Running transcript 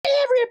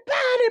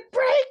it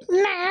break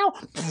now.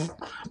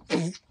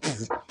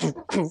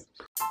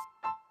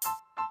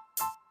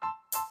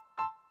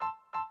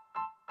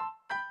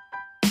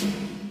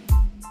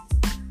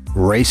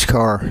 Race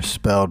car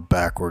spelled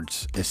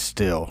backwards is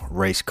still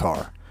race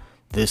car.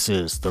 This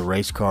is the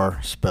Race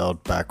Car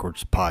Spelled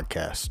Backwards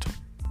podcast.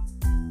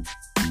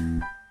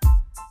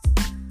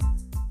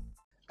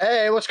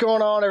 Hey, what's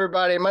going on,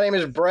 everybody? My name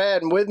is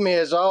Brad, and with me,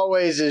 as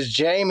always, is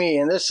Jamie,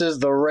 and this is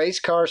the Race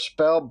Car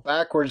Spelled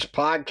Backwards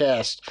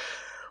podcast.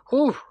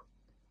 Whew.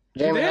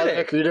 Jamie, how the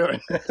heck are you doing?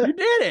 You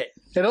did it.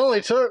 It only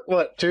took,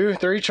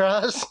 2-3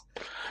 tries?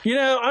 You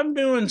know, I'm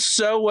doing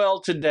so well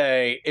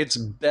today. It's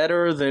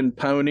better than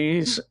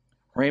ponies,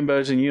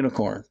 rainbows, and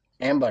unicorn.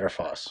 And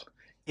butterflies.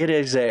 It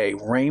is a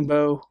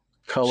rainbow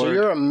colored. So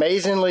you're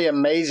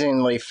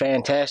amazingly,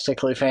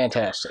 fantastically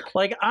fantastic.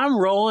 Like, I'm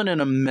rolling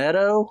in a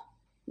meadow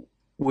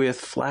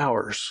with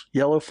flowers,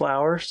 yellow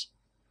flowers.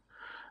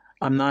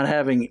 I'm not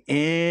having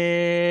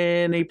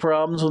any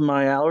problems with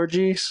my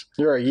allergies.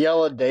 You're a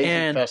yellow daisy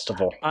And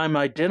festival. I'm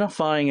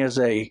identifying as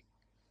a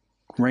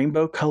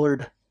rainbow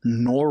colored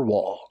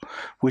narwhal,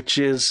 which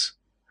is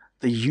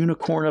the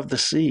unicorn of the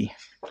sea.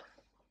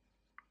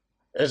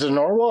 Is a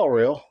narwhal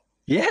real?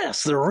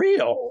 Yes, they're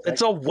real.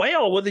 It's a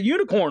whale with a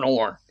unicorn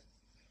horn.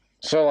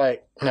 So,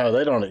 no,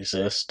 they don't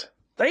exist.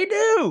 They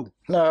do.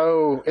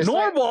 No.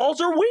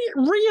 Narwhals are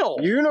real.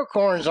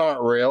 Unicorns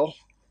aren't real.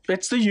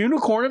 It's the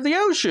unicorn of the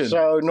ocean.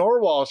 So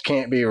narwhals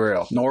can't be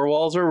real.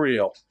 Narwhals are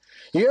real.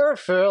 You ever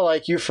feel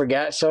like you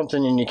forgot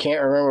something and you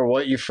can't remember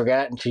what you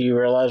forgot until you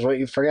realize what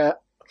you forgot?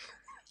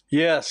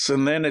 Yes,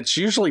 and then it's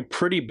usually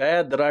pretty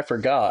bad that I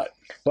forgot.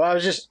 Well,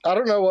 I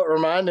don't know what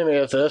reminded me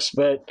of this,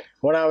 but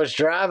when I was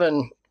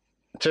driving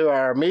to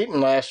our meeting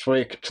last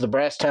week to the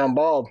Brasstown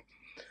Ball,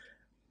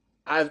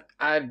 I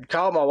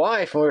called my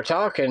wife and we were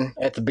talking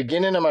at the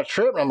beginning of my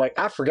trip, and I'm like,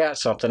 I forgot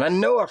something. I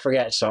know I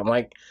forgot something.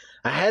 Like,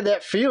 I had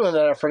that feeling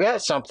that I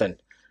forgot something.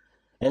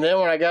 And then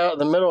when I got out in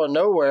the middle of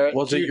nowhere at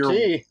Was it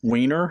QT, your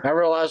wiener? I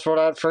realized what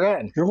I'd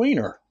forgotten. Your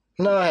wiener.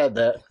 No, I had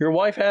that. Your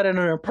wife had it in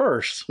her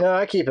purse. No,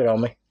 I keep it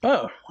on me.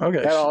 Oh, okay.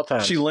 At all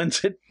times. She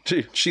loans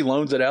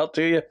it out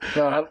to you.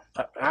 No,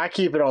 I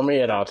keep it on me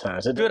at all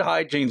times. Good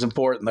hygiene's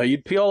important, though.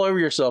 You'd pee all over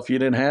yourself if you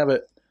didn't have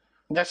it.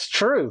 That's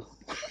true.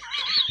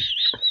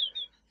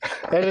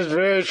 That is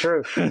very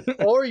true.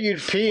 Or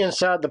you'd pee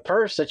inside the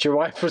purse that your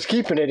wife was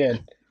keeping it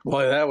in.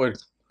 Boy, that'd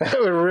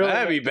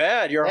be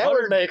bad. That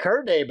would make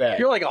her day bad.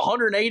 You're like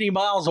 180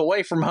 miles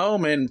away from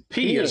home, and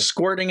pee is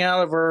squirting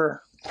out of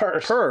her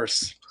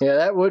purse. Yeah,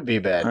 that would be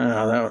bad.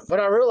 But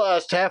I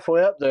realized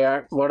halfway up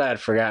there what I'd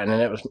forgotten,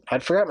 and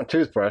I'd forgot my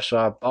toothbrush, so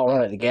I bought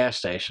one at the gas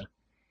station.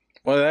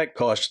 Well, that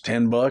cost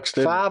 $10,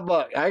 didn't it?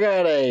 $5. I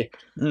got a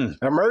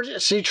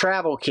emergency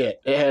travel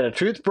kit. It had a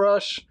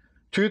toothbrush,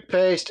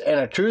 toothpaste, and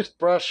a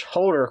toothbrush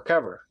holder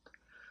cover.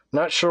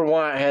 Not sure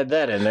why I had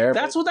that in there.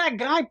 That's what that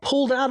guy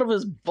pulled out of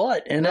his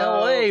butt in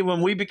L.A.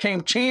 when we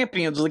became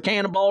champions of the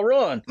Cannonball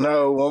Run.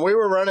 No, when we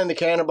were running the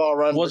Cannonball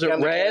Run, was it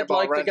red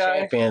like the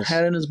guy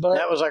had in his butt?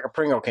 That was like a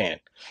Pringle can.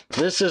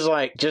 This is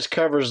just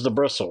covers the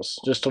bristles.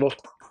 Just a little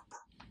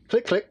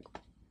click, click.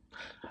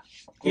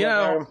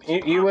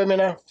 You with me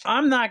now?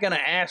 I'm not going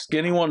to ask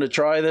anyone to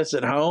try this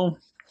at home.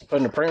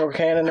 Putting a Pringle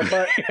can in their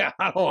butt? Yeah,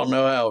 I don't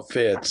know how it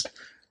fits.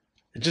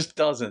 It just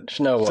doesn't. There's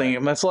no way.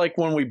 That's like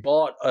when we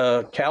bought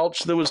a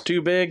couch that was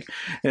too big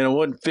and it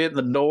wouldn't fit in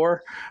the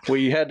door.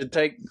 We had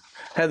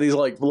these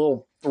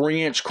little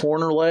 3-inch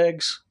corner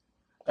legs,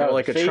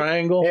 like a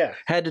triangle. Yeah.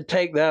 Had to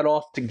take that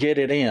off to get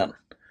it in.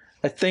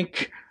 I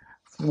think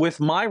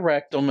with my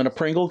rectum in a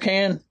Pringle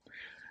can,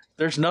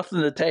 there's nothing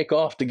to take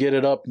off to get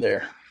it up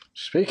there.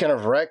 Speaking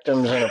of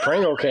rectums in a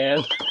Pringle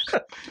can,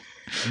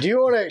 do you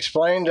want to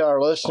explain to our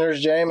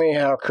listeners, Jamie,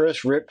 how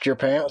Chris ripped your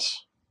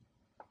pants?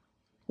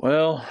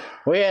 Well,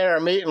 we had our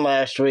meeting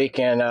last week,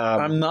 and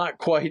I'm not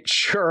quite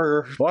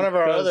sure. One of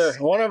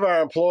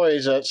our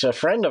employees, that's a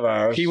friend of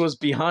ours. He was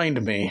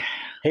behind me.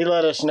 He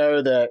let us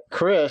know that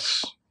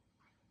Chris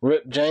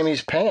ripped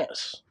Jamie's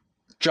pants.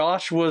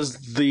 Josh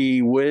was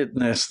the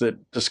witness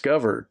that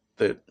discovered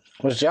that.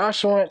 Was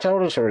Josh the one that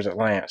told us, or was it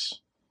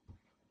Lance?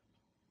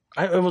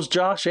 It was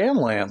Josh and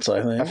Lance,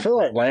 I think. I feel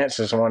like Lance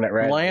is the one that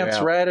ratted Lance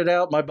ratted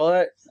out my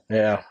butt.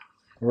 Yeah,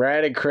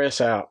 ratted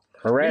Chris out.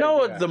 You know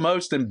what the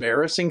most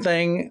embarrassing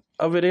thing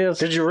of it is?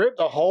 Did you rip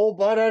the whole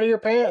butt out of your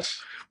pants?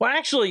 Well,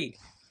 actually,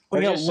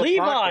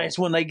 Levi's,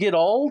 when they get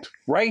old,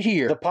 right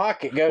here. The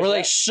pocket goes where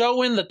they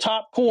sew in the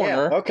top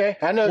corner. Yeah, okay,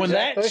 I know when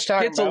exactly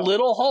that gets a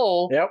little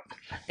hole. Yep.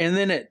 And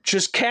then it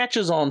just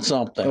catches on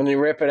something. And you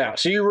rip it out.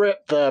 So you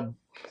rip the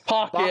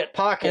pocket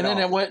and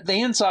then the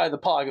inside of the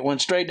pocket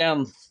went straight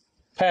down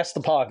past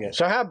the pocket.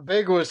 So how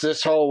big was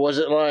this hole? Was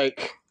it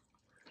like...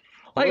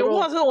 It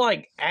wasn't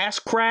like ass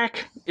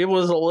crack. It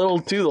was a little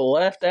to the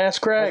left ass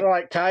crack. Was it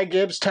like Ty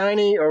Gibbs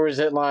tiny, or was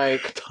it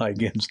like... Ty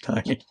Gibbs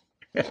tiny.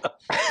 Yeah.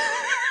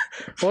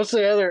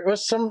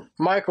 What's some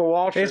Michael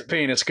Waltrip? His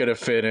penis could have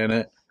fit in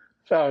it.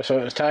 Oh, so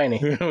it was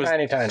tiny. It was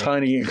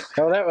tiny.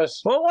 Oh, that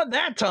was... Well, it wasn't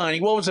that tiny.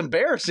 What was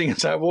embarrassing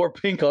is I wore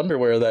pink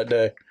underwear that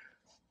day.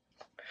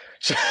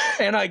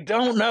 And I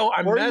don't know.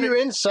 Were you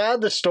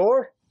inside the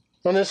store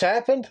when this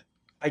happened?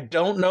 I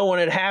don't know when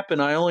it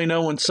happened. I only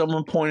know when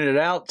someone pointed it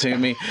out to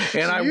me. And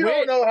So I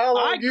don't know how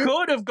long I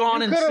could have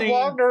gone and seen. You could have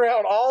walked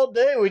around all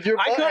day with your.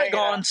 I could have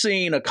gone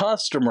seen a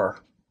customer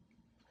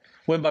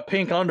with my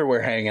pink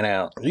underwear hanging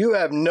out. You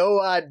have no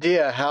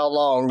idea how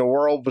long the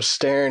world was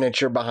staring at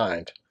your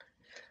behind.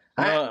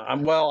 I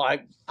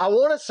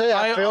want to say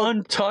I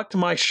untucked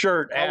my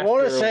shirt. I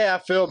want to say I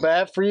feel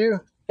bad for you,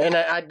 and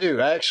I do.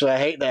 Actually, I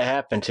hate that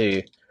happened to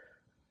you.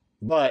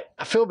 But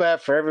I feel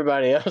bad for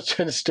everybody else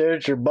who stared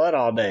at your butt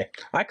all day.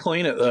 I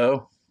clean it,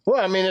 though. Well,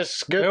 I mean,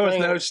 it's good. There was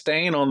no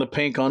stain on the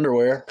pink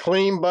underwear.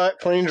 Clean butt,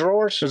 clean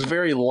drawers. It was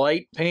very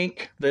light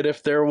pink that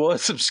if there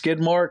was some skid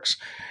marks,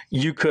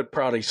 you could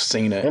probably have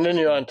seen it. And then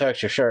you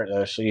untucked your shirt,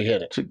 though, so you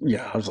hit it.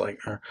 Yeah, I was like,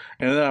 and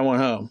then I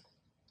went home.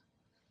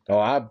 Oh,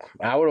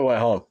 I would have went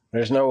home.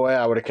 There's no way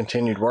I would have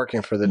continued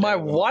working for the day. My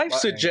wife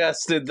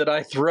suggested that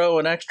I throw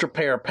an extra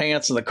pair of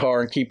pants in the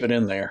car and keep it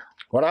in there.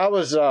 When I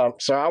was, I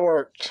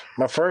worked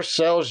my first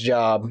sales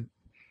job.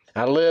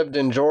 I lived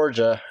in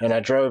Georgia and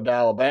I drove to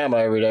Alabama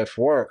every day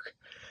for work.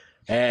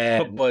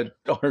 And but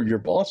your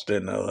boss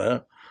didn't know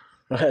that.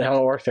 I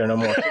don't work there no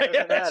more.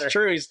 Yeah, that's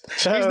true. He's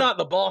not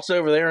the boss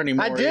over there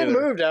anymore. I did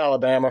move to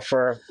Alabama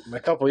for a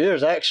couple of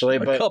years, actually.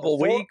 A couple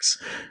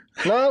weeks?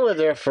 No, I lived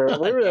there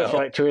we were there for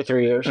like 2 or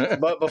 3 years.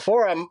 But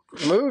before I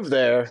moved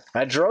there,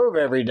 I drove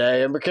every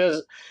day. And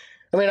because,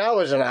 I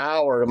was an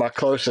hour to my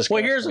closest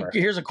customer.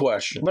 Here's a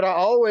question. But I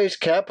always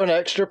kept an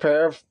extra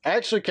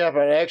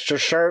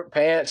shirt,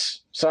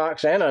 pants,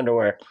 socks, and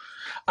underwear.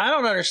 I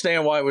don't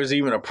understand why it was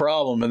even a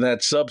problem in that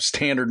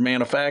substandard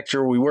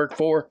manufacturer we work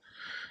for.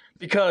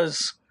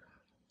 Because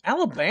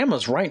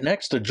Alabama's right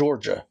next to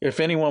Georgia.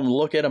 If anyone would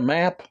look at a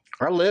map.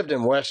 I lived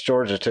in West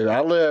Georgia, too.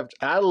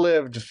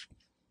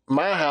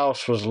 My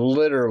house was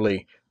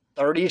literally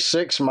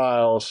 36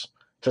 miles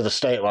to the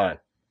state line.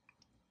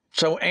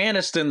 So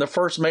Anniston, the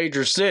first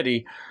major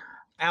city,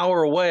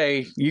 hour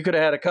away, you could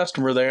have had a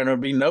customer there, and it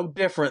would be no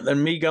different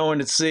than me going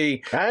to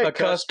see a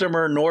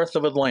customer north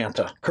of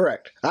Atlanta.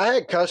 Correct. I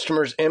had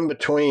customers in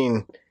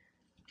between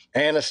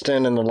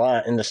Anniston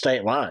and the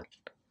state line.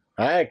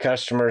 I had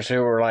customers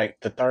who were like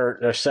the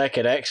third or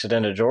second exit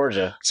into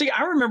Georgia. See,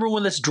 I remember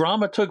when this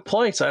drama took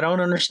place. I don't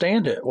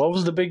understand it. What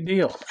was the big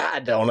deal? I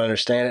don't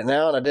understand it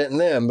now, and I didn't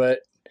then, but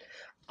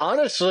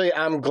honestly,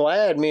 I'm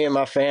glad me and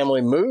my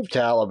family moved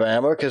to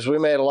Alabama because we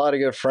made a lot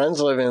of good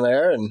friends living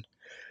there. And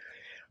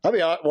I'll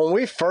be honest, when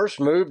we first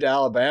moved to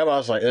Alabama, I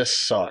was like, this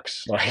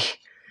sucks.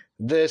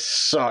 This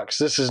sucks.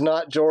 This is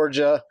not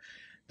Georgia.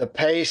 The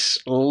pace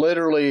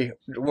literally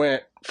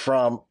went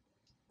from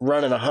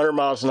running 100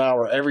 miles an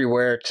hour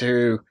everywhere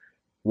to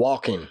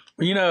walking.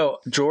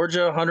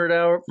 Georgia,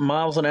 100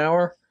 miles an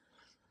hour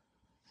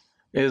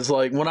is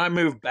like when I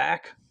moved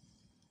back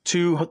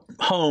to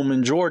home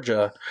in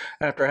Georgia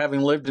after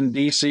having lived in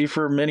D.C.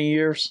 for many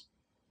years.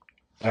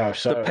 Oh,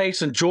 so the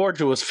pace in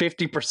Georgia was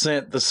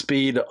 50% the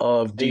speed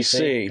of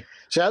D.C.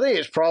 So I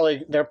think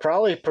they're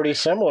probably pretty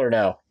similar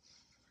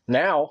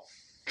now.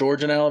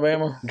 Georgia and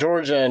Alabama?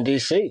 Georgia and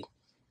D.C.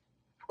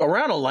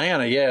 Around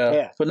Atlanta,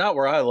 yeah. But not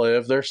where I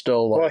live. They're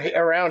still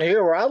around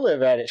here where I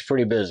live at, it's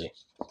pretty busy.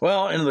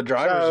 Well, and the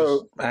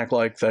drivers just act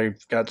like they've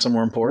got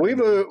somewhere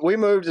important. We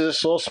moved to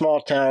this little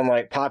small town,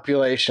 like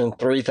population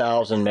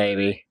 3,000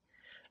 maybe,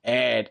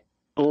 and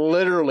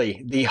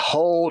literally the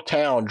whole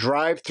town,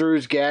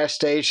 drive-throughs, gas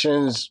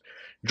stations,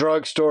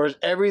 drugstores,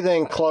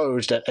 everything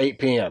closed at 8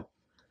 p.m.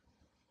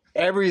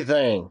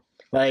 Everything.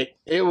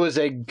 It was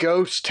a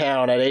ghost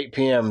town at 8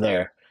 p.m.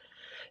 there.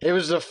 It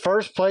was the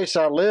first place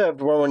I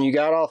lived where when you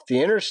got off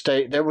the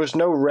interstate, there was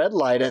no red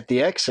light at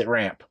the exit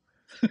ramp.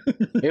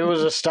 It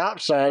was a stop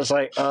sign. It's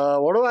like,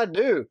 what do I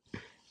do?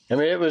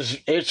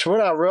 It's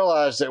when I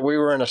realized that we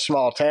were in a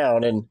small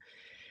town, and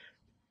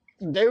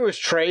there was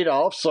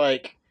trade-offs.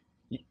 Like,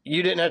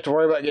 you didn't have to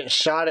worry about getting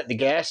shot at the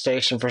gas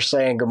station for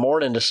saying good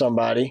morning to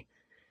somebody.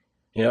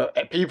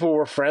 People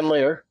were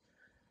friendlier.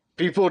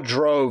 People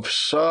drove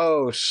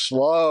so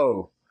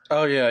slow.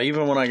 Oh, yeah.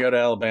 Even when I go to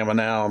Alabama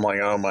now, I'm like,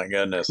 oh, my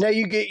goodness. Now,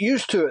 you get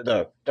used to it,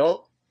 though.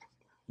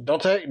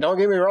 Don't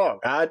get me wrong.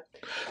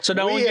 So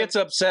no one gets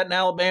upset in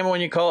Alabama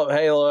when you call it,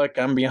 hey, look,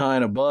 I'm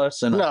behind a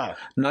bus and a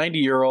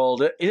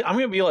 90-year-old. I'm going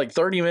to be like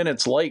 30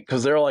 minutes late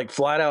because they're like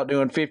flat out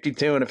doing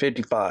 52 and a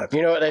 55.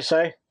 You know what they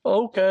say?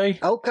 Okay.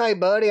 Okay,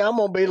 buddy, I'm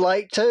going to be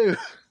late, too.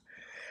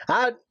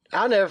 I'll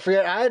never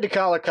forget. I had to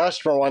call a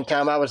customer one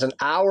time. I was an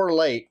hour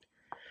late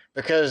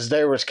because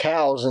there was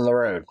cows in the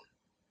road.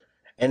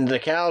 And the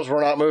cows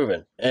were not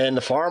moving. And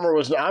the farmer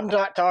was, I'm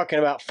not talking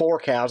about 4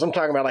 cows. I'm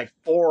talking about like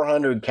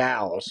 400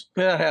 cows.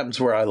 That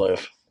happens where I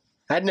live.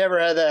 I'd never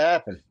had that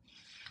happen.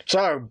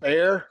 Saw a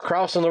bear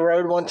crossing the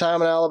road one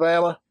time in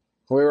Alabama.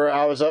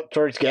 I was up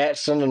towards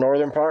Gadsden, the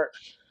northern part.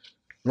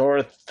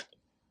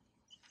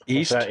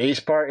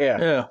 East part,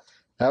 yeah. Yeah.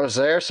 I was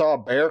there, saw a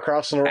bear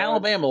crossing the road.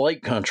 Alabama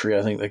Lake Country,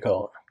 I think they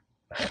call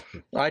it.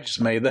 I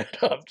just made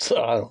that up,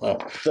 so I don't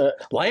know.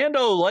 Land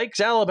O' Lakes,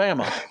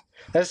 Alabama.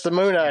 That's the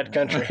moon-eyed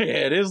country.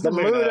 Yeah, it is the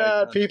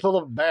moon-eyed people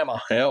of Bama.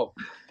 Help.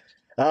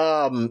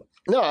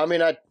 No, I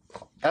mean,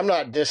 I'm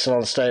not dissing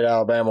on the state of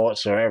Alabama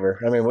whatsoever.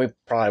 I mean, we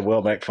probably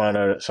will make fun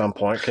of it at some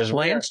point because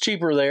Land's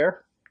cheaper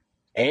there.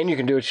 and you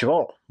can do what you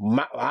want.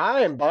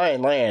 I am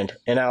buying land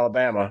in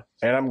Alabama,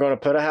 and I'm going to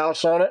put a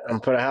house on it. I'm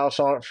going to put a house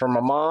on it for my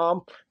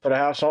mom, put a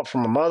house on it for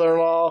my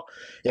mother-in-law.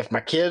 If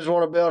my kids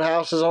want to build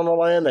houses on the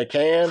land, they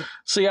can.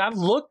 See, I've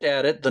looked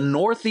at it, the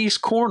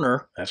northeast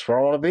corner. That's where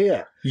I want to be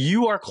at.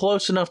 You are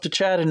close enough to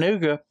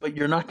Chattanooga, but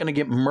you're not going to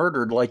get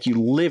murdered like you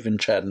live in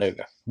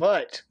Chattanooga.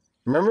 But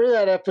remember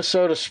that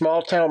episode of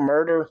Small Town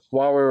Murder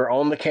while we were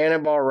on the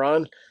Cannonball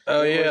Run?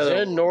 Oh, It yeah. was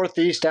in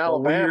northeast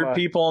Alabama. Weird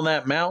people on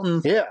that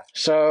mountain. Yeah,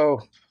 so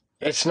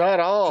it's not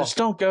all Just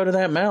don't go to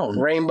that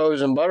mountain.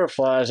 rainbows and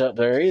butterflies up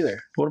there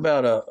either. What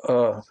about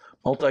a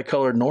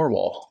multicolored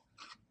narwhal?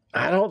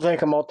 I don't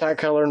think a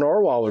multicolored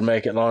narwhal would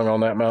make it long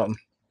on that mountain.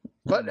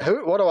 But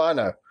what do I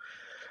know?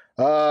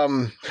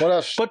 What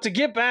else? But to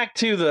get back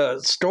to the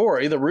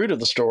story, the root of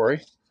the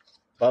story,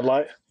 Bud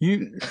Light?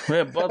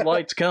 Bud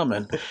Light's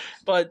coming.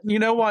 But you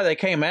know why they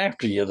came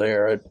after you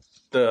there at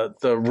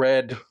the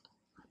red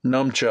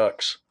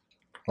nunchucks?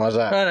 Why's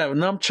that? I know,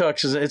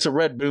 nunchucks, it's a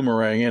red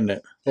boomerang, isn't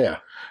it? Yeah.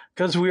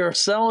 Because we are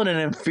selling an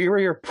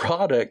inferior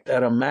product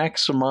at a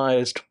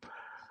maximized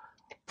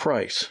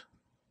price.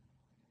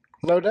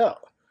 No doubt.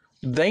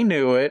 They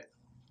knew it,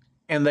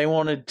 and they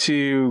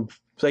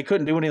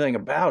couldn't do anything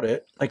about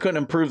it. They couldn't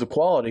improve the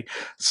quality.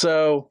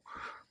 So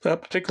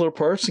that particular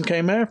person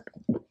came after.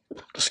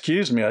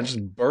 Excuse me, I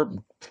just burped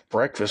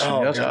breakfast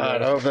from yesterday.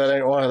 God, I hope that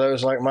ain't one of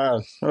those like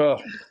mine. Oh,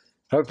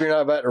 Hope you're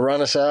not about to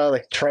run us out of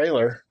the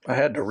trailer. I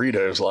had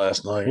Doritos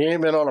last night. You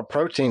ain't been on a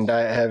protein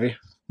diet, have you?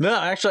 No,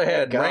 I actually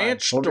had God,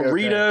 ranch we'll be okay.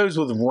 Doritos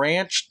with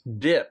ranch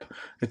dip.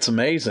 It's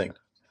amazing.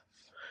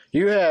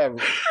 You have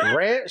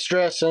ranch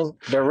dressing,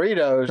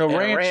 Doritos, No,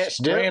 and ranch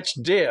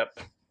dip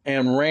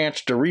and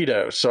ranch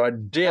Doritos. So I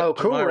dipped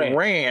Cool my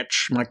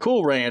my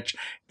Cool Ranch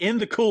in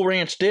the Cool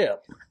Ranch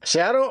dip. See,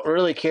 I don't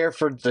really care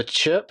for the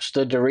chips,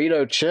 the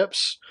Dorito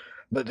chips,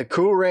 but the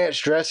Cool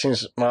Ranch dressing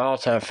is my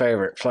all-time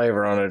favorite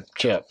flavor on a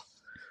chip.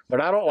 But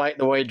I don't like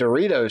the way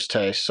Doritos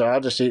taste, so I'll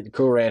just eat the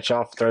Cool Ranch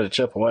off and throw the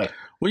chip away.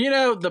 Well, you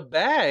know, the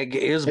bag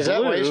is blue. Is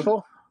that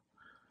wasteful?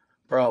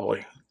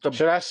 Probably.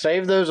 Should I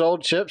save those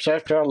old chips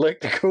after I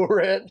lick the Cool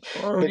Ranch,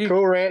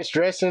 Cool Ranch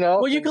dressing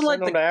off? Well, you and can let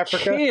send them the to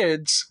Africa?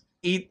 kids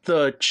eat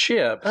the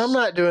chips. I'm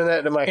not doing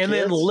that to my kids. And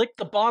then lick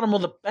the bottom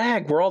of the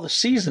bag where all the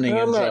seasoning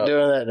I'm ends not up.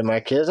 doing that to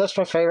my kids. That's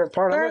my favorite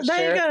part. They're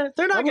not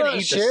going to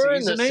eat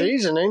sharing the the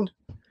seasoning.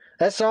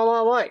 That's all I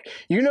like.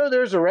 You know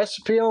there's a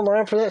recipe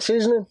online for that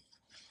seasoning?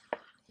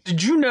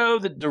 Did you know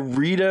that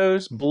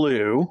Doritos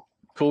Blue,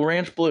 Cool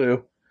Ranch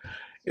Blue,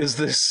 is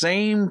the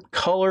same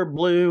color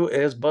blue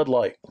as Bud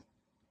Light?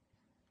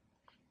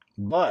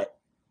 But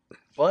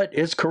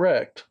it's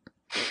correct.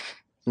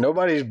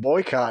 nobody's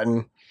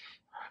boycotting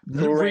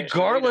Cool Ranch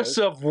Regardless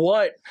Doritos. of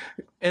what,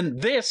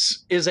 and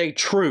this is a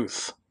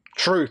truth.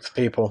 Truth,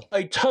 people.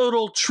 A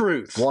total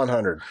truth.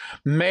 100.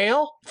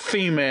 Male,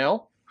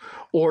 female,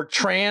 or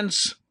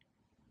transgendering,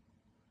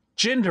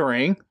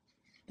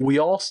 we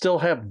all still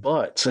have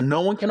butts, and no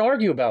one can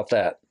argue about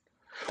that.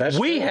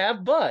 We true.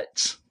 have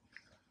butts.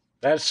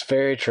 That's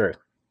very true.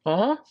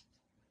 Uh-huh.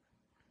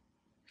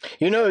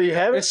 You know, you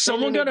haven't. Is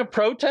someone going to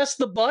protest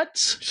the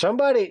butts?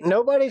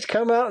 Nobody's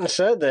come out and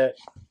said that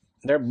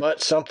their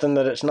butt's something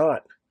that it's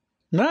not.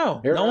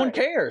 No, You're no one right.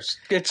 cares.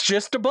 It's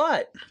just a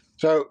butt.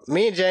 So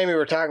me and Jamie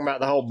were talking about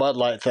the whole Bud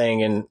Light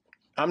thing, and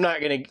I don't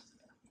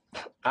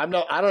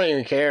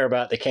even care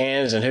about the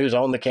cans and who's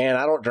on the can.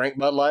 I don't drink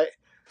Bud Light.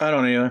 I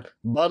don't either.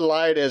 Bud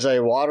Light is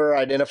a water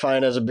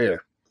identifying as a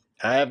beer.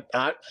 I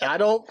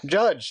don't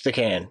judge the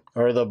can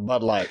or the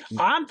Bud Light.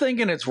 I'm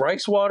thinking it's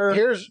rice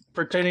water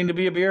pretending to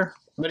be a beer.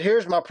 But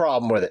here's my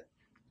problem with it.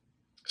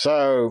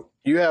 So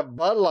you have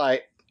Bud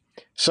Light.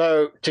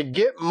 So to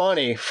get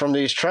money from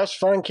these trust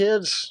fund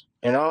kids,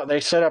 they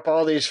set up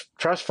all these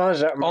trust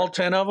funds. All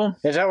 10 of them?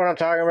 Is that what I'm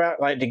talking about?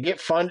 Like to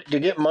get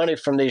money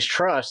from these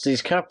trusts,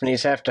 these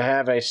companies have to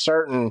have a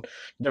certain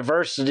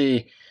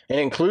diversity and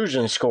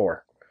inclusion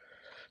score.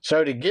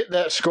 So to get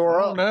that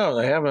score up, No,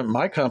 they haven't.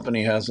 My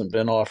company hasn't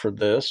been offered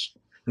this.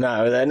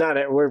 no, they're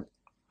not. We're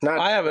not.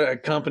 I have a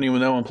company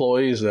with no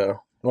employees,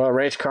 though. Well,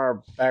 Race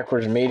Car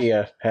Backwards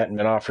Media hadn't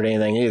been offered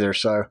anything either.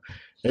 So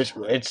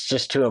it's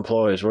just 2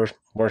 employees. We're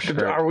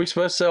screwed. Are we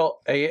supposed to sell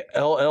a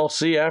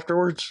LLC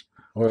afterwards?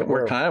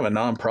 We're kind of a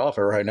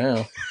nonprofit right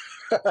now.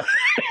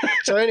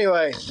 So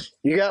anyway,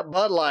 you got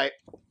Bud Light.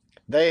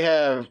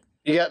 You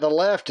got the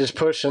left is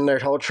pushing their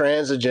whole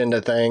trans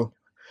agenda thing.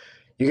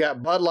 You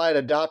got Bud Light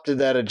adopted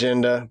that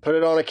agenda, put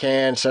it on a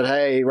can, said,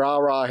 hey, rah,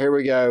 rah, here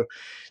we go.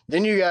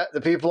 Then you got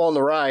the people on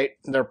the right.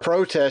 They're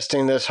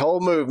protesting this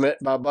whole movement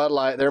by Bud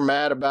Light. They're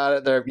mad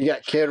about it. You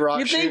got Kid Rock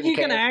You think shooting you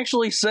can cans.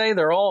 actually say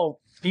they're all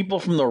people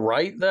from the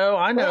right, though?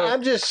 I know.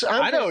 Well,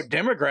 I know a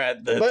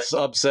Democrat that's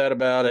upset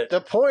about it.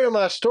 The point of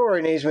my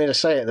story needs me to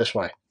say it this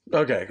way.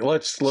 Okay,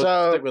 let's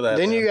stick with that.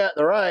 Then you got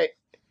the right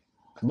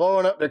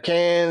blowing up their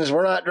cans.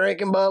 We're not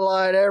drinking Bud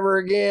Light ever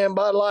again.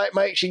 Bud Light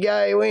makes you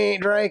gay. We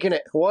ain't drinking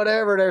it.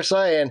 Whatever they're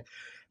saying.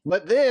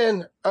 But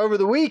then over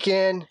the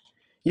weekend,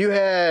 you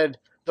had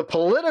the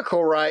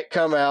political right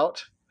come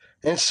out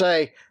and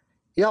say,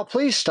 y'all,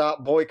 please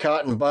stop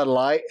boycotting Bud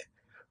Light.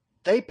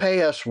 They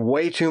pay us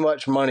way too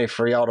much money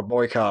for y'all to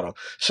boycott them.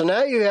 So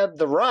now you have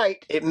the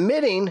right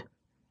admitting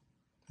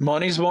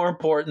money's more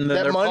important than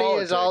that their money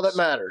politics. is all that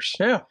matters.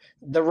 Yeah.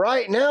 The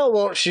right now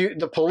wants you,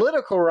 the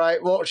political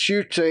right wants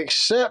you to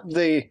accept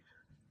the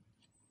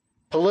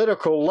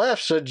political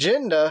left's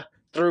agenda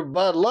through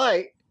Bud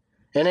Light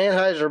and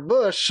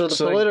Anheuser-Busch so the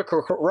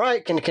political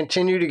right can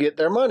continue to get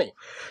their money.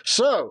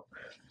 So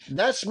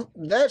that's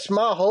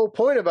my whole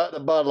point about the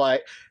Bud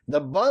Light.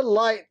 The Bud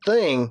Light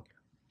thing,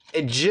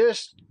 it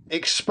just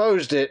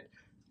exposed it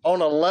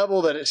on a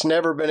level that it's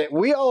never been.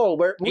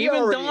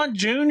 Even Don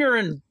Jr.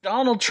 and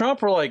Donald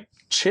Trump were like,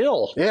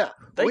 chill. Yeah.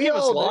 They give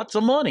us lots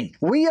of money.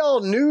 We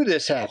all knew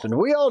this happened.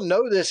 We all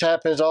know this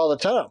happens all the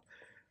time.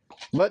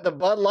 But the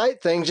Bud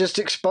Light thing just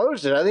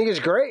exposed it. I think it's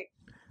great.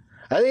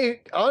 I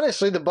think,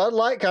 honestly, the Bud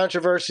Light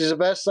controversy is the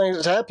best thing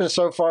that's happened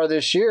so far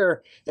this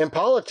year in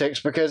politics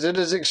because it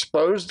has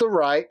exposed the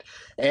right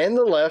and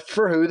the left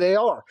for who they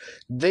are.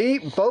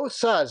 Both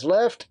sides,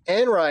 left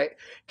and right,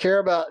 care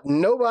about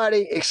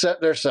nobody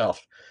except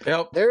themselves.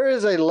 Yep. There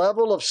is a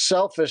level of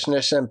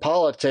selfishness in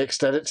politics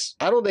that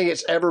I don't think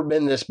it's ever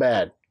been this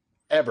bad.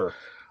 Ever.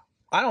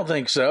 I don't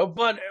think so,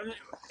 but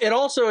it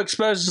also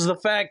exposes the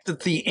fact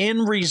that the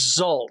end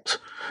result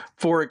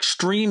for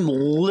extreme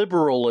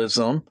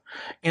liberalism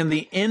and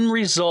the end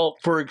result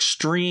for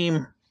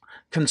extreme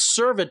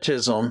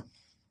conservatism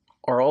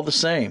are all the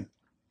same.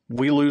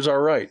 We lose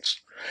our rights.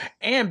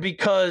 And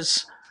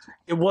because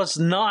it was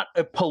not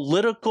a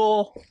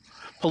politically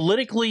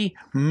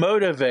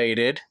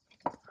motivated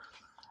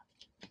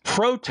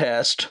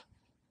protest,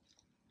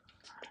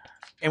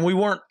 and we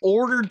weren't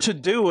ordered to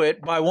do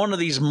it by one of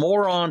these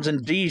morons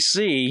in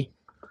D.C.,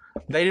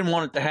 they didn't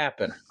want it to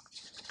happen.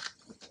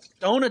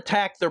 Don't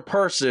attack their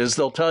purses.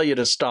 They'll tell you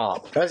to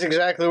stop. That's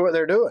exactly what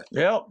they're doing.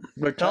 Yep.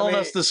 They're telling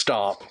us to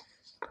stop.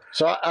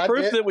 So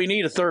Proof that we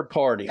need a third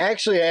party.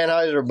 Actually,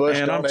 Anheuser-Busch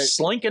and I'm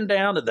slinking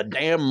down to the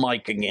damn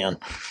mic again.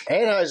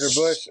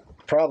 Anheuser-Busch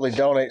probably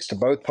donates to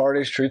both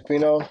parties, truth be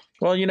known.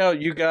 Well,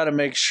 you got to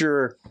make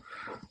sure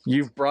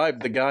you've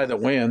bribed the guy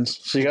that wins.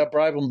 So you got to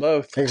bribe them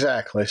both.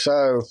 Exactly.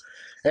 So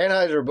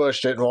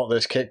Anheuser-Busch didn't want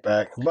this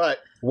kickback. But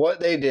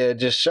what they did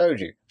just showed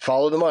you.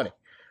 Follow the money.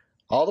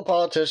 All the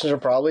politicians are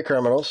probably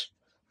criminals.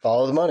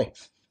 Follow the money.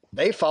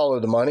 They follow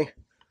the money.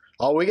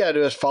 All we got to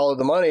do is follow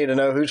the money to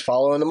know who's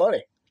following the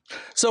money.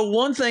 So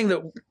one thing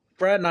that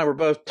Brad and I were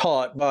both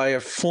taught by a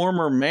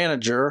former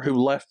manager who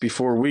left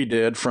before we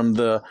did from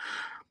the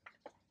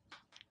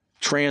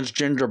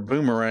transgender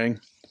boomerang,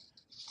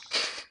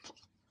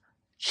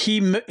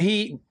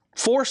 he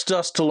forced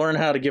us to learn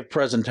how to give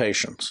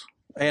presentations.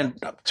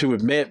 And to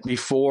admit,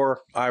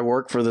 before I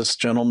worked for this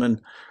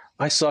gentleman,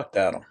 I sucked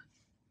at him.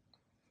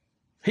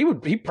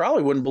 He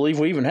probably wouldn't believe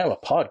we even have a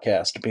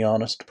podcast, to be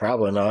honest.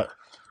 Probably not.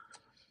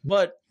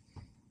 But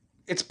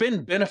it's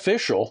been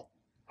beneficial.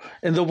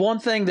 And the one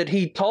thing that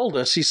he told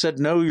us, he said,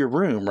 know your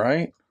room,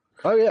 right?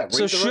 Oh, yeah.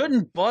 So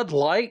shouldn't Bud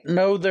Light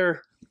know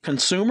their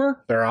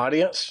consumer? Their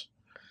audience?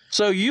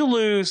 So you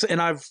lose, and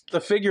the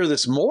figure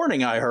this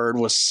morning I heard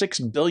was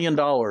 $6 billion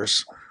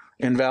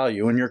in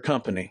value in your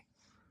company.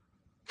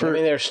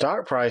 Their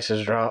stock price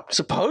has dropped.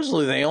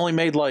 Supposedly they only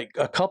made like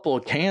a couple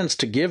of cans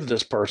to give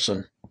this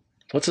person.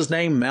 What's his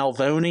name?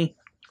 Malvone?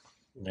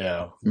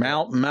 Yeah.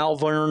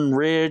 Malvern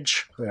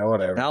Ridge? Yeah,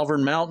 whatever.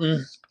 Malvern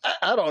Mountain?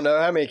 I don't know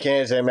how many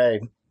cans they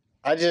made.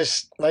 I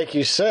just, like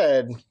you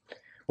said,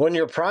 when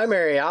your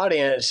primary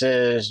audience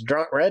is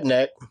drunk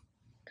redneck,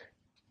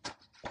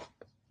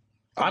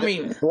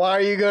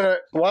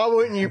 why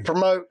wouldn't you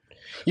promote?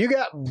 You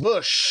got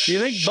Busch. Do you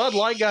think Bud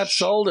Light got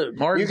sold at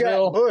Martinsville?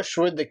 You got Busch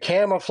with the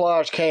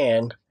camouflage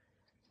can,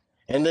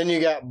 and then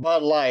you got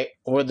Bud Light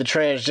with the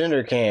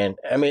transgender can.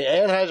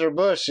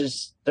 Anheuser-Busch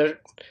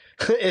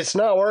it's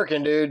not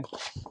working, dude.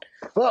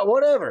 But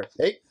whatever.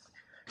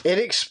 It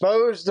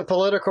exposed the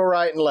political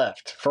right and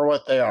left for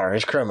what they are,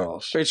 as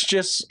criminals. It's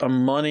just a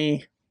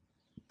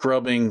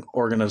money-grubbing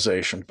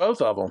organization.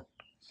 Both of them.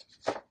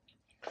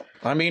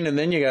 And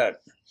then you got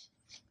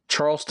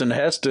Charleston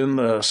Heston,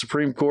 the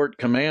Supreme Court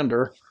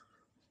commander,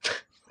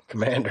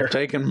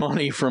 taking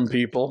money from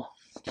people.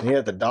 You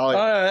got the Dalai.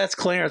 That's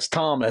Clarence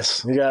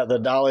Thomas. You got the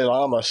Dalai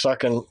Lama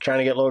trying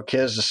to get little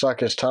kids to suck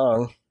his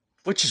tongue,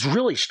 which is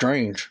really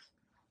strange.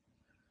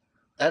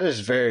 That is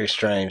very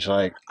strange.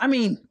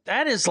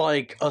 That is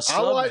like a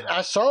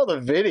I saw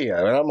the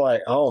video and I'm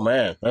like, oh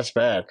man, that's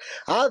bad.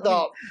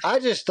 I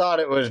just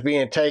thought it was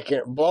being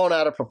blown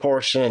out of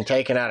proportion and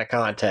taken out of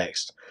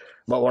context.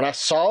 But when I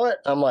saw it,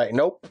 I'm like,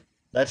 nope,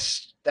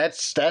 that's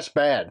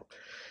bad.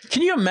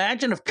 Can you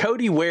imagine if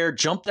Cody Ware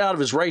jumped out of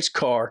his race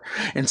car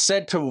and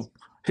said to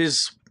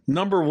his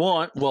number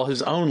one,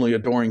 his only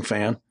adoring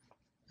fan,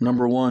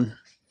 number one,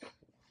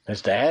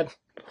 his dad?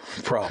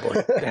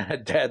 Probably.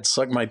 Dad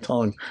sucked my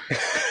tongue.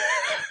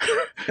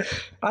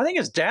 I think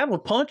his dad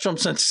would punch him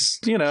since,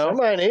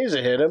 Somebody needs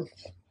to hit him.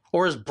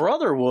 Or his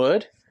brother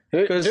would.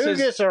 Dude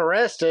gets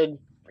arrested.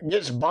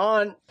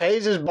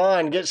 pays his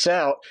bond, gets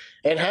out,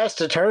 and has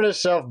to turn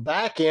himself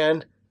back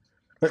in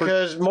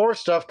because more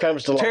stuff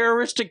comes to light.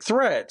 Terroristic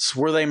threats,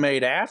 were they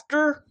made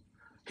after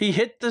he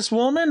hit this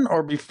woman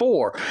or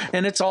before?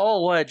 And it's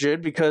all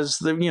alleged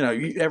because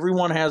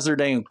everyone has their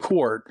day in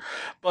court.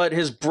 But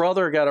his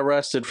brother got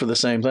arrested for the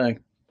same thing.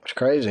 It's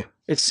crazy.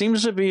 It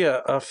seems to be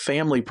a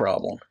family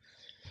problem.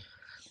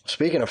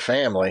 Speaking of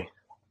family,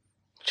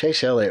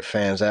 Chase Elliott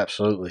fans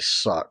absolutely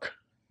suck.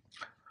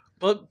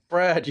 But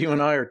Brad, you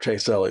and I are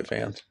Chase Elliott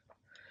fans.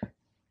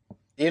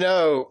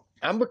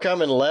 I'm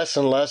becoming less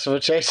and less of a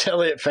Chase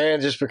Elliott fan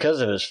just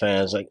because of his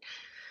fans. Like,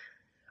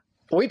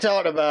 we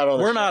talked about on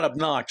the We're not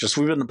obnoxious.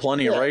 We've been to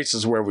plenty of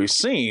races where we've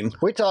seen.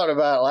 We talked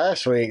about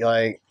last week,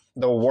 like,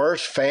 the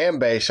worst fan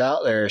base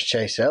out there is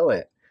Chase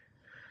Elliott.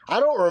 I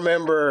don't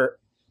remember,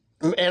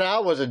 and I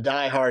was a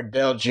diehard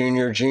Dale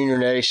Jr., Junior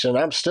Nation.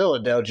 I'm still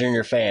a Dale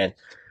Jr. fan.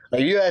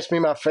 Like, you ask me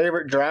my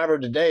favorite driver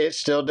today, it's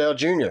still Dale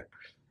Jr.,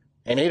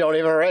 and he don't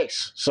even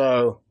race.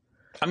 So,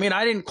 I mean,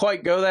 I didn't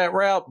quite go that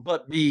route,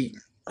 but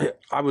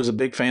I was a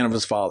big fan of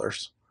his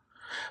father's.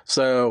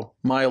 So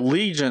my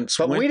allegiance.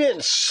 But we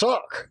didn't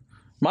suck.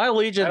 My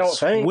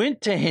allegiance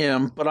went to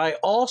him, but I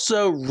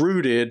also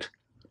rooted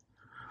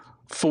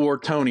for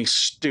Tony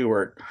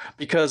Stewart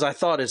because I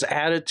thought his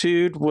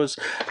attitude was.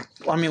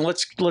 I mean,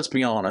 let's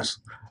be honest.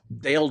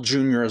 Dale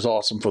Jr. is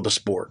awesome for the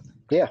sport.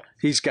 Yeah,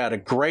 he's got a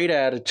great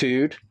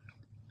attitude.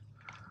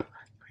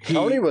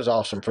 Tony was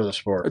awesome for the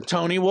sport.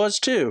 Tony was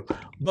too.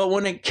 But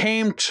when it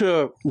came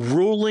to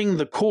ruling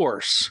the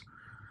course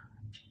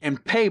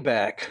and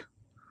payback,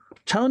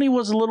 Tony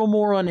was a little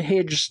more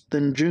unhinged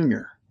than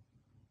Junior.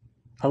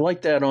 I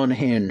like that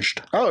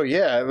unhinged. Oh,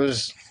 yeah. It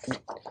was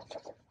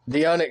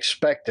the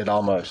unexpected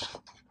almost.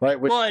 Right?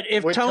 But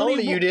if with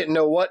Tony, you didn't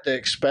know what to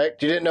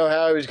expect. You didn't know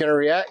how he was going to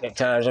react at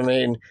times. I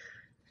mean,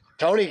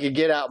 Tony could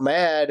get out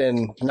mad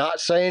and not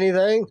say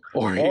anything,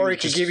 or he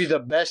could give you the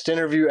best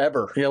interview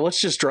ever. Yeah,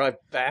 let's just drive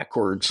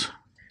backwards.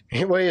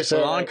 What do you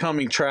say?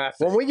 Oncoming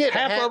traffic. When we get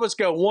half of us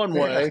go one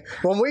way.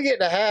 When we get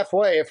to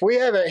halfway, if we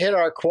haven't hit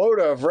our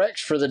quota of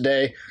wrecks for the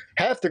day,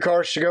 half the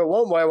cars should go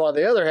one way while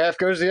the other half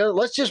goes the other.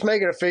 Let's just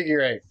make it a figure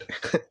eight.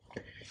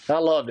 I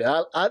loved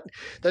it.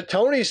 The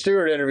Tony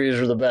Stewart interviews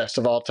were the best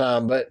of all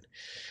time, but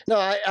no,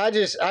 I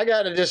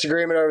got in a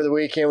disagreement over the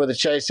weekend with a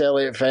Chase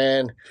Elliott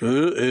fan.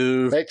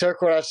 They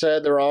took what I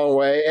said the wrong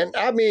way. And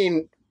I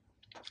mean,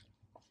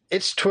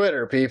 it's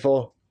Twitter,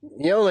 people.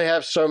 You only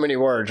have so many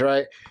words,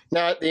 right?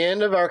 Now, at the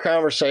end of our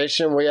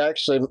conversation,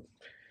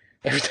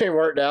 everything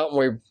worked out,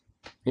 and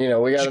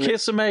we got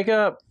kiss and make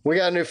up. We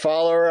got a new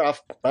follower.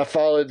 I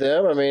followed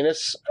them. I mean,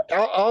 it's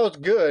all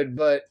good,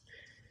 but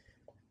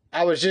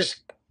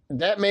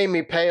that made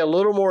me pay a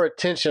little more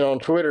attention on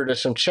Twitter to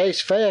some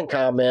Chase fan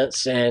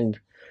comments, and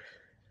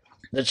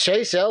the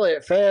Chase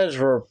Elliott fans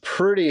were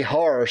pretty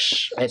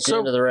harsh at the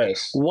end of the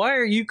race. Why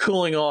are you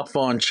cooling off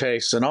on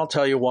Chase? And I'll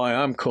tell you why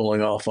I'm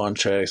cooling off on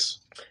Chase.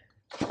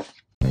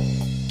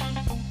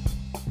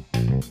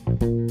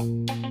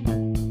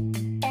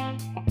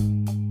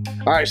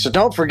 All right, so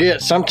don't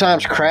forget,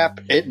 sometimes crap,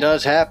 it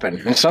does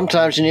happen, and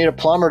sometimes you need a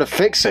plumber to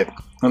fix it.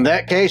 In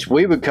that case,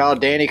 we would call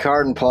Danny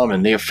Carden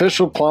Plumbing, the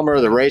official plumber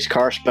of the Race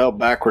Car Spelled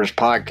Backwards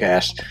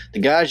podcast. The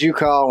guys you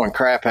call when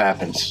crap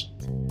happens.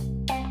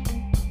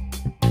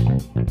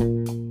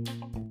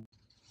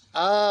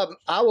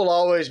 I will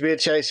always be a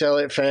Chase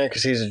Elliott fan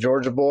because he's a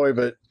Georgia boy,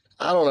 but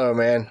I don't know,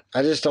 man.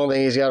 I just don't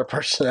think he's got a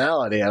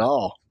personality at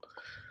all.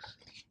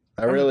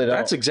 I really don't.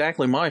 That's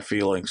exactly my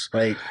feelings.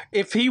 Like,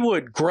 if he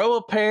would grow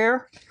a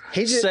pair,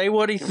 say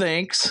what he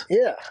thinks.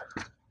 Yeah.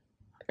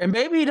 And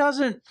maybe he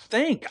doesn't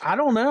think. I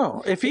don't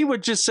know. If he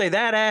would just say,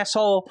 that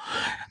asshole,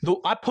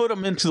 I put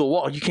him into the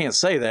wall. You can't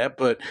say that,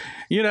 but,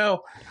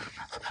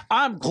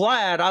 I'm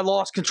glad I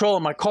lost control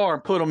of my car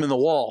and put him in the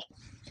wall.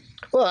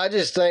 Well, I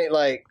just think,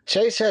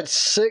 Chase had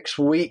 6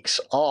 weeks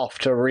off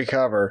to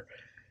recover,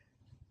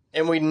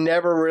 and we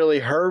never really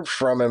heard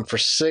from him for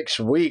 6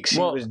 weeks.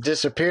 Well, he was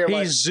disappearing.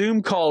 He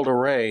Zoom called a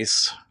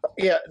race.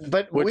 Yeah,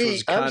 but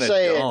I'm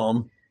saying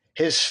dumb.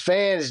 His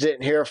fans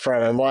didn't hear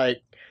from him.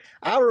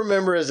 I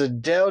remember as a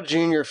Dale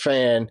Jr.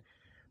 fan,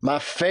 my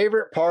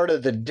favorite part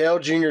of the Dale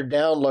Jr.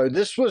 download,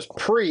 this was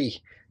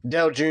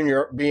pre-Dale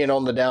Jr. being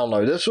on the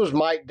download. This was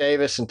Mike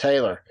Davis and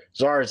Taylor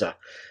Zarza.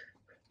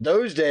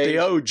 Those days. The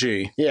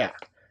OG. Yeah.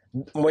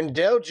 When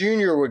Dale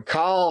Jr. would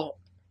call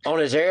on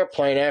his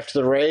airplane after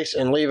the race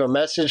and leave a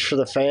message for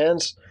the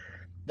fans,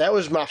 that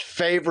was my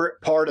favorite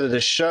part of the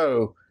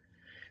show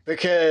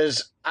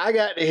because I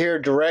got to hear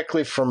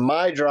directly from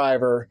my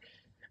driver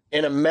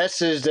in a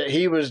message that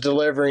he was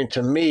delivering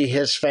to me,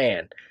 his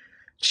fan.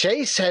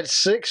 Chase had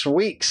 6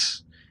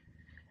 weeks,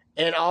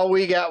 and all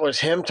we got was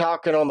him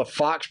talking on the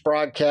Fox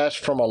broadcast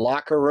from a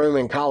locker room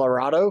in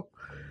Colorado.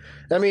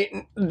 I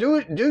mean,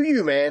 do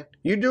you, man.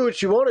 You do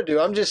what you want to do.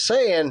 I'm just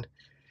saying,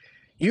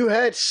 you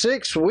had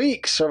 6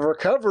 weeks of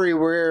recovery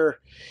where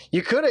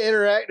you could have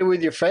interacted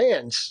with your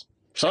fans.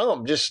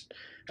 Some just,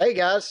 hey,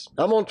 guys,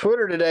 I'm on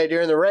Twitter today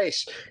during the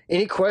race.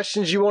 Any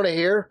questions you want to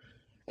hear?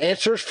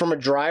 answers from a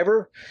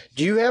driver?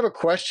 Do you have a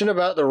question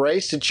about the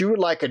race that you would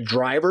like a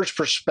driver's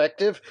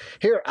perspective?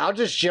 Here, I'll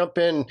just jump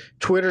in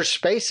Twitter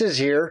Spaces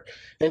here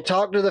and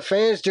talk to the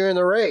fans during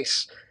the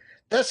race.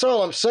 That's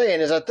all I'm saying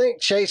is I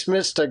think Chase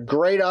missed a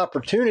great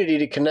opportunity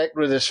to connect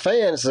with his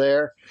fans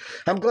there.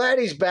 I'm glad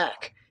he's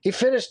back. He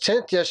finished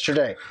 10th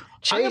yesterday.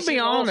 Chase, I'm going to be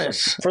awesome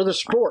honest. for the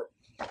sport,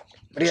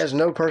 but he has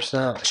no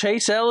personality.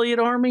 Chase Elliott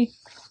Army,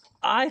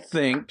 I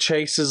think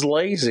Chase is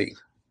lazy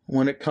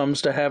when it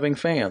comes to having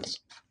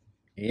fans.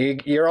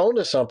 You're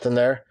onto something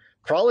there.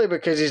 Probably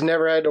because he's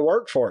never had to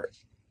work for it.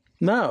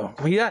 No.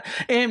 Yeah.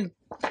 And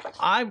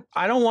I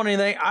don't want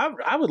anything.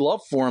 I would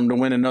love for him to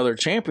win another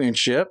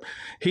championship.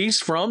 He's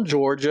from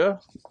Georgia,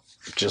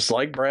 just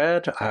like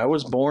Brad. I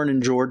was born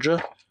in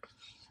Georgia.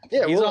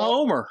 Yeah, He's a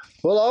homer.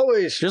 We'll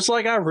always. Just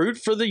like I root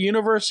for the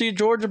University of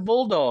Georgia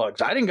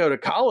Bulldogs. I didn't go to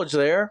college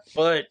there,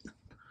 but,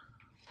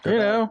 you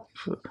know,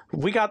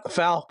 we got the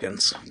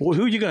Falcons.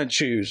 Who are you going to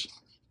choose?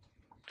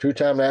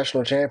 Two-time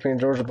national champion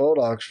Georgia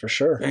Bulldogs, for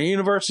sure. And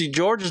University of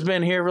Georgia's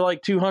been here for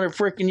like 200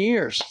 freaking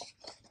years.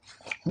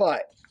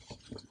 But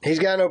he's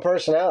got no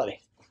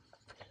personality.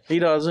 He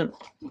doesn't.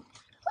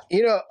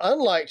 You know,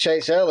 unlike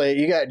Chase Elliott,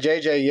 you got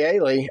J.J.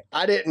 Yaley.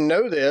 I didn't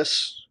know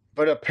this,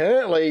 but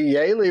apparently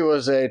Yaley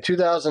was a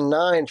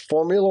 2009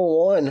 Formula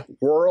One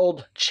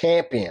world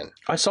champion.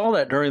 I saw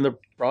that during the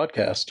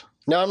broadcast.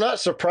 Now, I'm not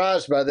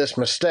surprised by this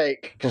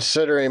mistake,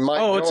 considering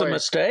Mike Oh, it's Joy. a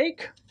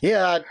mistake?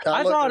 Yeah,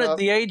 I thought at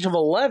the age of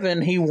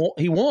 11 he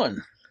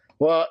won.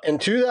 Well, in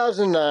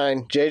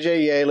 2009,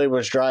 J.J. Yaley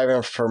was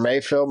driving for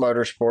Mayfield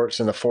Motorsports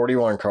in the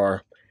 41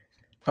 car.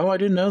 Oh, I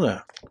didn't know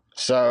that.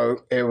 So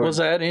it Was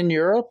that in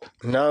Europe?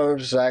 No, it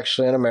was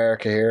actually in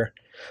America here.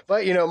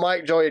 But, you know,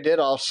 Mike Joy did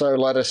also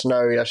let us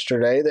know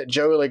yesterday that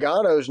Joey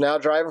Logano is now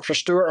driving for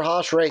Stewart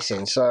Haas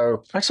Racing.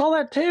 So I saw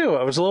that too.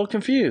 I was a little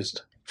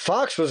confused.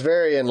 Fox was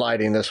very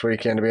enlightening this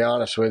weekend, to be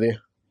honest with you.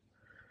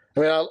 I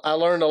mean, I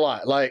learned a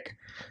lot. Like,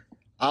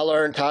 I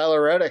learned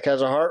Tyler Reddick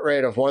has a heart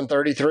rate of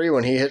 133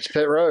 when he hits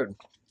pit road.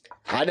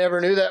 I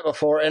never knew that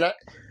before. And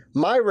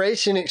my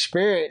racing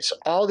experience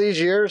all these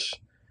years,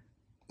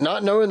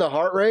 not knowing the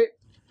heart rate,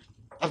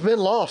 I've been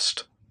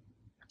lost.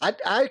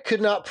 I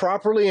could not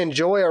properly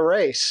enjoy a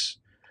race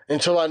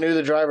until I knew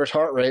the driver's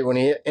heart rate when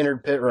he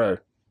entered pit road.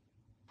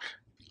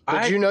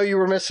 Did you know you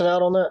were missing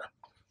out on that?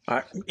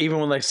 Even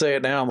when they say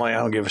it now, I'm like, I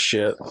don't give a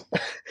shit.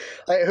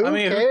 Like, who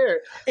cares?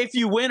 If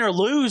you win or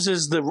lose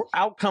is the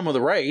outcome of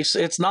the race.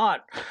 It's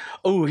not,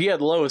 oh, he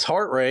had the lowest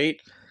heart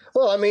rate.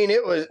 Well, I mean,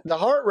 it was the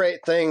heart rate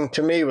thing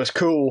to me was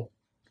cool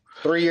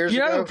 3 years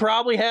ago. You know who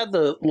probably had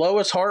the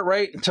lowest heart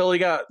rate until he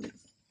got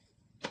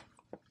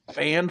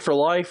banned for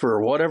life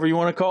or whatever you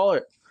want to call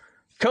it?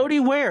 Cody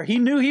Ware. He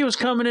knew he was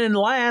coming in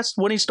last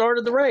when he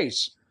started the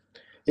race.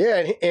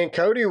 Yeah, and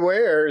Cody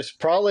Ware is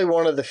probably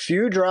one of the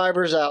few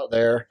drivers out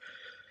there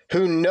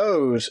who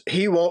knows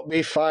he won't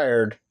be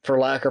fired for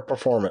lack of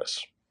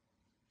performance.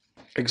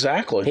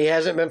 Exactly. He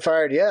hasn't been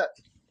fired yet.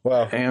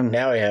 Well, and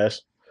now he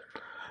has.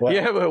 Well,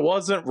 yeah, but it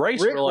wasn't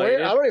race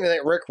related. I don't even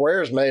think Rick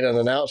Ware's made an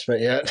announcement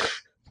yet.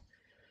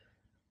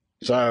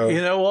 So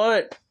you know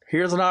what?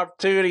 Here's an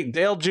opportunity.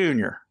 Dale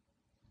Jr.,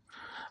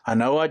 I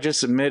know I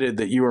just admitted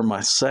that you were my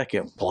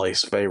second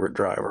place favorite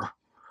driver.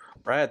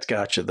 Brad's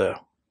got you, though.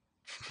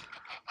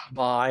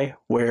 Buy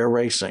Ware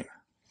Racing.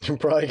 You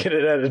probably get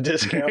it at a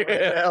discount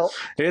right now.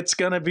 It's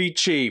going to be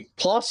cheap.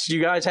 Plus,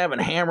 you guys haven't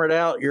hammered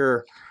out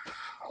your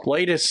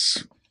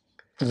latest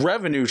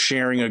revenue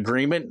sharing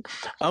agreement.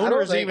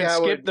 Owners even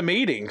skipped the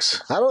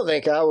meetings. I don't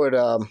think I would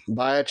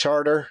buy a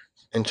charter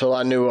until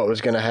I knew what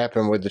was going to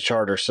happen with the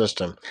charter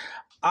system.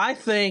 I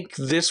think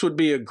this would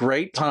be a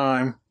great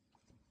time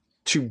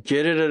to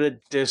get it at a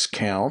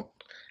discount.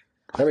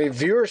 I mean,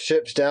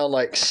 viewership's down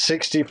like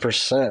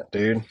 60%,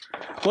 dude.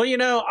 Well, you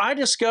know, I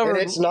discovered...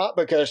 And it's not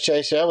because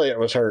Chase Elliott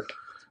was hurt.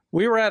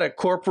 We were at a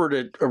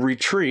corporate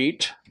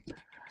retreat,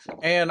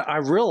 and I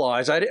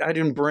realized I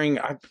didn't bring...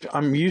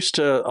 I'm used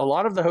to... A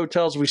lot of the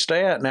hotels we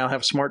stay at now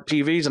have smart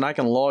TVs, and I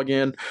can log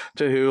in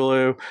to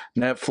Hulu,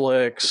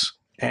 Netflix,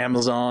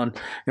 Amazon,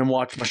 and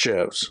watch my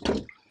shows.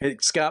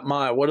 It's got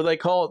my... What do they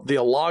call it? The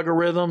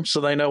algorithm, so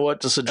they know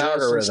what to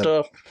suggest and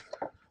stuff.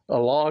 A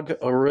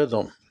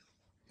logarithm.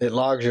 It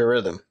logs your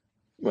rhythm.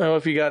 Well,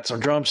 if you got some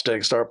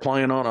drumsticks, start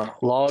playing on a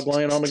log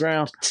laying on the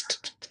ground.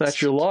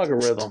 That's your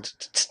logarithm.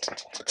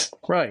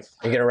 Right.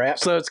 You get a rap?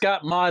 So it's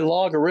got my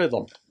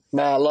logarithm.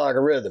 My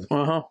logarithm.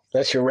 Uh-huh.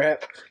 That's your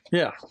rap?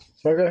 Yeah.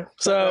 Okay.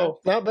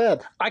 So not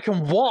bad. I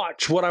can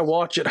watch what I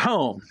watch at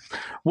home.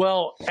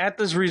 Well, at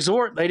this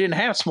resort, they didn't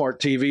have smart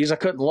TVs. I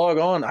couldn't log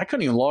on. I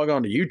couldn't even log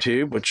on to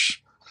YouTube,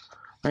 which,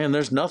 man,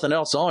 there's nothing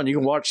else on. You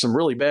can watch some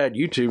really bad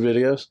YouTube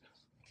videos.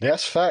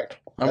 That's a fact.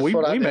 And we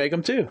make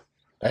them too.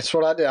 That's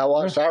what I did. I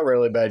watched our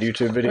really bad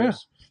YouTube videos.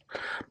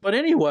 Yeah. But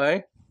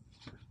anyway,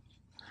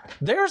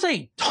 there's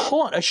a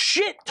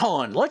shit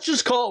ton. Let's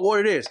just call it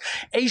what it is.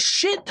 A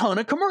shit ton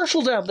of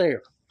commercials out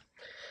there.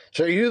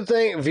 So you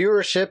think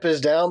viewership is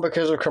down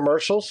because of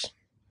commercials?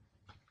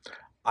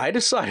 I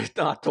decided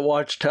not to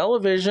watch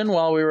television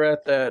while we were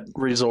at that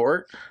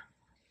resort.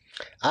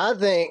 I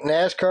think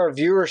NASCAR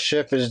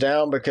viewership is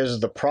down because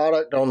of the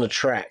product on the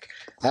track.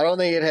 I don't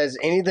think it has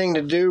anything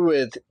to do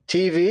with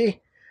TV.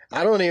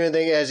 I don't even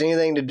think it has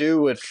anything to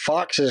do with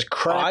Fox's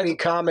crappy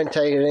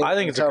commentating. I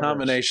think it's coverage. a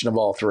combination of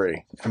all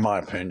three, in my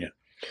opinion.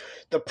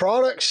 The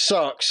product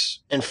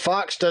sucks, and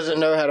Fox doesn't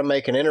know how to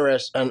make an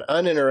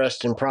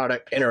uninteresting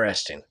product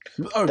interesting.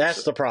 Oh,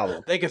 That's the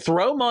problem. They could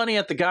throw money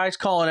at the guys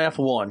calling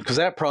F1 because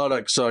that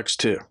product sucks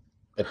too.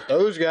 If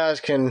those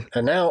guys can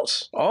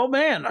announce. Oh,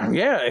 man.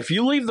 Yeah. If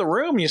you leave the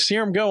room, you see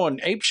them going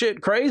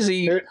apeshit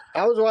crazy. Dude,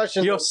 I was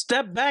watching. You'll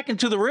step back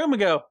into the room and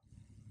go,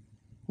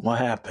 what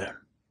happened?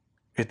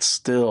 It's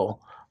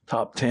still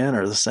top 10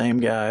 or the same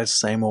guys,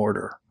 same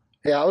order.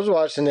 Yeah, I was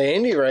watching the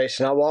Indy race,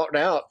 and I walked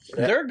out.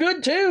 They're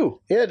good,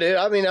 too. Yeah, dude.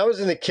 I mean, I was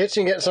in the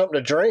kitchen getting something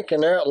to drink,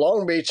 and they're at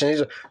Long Beach, and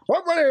he's like,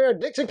 "What right here?"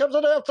 Dixon comes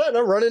on the outside, and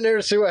I run in there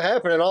to see what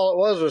happened, and all it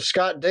was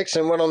Scott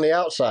Dixon went on the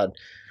outside.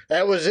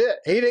 That was it.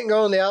 He didn't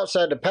go on the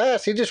outside to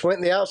pass. He just went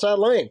in the outside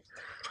lane.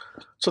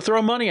 So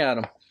throw money at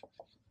him.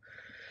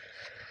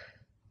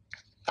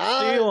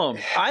 Steal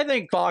them. I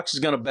think Fox is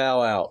going to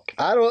bow out.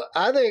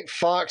 I think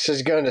Fox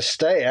is going to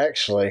stay,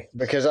 actually,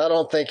 because I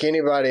don't think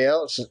anybody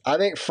else. I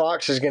think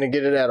Fox is going to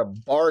get it at a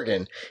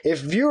bargain.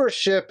 If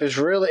viewership is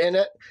really in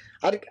it,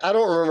 I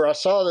don't remember. I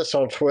saw this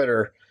on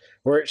Twitter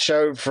where it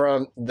showed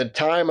from the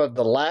time of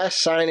the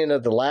last signing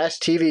of the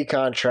last TV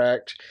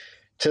contract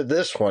to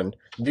this one,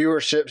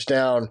 viewership's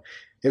down.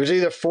 It was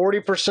either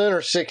 40%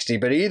 or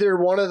 60%, but either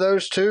one of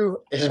those two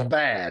is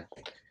bad.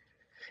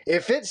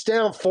 If it's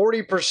down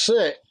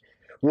 40%,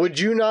 would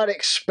you not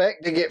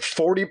expect to get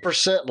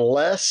 40%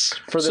 less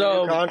for the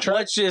new contract?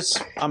 Let's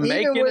just, I'm Even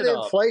making with it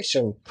up.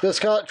 inflation, let's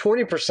call it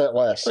 20%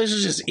 less. This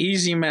is just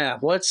easy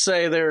math. Let's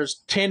say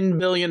there's $10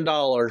 billion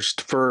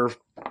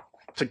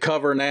to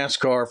cover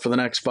NASCAR for the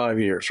next 5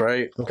 years,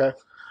 right? Okay.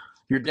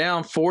 You're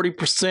down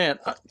 40%.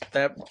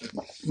 That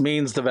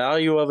means the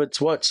value of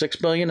it's what,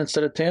 $6 billion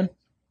instead of 10?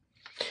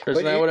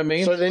 Isn't that what it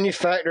means? So then you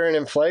factor in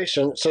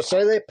inflation. So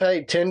say they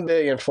paid $10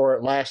 billion for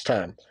it last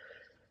time,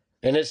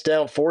 and it's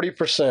down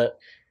 40%.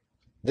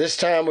 This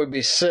time would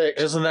be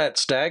 6. Isn't that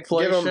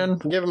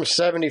stagflation? Give them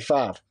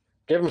 75.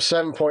 Give them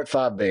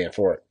 7.5 billion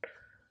for it.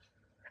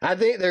 I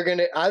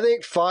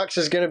think Fox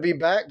is gonna be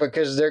back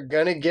because they're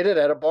gonna get it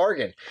at a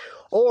bargain,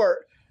 or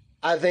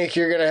I think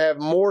you're gonna have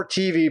more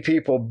TV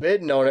people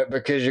bidding on it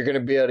because you're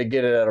gonna be able to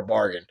get it at a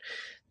bargain.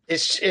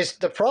 It's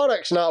the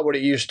product's not what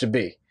it used to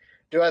be.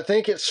 Do I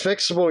think it's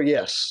fixable?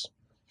 Yes.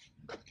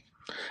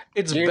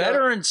 It's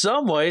better in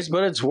some ways,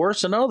 but it's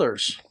worse in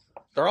others.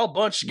 They're all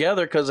bunched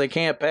together because they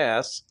can't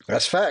pass.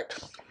 That's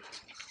fact.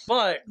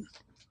 But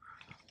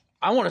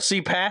I want to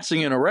see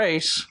passing in a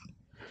race.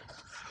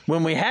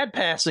 When we had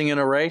passing in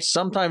a race,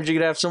 sometimes you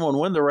could have someone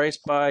win the race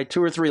by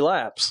 2 or 3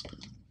 laps.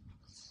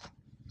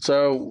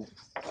 So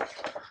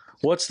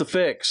what's the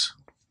fix?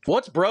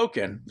 What's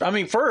broken? I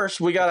mean, first,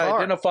 we got to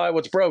identify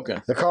what's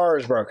broken. The car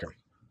is broken.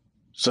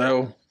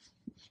 So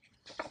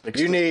fix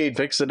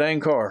the dang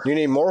car. You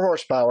need more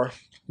horsepower.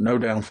 No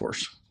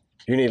downforce.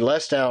 You need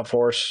less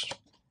downforce.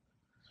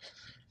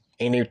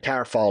 You need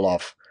tire fall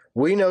off.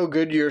 We know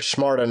Goodyear's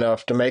smart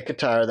enough to make a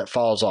tire that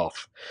falls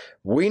off.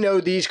 We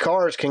know these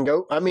cars can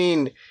go. I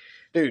mean,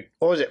 dude,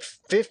 what was it?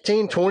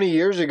 15, 20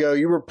 years ago,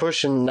 you were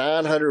pushing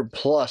 900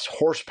 plus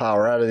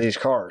horsepower out of these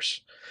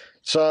cars.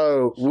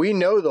 So we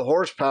know the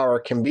horsepower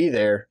can be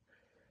there.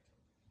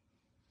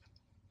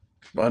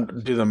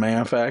 But do the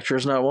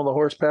manufacturers not want the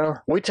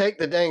horsepower? We take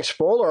the dang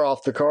spoiler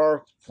off the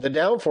car, the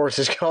downforce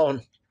is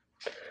gone.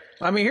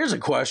 I mean, here's a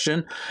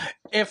question.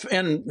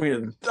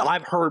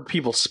 I've heard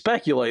people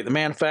speculate the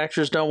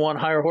manufacturers don't want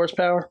higher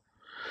horsepower,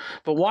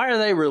 but why are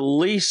they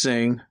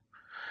releasing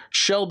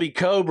Shelby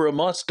Cobra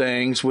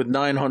Mustangs with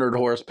 900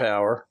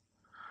 horsepower?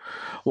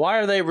 Why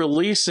are they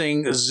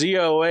releasing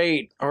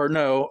Z08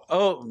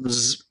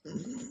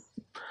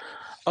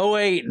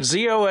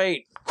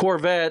 Z08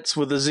 Corvettes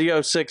with the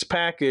Z06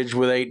 package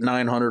with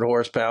 900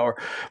 horsepower,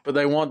 but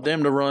they want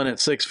them to run at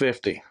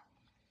 650?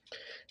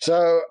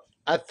 So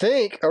I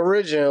think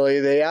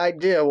originally the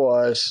idea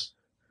was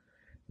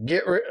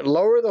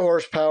lower the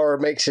horsepower,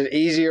 makes it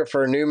easier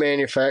for a new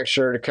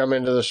manufacturer to come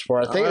into the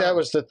sport. I think that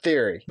was the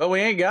theory. But we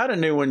ain't got a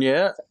new one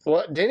yet.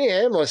 Well, Denny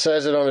Hamlin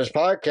says it on his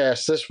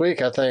podcast this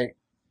week, I think.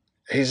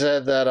 He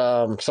said that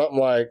something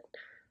like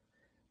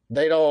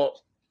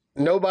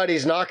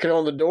nobody's knocking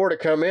on the door to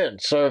come in.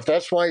 So if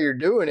that's why you're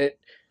doing it,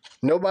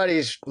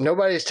 nobody's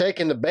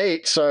taking the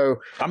bait. So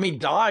I mean,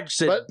 Dodge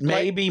said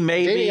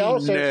maybe,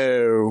 also,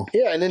 no.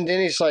 Yeah, and then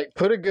Denny's like,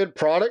 put a good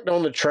product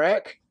on the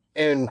track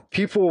and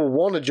people will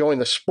want to join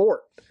the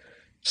sport.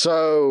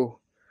 So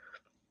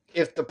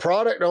if the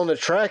product on the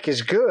track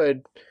is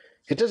good,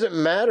 it doesn't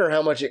matter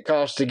how much it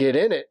costs to get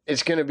in it.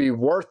 It's going to be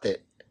worth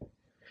it.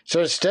 So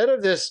instead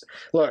of this,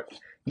 look,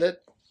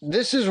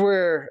 this is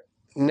where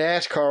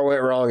NASCAR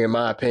went wrong, in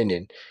my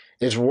opinion,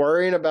 is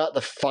worrying about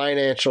the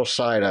financial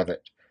side of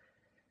it.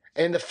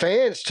 And the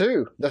fans,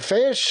 too. The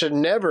fans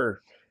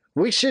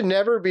we should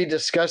never be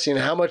discussing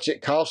how much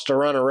it costs to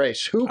run a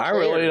race. Who cares? I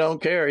really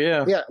don't care,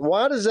 yeah. Yeah,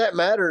 why does that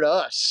matter to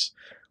us?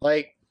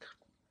 Like,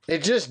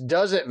 It just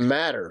doesn't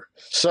matter.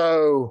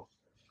 So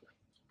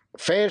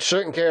fans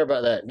shouldn't care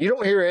about that. You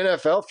don't hear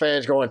NFL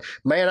fans going,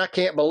 man, I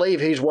can't believe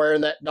he's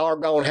wearing that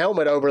doggone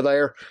helmet over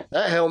there.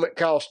 That helmet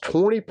costs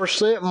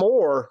 20%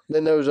 more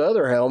than those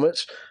other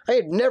helmets. I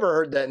had never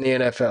heard that in the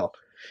NFL.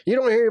 You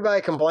don't hear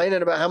anybody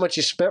complaining about how much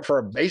he spent for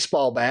a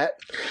baseball bat.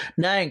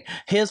 Dang,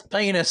 his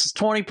penis is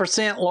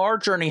 20%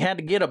 larger and he had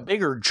to get a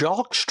bigger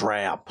jock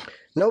strap.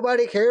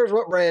 Nobody cares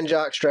what brand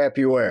jock strap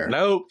you wear.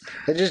 Nope.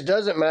 It just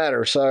doesn't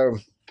matter. So,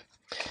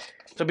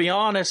 to be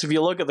honest, if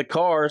you look at the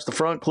cars, the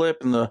front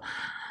clip and the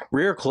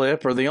rear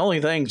clip are the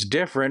only things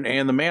different,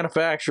 and the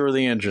manufacturer of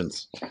the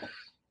engines.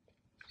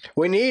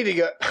 We need to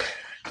go.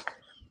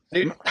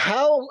 Dude,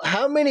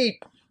 how many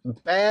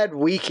bad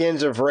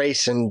weekends of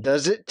racing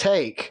does it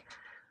take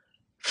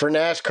for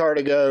NASCAR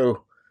to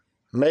go,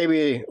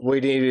 maybe we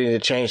need to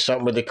change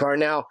something with the car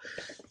now?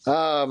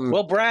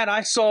 Well, Brad,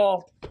 I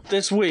saw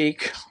this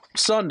week,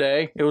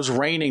 Sunday, it was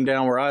raining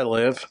down where I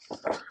live,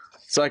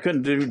 so I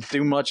couldn't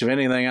do much of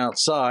anything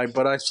outside,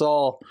 but I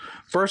saw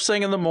first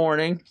thing in the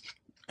morning,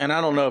 and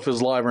I don't know if it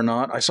was live or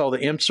not, I saw the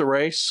IMSA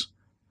race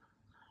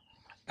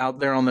out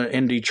there on the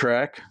Indy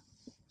track,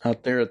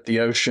 out there at the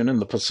ocean in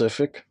the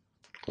Pacific.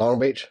 Long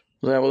Beach?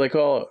 Is that what they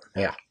call it?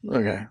 Yeah.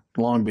 Okay,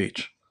 Long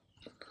Beach.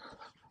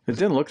 It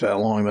didn't look that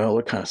long, though. It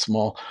looked kind of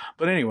small.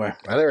 But anyway.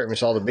 I never even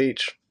saw the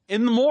beach.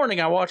 In the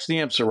morning, I watched the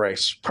IMSA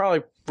race.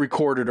 Probably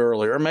recorded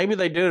earlier. Or maybe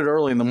they did it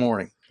early in the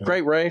morning.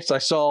 Great race. I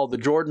saw the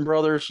Jordan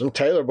brothers. Some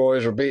Taylor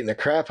boys were beating the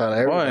crap out of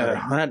everybody. Oh,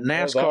 yeah. That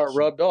NASCAR awesome.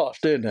 rubbed off,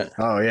 didn't it?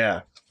 Oh,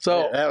 yeah.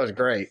 So yeah, that was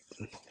great.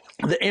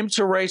 The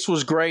IMSA race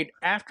was great.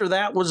 After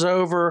that was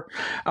over,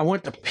 I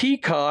went to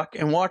Peacock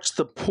and watched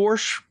the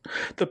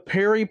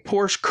Perry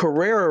Porsche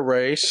Carrera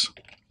race,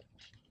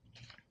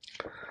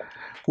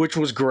 which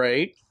was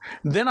great.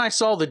 Then I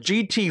saw the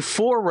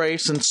GT4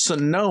 race in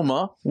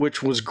Sonoma,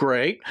 which was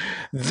great.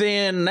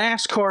 Then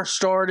NASCAR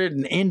started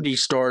and Indy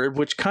started,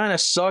 which kind of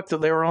sucked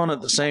that they were on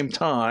at the same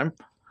time.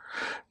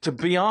 To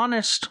be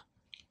honest,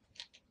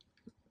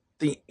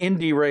 the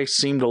Indy race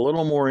seemed a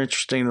little more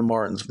interesting than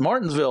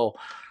Martinsville.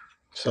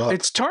 So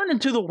it's turned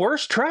into the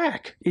worst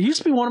track. It used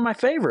to be one of my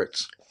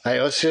favorites.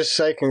 Hey, let's just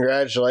say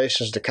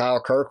congratulations to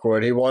Kyle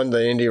Kirkwood. He won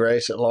the Indy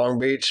race at Long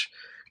Beach.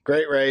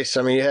 Great race.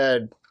 I mean, you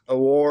had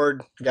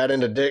Award, got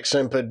into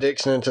Dixon, put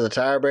Dixon into the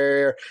tire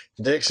barrier.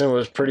 Dixon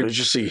was pretty... Did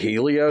you see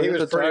Helio hit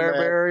the tire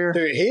barrier?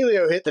 Dude,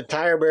 Helio hit the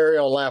tire barrier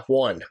on lap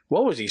 1.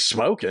 What was he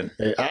smoking?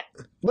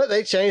 But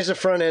they changed the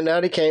front end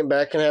out. He came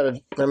back and had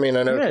an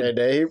okay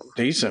day. He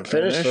decent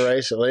finished the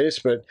race at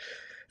least, but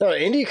no,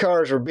 Indy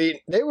cars were beating.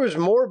 There was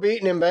more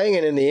beating and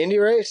banging in the Indy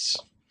race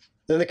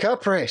than the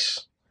Cup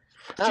race.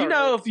 Do you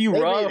know if you they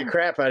rub beat the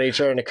crap out of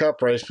each other in the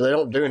Cup race, but they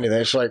don't do anything.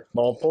 It's like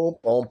boom, boom,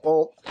 boom,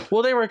 boom.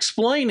 Well, they were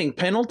explaining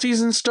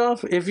penalties and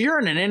stuff. If you're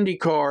in an Indy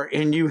car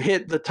and you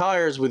hit the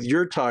tires with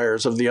your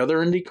tires of the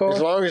other Indy car,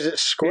 as long as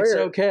it's square, it's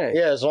okay.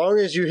 Yeah, as long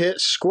as you hit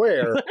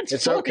square,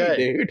 it's funny, okay,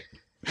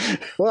 dude.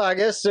 Well, I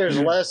guess there's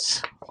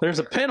less. There's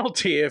a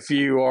penalty if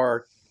you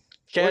are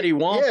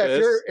cattywampus.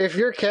 Yeah, if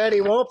you're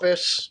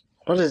cattywampus.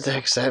 What does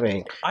that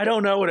mean? I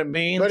don't know what it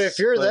means. But if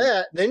you're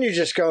that, then you're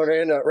just going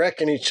to end up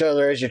wrecking each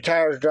other as your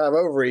tires drive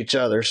over each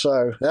other.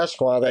 So that's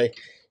why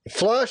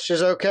flush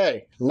is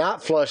okay.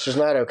 Not flush is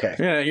not okay.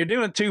 Yeah, you're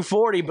doing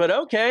 240, but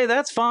okay,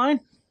 that's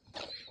fine.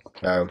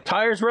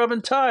 Tires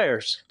rubbing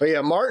tires. But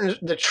yeah,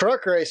 the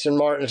truck race in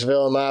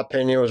Martinsville, in my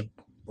opinion,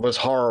 was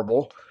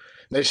horrible.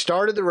 They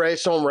started the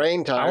race on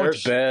rain tires. I went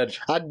to bed.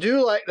 I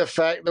do like the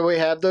fact that we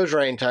have those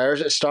rain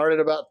tires. It started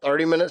about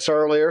 30 minutes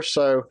earlier,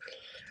 so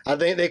I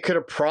think they could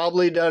have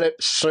probably done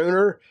it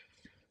sooner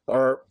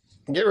or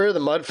get rid of the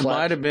mud flaps.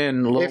 Might have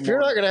been a little If you're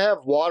not going to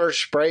have water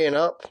spraying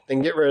up,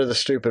 then get rid of the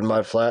stupid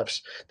mud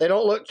flaps. They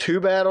don't look too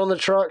bad on the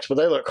trucks, but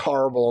they look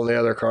horrible on the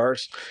other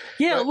cars.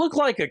 Yeah, it looked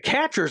like a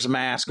catcher's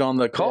mask on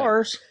the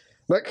cars. Yeah.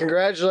 But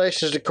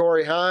congratulations to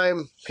Corey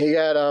Heim. He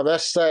got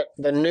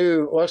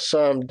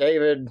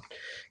David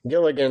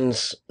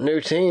Gilligan's new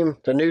team,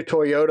 the new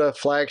Toyota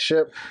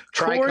flagship.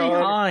 Corey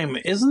Heim,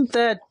 isn't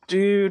that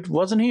dude,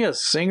 wasn't he a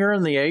singer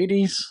in the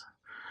 80s?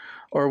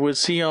 Or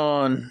was he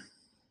on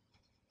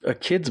a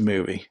kid's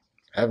movie?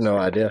 I have no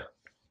idea.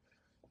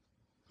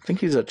 I think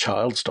he's a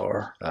child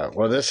star.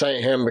 Well, this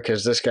ain't him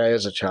because this guy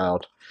is a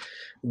child.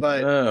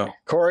 But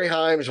Corey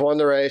Himes won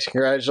the race.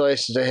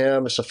 Congratulations to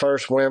him. It's the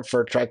first win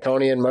for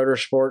Triconian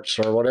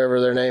Motorsports or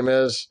whatever their name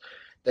is.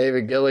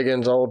 David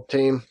Gilligan's old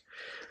team.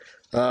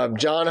 John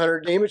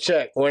Hunter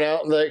Nemechek went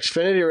out in the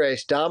Xfinity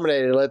race,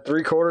 dominated, led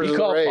 3/4 of the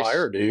race. He caught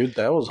fire, dude.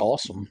 That was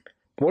awesome.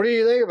 What do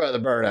you think about the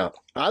burnout?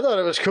 I thought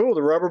it was cool.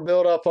 The rubber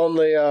buildup on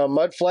the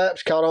mud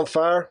flaps caught on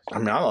fire. I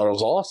mean, I thought it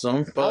was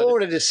awesome. But I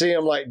wanted to see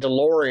him like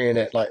DeLorean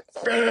it, like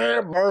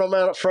burn them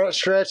out at front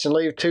stretch and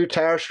leave 2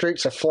 tire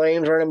streaks of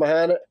flames running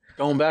behind it.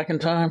 Going back in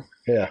time?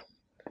 Yeah.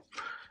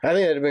 I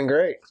think it'd have been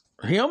great.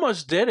 He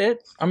almost did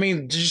it. I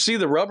mean, did you see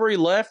the rubber he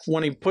left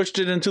when he pushed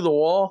it into the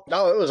wall?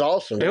 No, it was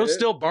awesome. It was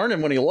still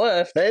burning when he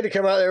left. They had to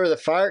come out there with a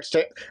fire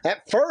extinguisher.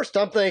 At first,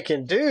 I'm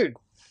thinking, dude,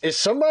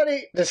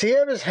 does he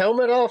have his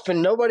helmet off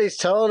and nobody's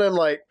telling him,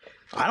 like,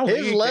 I don't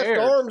think his left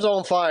arm's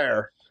on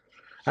fire?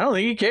 I don't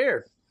think he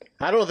cared.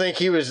 I don't think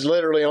he was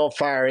literally on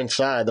fire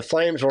inside. The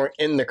flames weren't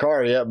in the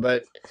car yet,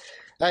 but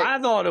I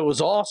thought it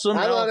was awesome.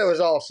 I thought it was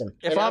awesome.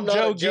 If I'm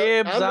Joe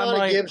Gibbs, I'm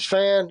not a Gibbs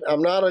fan.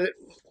 I'm not a.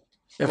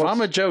 If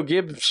I'm Joe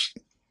Gibbs,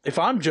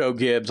 I'm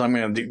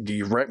gonna do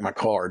you wreck my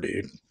car,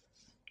 dude?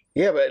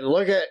 Yeah, but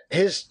look at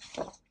his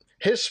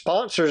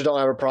sponsors don't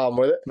have a problem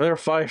with it. They're a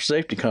fire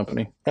safety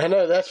company. I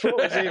know, that's what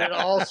was even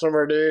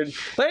awesomer, dude.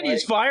 They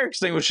use fire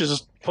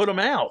extinguishers to put them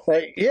out.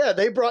 Like, yeah,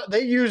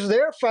 they used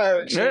their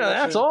fire extinguishers. Yeah,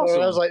 that's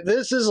awesome. I was like,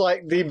 this is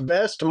like the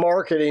best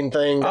marketing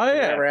thing that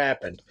ever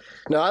happened.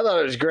 No, I thought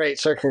it was great.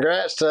 So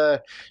congrats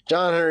to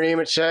John Hunter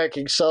Nemechek.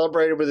 He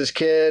celebrated with his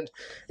kid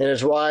and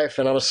his wife,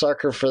 and I'm a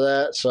sucker for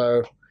that.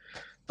 So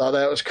thought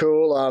that was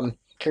cool.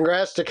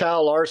 Congrats to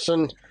Kyle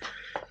Larson.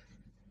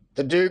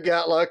 The dude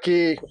got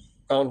lucky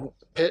on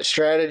pit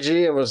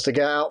strategy and was the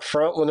guy out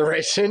front when the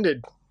race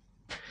ended.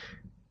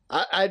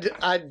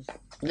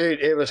 Dude,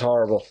 it was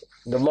horrible.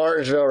 The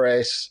Martinsville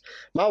race.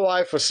 My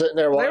wife was sitting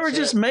there watching. They were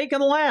just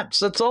making laps.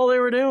 That's all they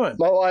were doing.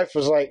 My wife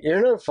was like,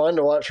 "You're no fun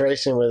to watch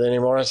racing with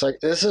anymore." I was like,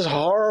 "This is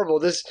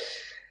horrible."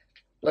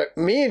 Like,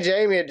 me and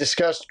Jamie had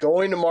discussed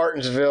going to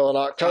Martinsville in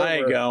October. I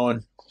ain't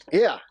going.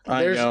 Yeah,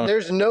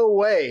 there's no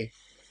way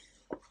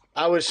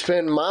I would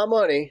spend my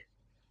money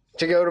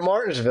to go to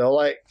Martinsville.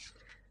 Like,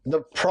 the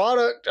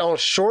product on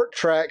short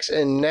tracks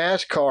in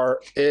NASCAR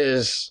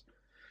is...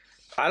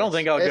 I don't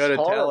think I'll go to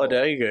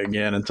Talladega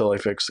again until they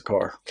fix the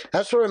car.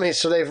 That's what I mean.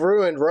 So they've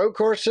ruined road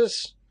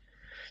courses.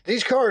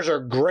 These cars are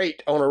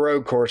great on a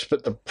road course,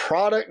 but the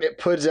product it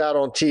puts out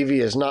on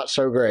TV is not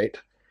so great.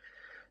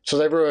 So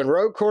they've ruined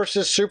road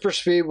courses, super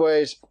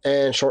speedways,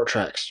 and short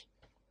tracks.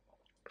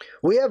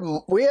 We have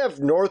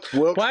North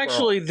Wilkesboro. Well,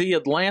 actually, the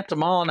Atlanta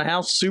Mile and a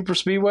House Super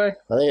Speedway.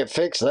 I think it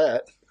fixed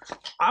that.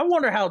 I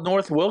wonder how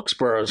North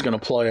Wilkesboro is going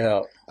to play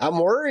out. I'm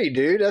worried,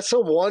 dude. That's a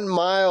 1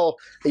 mile.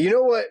 You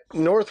know what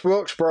North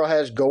Wilkesboro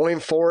has going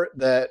for it?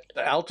 That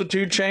the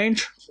altitude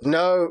change?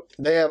 No,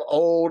 they have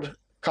old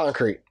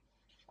concrete.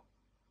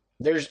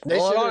 They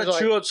ought to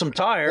chew up some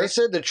tires. They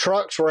said the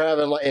trucks were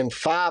having, like, in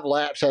 5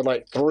 laps, had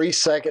like 3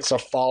 seconds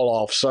of fall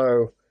off.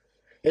 So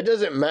it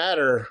doesn't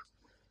matter.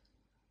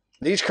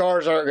 These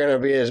cars aren't going to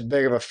be as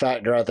big of a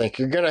factor, I think.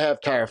 You're going to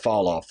have tire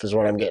fall off, is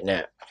what I'm getting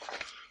at.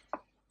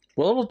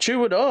 Well, it'll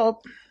chew it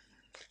up.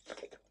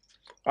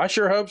 I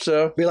sure hope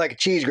so. Be like a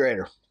cheese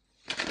grater.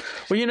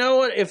 Well, you know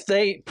what? If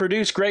they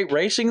produce great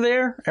racing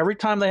there, every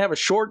time they have a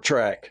short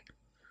track,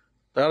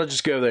 they ought to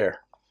just go there.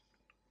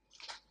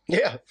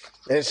 Yeah.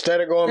 Instead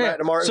of going back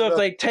to Martinsville. So if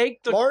they take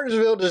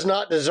Martinsville does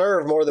not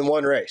deserve more than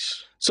one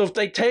race. So if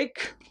they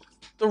take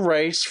the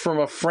race from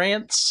a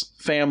France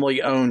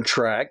family-owned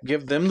track,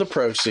 give them the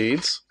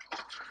proceeds,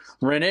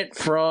 rent it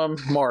from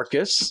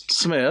Marcus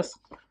Smith,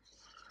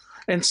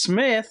 and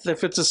Smith,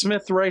 if it's a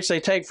Smith race they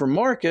take from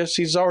Marcus,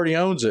 he's already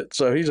owns it,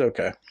 so he's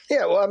okay.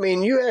 Yeah, well, I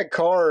mean, you had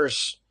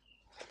cars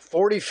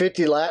 40,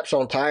 50 laps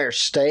on tires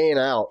staying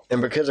out,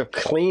 and because of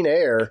clean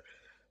air,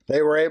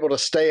 they were able to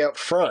stay up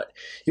front.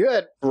 You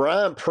had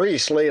Ryan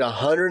Preece lead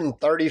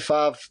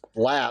 135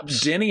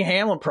 laps. Denny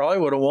Hamlin probably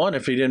would have won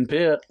if he didn't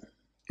pit.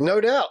 No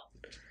doubt.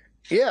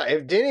 Yeah,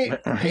 if Denny,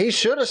 he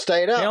should have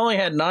stayed out. He only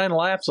had 9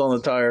 laps on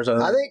the tires.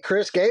 I think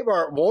Chris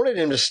Gabehart wanted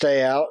him to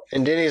stay out,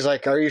 and Denny's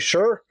like, "Are you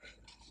sure?"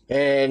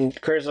 And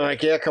Chris is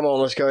like, "Yeah, come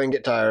on, let's go ahead and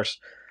get tires."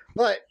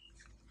 But,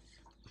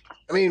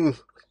 I mean,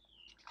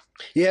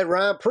 you had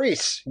Ryan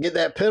Preece get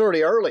that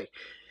penalty early.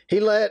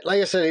 He like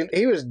I said,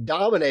 he was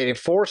dominating,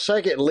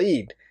 4-second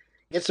lead.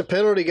 Gets the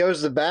penalty, goes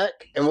to the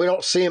back, and we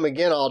don't see him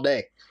again all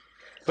day.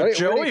 But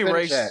Joey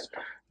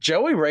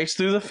raced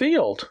through the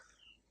field.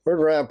 Where'd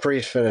Ryan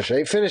Preece finish?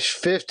 He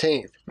finished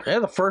 15th. Yeah,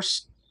 the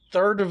first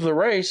third of the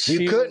race.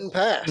 You couldn't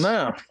pass.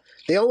 No.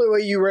 The only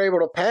way you were able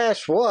to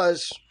pass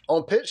was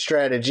on pit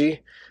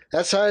strategy.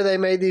 That's how they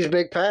made these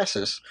big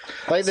passes.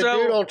 Like the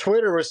dude on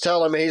Twitter was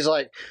telling me, he's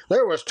like,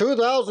 there was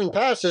 2,000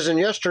 passes in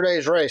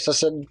yesterday's race. I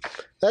said,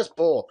 that's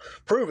bull.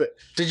 Prove it.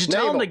 Did you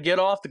tell him to get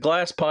off the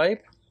glass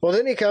pipe? Well,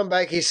 then he come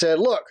back, he said,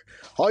 look,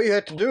 all you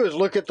have to do is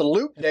look at the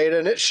loop data,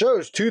 and it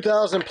shows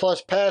 2,000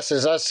 plus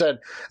passes. I said,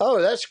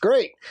 oh, that's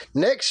great.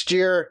 Next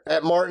year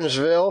at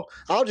Martinsville,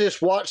 I'll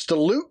just watch the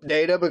loop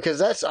data because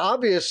that's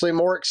obviously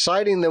more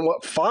exciting than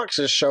what Fox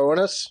is showing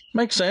us.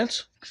 Makes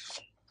sense.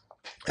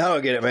 I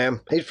don't get it, man.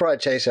 He's probably a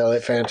Chase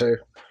Elliott fan, too.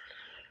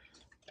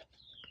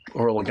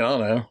 Or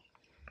Logano.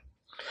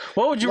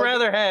 What would you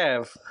rather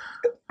have?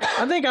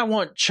 I think I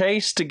want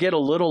Chase to get a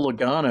little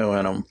Logano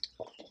in him.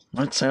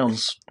 That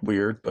sounds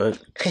weird,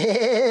 but...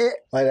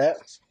 Like that?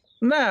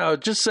 No,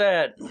 just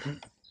that...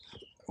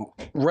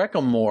 Wreck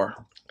them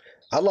more.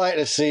 I'd like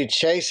to see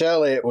Chase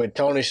Elliott with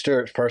Tony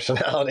Stewart's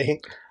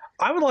personality.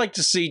 I would like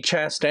to see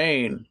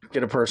Chastain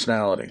get a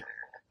personality.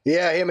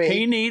 Yeah, I mean...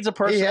 He needs a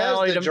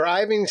personality. He has the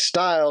driving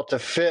style to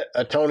fit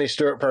a Tony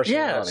Stewart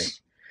personality. Yes.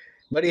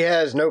 But he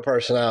has no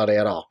personality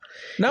at all.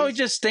 No, he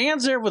just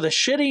stands there with a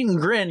shit-eating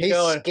grin he's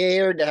going...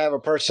 scared to have a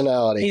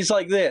personality. He's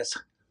like this.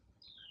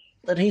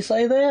 Did he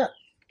say that?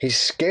 He's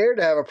scared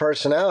to have a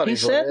personality. He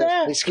said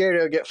that? He's scared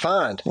he'll get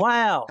fined.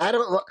 Wow.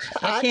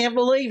 I can't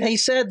believe he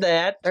said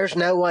that. There's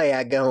no way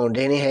I'd go on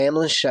Denny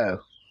Hamlin's show.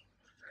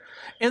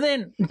 And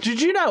then,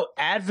 did you know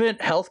Advent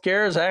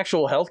Healthcare is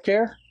actual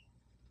healthcare?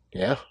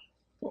 Yeah.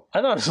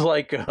 I thought it was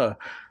like a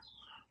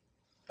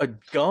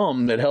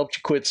gum that helped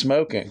you quit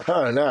smoking.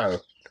 Oh, no.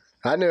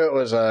 I knew it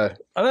was I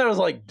thought it was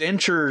like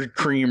denture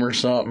cream or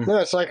something. No,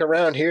 it's like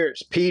around here.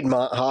 It's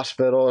Piedmont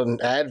Hospital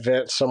and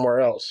Advent somewhere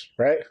else,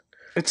 right?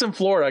 It's in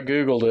Florida. I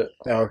Googled it.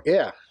 Oh,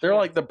 yeah. They're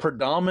like the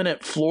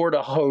predominant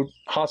Florida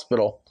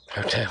hospital.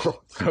 Hotel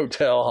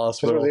That's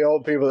hospital. where the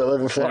old people that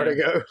live in Florida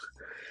go.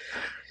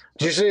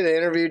 Did you see the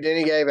interview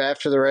Denny gave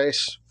after the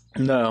race?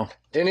 No.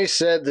 Denny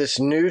said this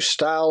new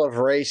style of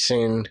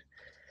racing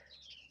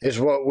is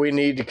what we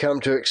need to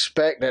come to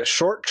expect at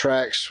short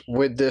tracks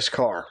with this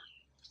car.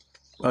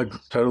 I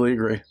totally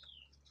agree.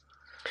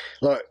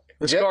 Look,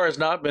 this car has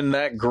not been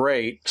that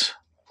great.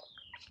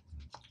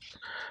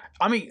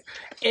 I mean,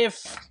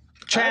 if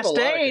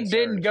Chastain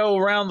didn't go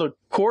around the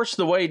course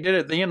the way he did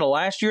at the end of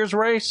last year's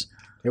race,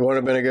 it would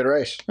have been a good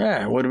race.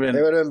 Yeah, it would have been.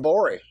 It would have been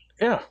boring.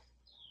 Yeah.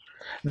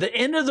 The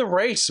end of the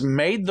race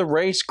made the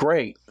race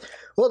great.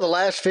 Well, the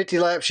last 50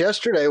 laps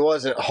yesterday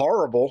wasn't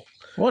horrible.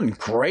 Wasn't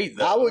great,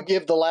 though. I would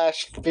give the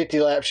last 50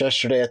 laps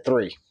yesterday a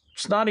 3.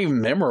 It's not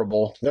even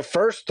memorable. The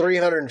first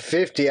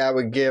 350 I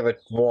would give a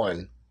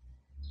 1.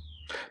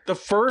 The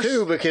first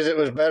 2 because it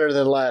was better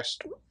than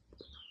last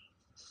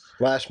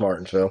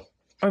Martinsville.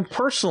 I mean,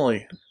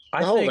 personally,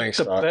 I think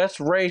the best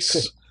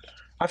race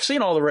I've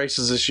seen all the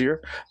races this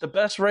year. The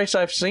best race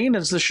I've seen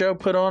is the show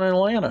put on in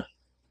Atlanta.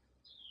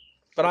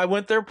 But I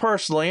went there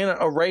personally, and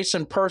a race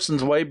in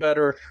person's way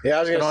better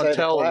than on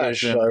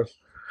television.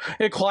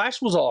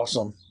 Clash was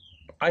awesome.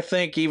 I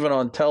think even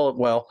on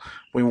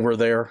we were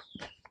there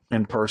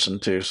in person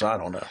too, so I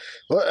don't know.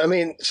 Well, I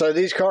mean, so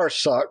these cars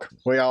suck.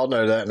 We all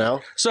know that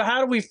now. So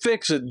how do we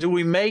fix it? Do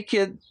we make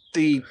it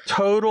the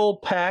total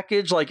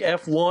package like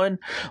F1?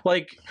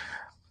 Like,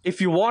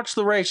 if you watch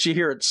the race, you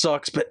hear it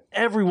sucks, but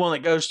everyone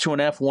that goes to an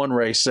F1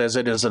 race says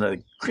it is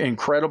an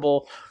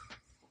incredible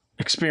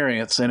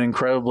experience and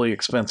incredibly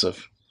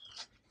expensive.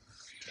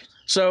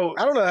 So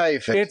I don't know how you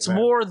fix it. It's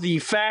more the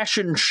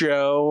fashion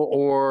show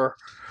or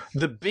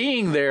the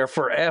being there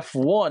for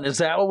F1. Is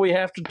that what we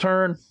have to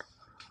turn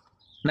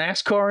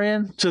NASCAR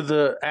in, to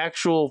the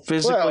actual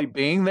physically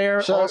being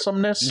there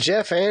awesomeness?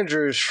 Jeff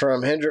Andrews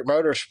from Hendrick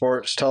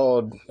Motorsports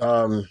told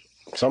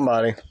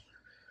somebody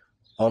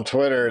on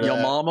Twitter that,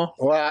 Yo mama?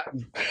 Well,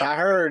 I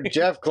heard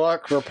Jeff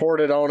Gluck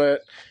reported on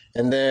it,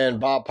 and then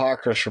Bob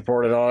Pockris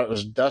reported on it. It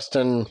was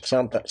Dustin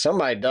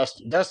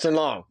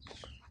Long.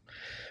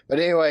 But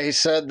anyway, he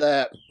said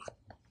that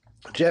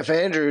Jeff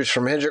Andrews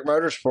from Hendrick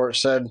Motorsports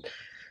said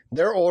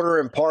they're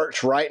ordering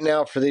parts right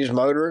now for these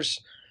motors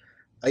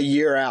a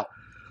year out.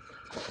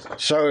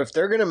 So if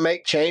they're going to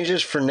make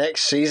changes for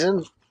next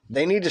season,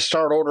 they need to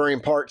start ordering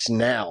parts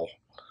now.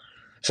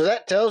 So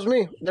that tells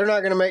me they're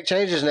not going to make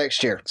changes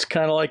next year. It's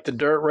kind of like the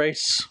dirt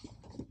race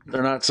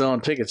they're not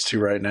selling tickets to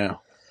right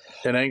now.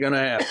 It ain't going to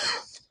happen.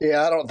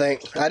 Yeah,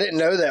 I didn't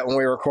know that when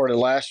we recorded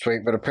last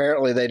week, but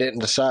apparently they didn't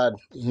decide.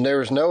 There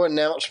was no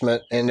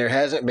announcement, and there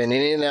hasn't been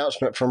any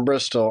announcement from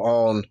Bristol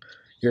on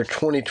your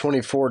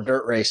 2024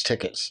 dirt race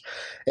tickets.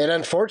 And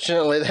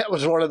unfortunately, that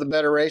was one of the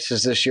better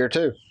races this year,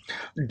 too.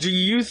 Do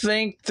you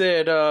think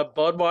that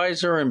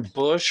Budweiser and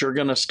Busch are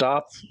going to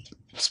stop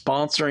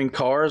sponsoring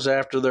cars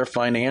after their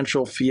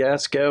financial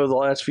fiasco the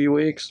last few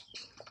weeks?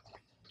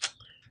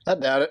 I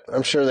doubt it.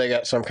 I'm sure they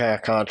got some kind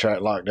of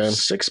contract locked in.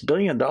 $6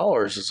 billion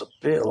is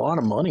a lot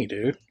of money,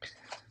 dude.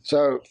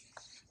 So,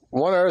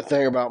 one other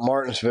thing about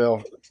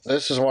Martinsville,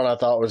 this is one I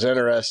thought was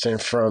interesting.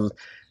 From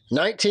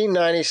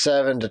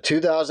 1997 to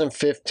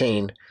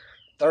 2015,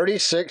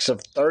 36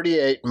 of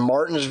 38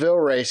 Martinsville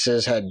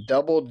races had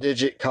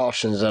double-digit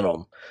cautions in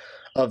them.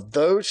 Of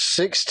those,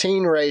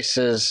 16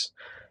 races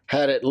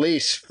had at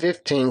least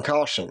 15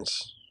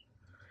 cautions.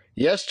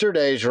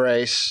 Yesterday's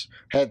race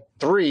had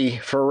 3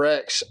 for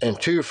wrecks and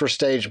 2 for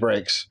stage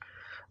breaks.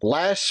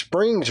 Last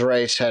spring's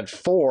race had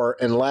 4,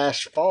 and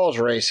last fall's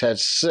race had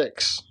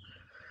 6.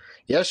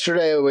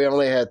 Yesterday, we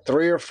only had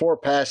 3 or 4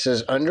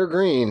 passes under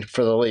green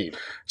for the lead.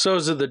 So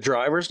is it the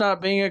drivers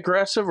not being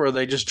aggressive, or are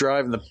they just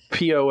driving the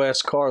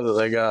POS car that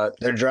they got?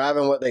 They're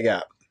driving what they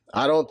got.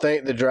 I don't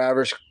think the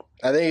drivers...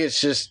 I think it's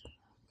just...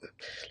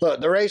 Look,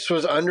 the race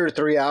was under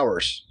 3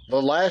 hours.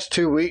 The last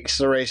 2 weeks,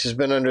 the race has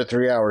been under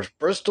 3 hours.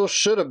 Bristol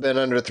should have been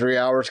under 3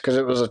 hours because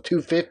it was a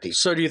 250.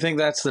 So do you think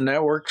that's the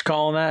network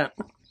calling that?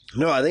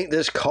 No, I think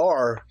this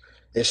car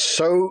is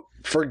so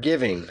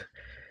forgiving.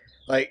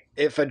 Like,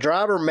 if a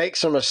driver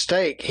makes a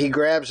mistake, he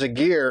grabs a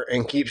gear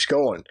and keeps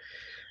going.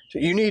 So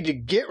you need to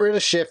get rid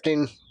of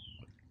shifting.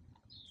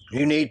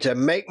 You need to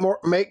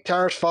make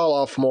tires fall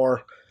off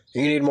more.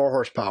 You need more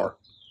horsepower.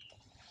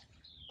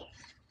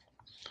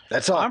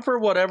 That's all. I'm for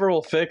whatever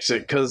will fix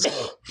it, because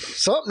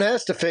something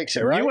has to fix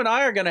it, right? You and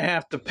I are going to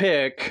have to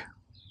pick.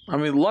 I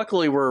mean,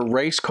 luckily we're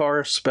race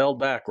car spelled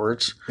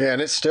backwards. Yeah,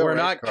 and it's still we're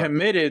not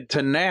committed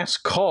to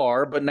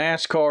NASCAR, but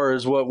NASCAR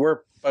is what we're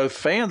both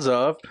fans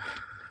of.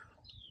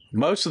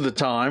 most of the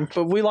time,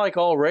 but we like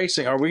all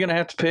racing. Are we going to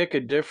have to pick a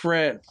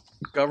different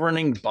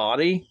governing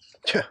body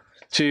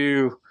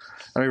to?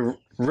 I mean,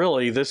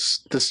 really,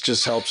 this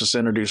just helps us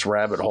introduce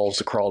rabbit holes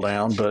to crawl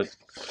down. But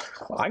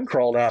I can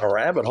crawl down a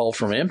rabbit hole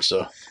from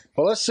IMSA.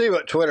 Well, let's see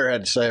what Twitter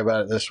had to say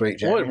about it this week,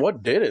 Jamie.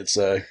 What did it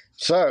say?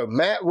 So,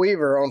 Matt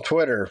Weaver on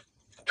Twitter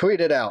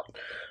tweeted out,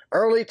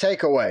 early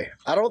takeaway.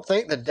 I don't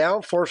think the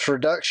downforce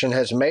reduction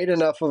has made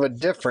enough of a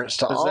difference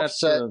to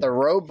offset the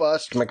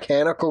robust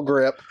mechanical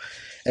grip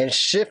and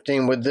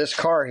shifting with this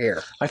car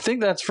here. I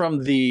think that's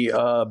from the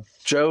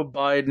Joe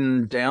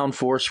Biden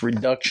Downforce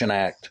Reduction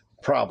Act.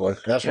 Probably.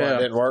 That's why it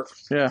didn't work.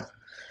 Yeah.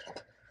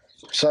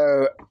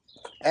 So,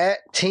 at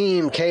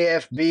Team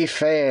KFB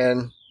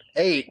Fan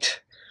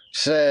 8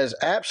 says,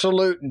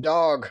 absolute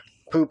dog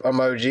poop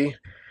emoji.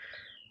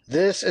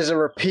 This is a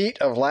repeat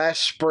of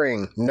last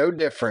spring. No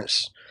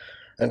difference.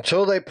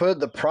 Until they put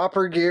the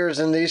proper gears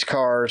in these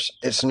cars,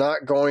 it's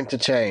not going to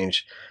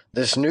change.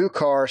 This new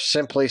car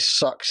simply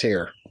sucks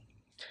here.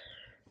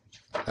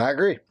 I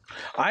agree.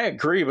 I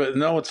agree, but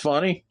no, what's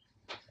funny?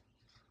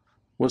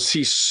 Was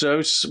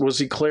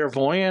he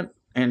clairvoyant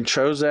and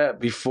chose that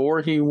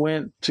before he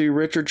went to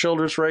Richard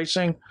Childress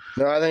Racing?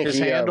 No, I think his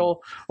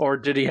handle, or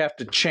did he have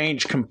to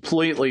change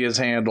completely his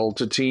handle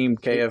to Team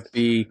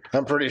KFB?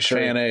 I'm pretty sure.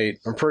 Fan 8.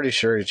 I'm pretty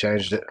sure he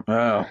changed it.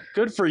 Oh,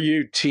 good for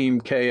you,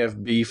 Team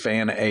KFB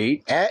Fan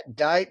 8. At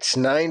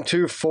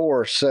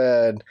Dites924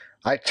 said,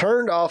 I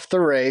turned off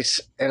the race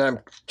and I'm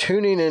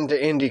tuning into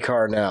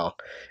IndyCar now.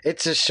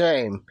 It's a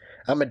shame.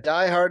 I'm a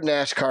diehard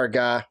NASCAR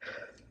guy,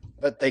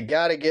 but they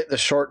got to get the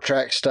short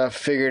track stuff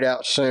figured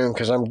out soon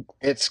because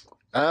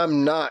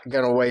I'm not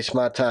going to waste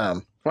my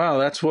time. Wow,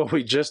 that's what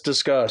we just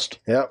discussed.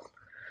 Yep.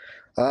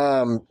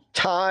 Ty_L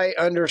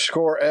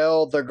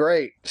the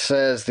Great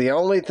says, the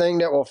only thing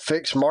that will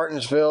fix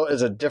Martinsville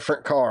is a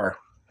different car.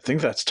 I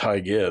think that's Ty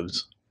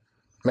Gibbs.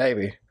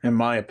 Maybe. In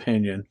my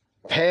opinion.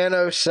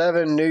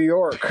 Pan07 New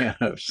York.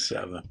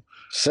 Pan07.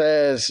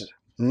 Says,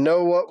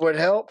 know what would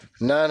help?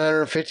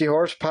 950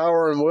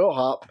 horsepower and wheel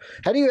hop.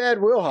 How do you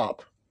add wheel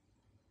hop?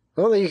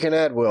 I don't think you can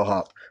add wheel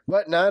hop.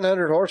 But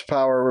 900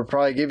 horsepower would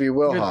probably give you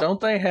wheel hop. Don't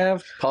they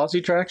have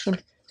posi traction?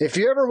 If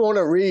you ever want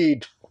to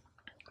read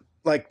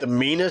like the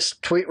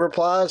meanest tweet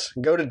replies,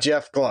 go to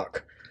Jeff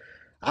Gluck.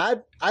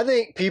 I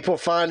think people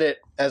find it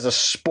as a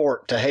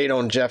sport to hate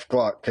on Jeff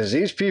Gluck because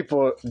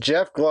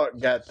Jeff Gluck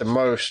got the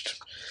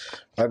most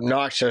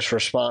obnoxious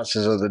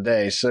responses of the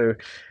day. So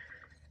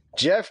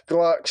Jeff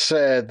Gluck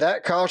said,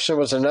 that caution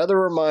was another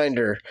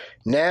reminder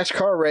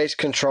NASCAR race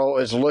control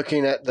is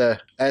looking at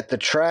the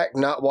track,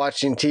 not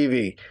watching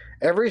TV.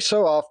 Every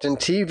so often,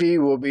 TV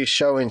will be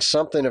showing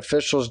something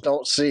officials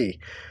don't see.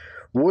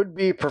 Would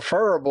be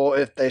preferable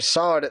if they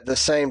saw it at the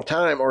same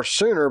time or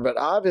sooner, but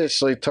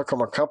obviously took them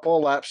a couple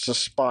of laps to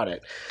spot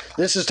it.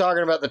 This is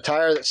talking about the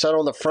tire that sat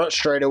on the front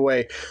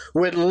straightaway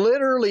with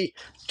literally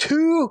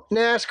 2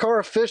 NASCAR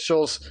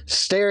officials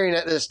staring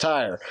at this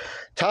tire.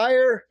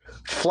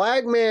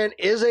 Flagman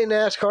is a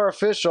NASCAR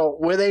official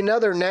with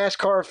another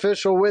NASCAR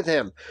official with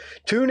him.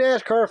 2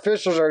 NASCAR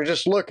officials are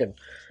just looking.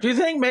 Do you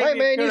think maybe... Hey,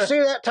 man, you see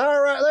that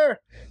tire right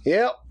there?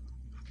 Yep.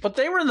 But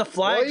they were in the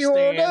flag what do you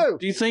stand. Want to do?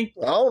 Do you think...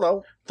 I don't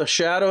know. The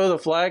shadow of the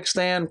flag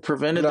stand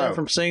prevented them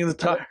from seeing the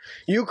tire?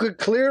 You could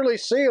clearly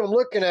see him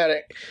looking at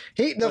it.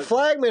 The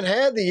flagman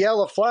had the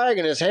yellow flag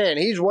in his hand.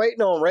 He's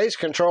waiting on race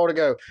control to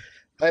go,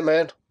 hey,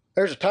 man,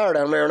 there's a tire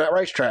down there on that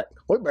racetrack.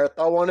 We better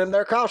throw one of them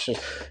there cautions.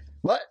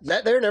 But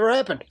that there never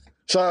happened.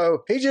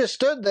 So he just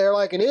stood there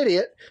like an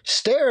idiot,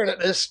 staring at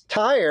this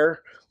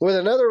tire with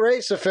another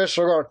race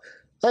official going,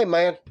 hey,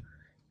 man,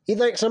 you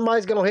think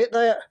somebody's going to hit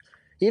that?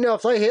 You know,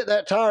 if they hit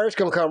that tire, it's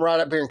going to come right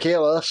up here and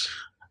kill us.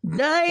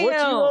 Damn. What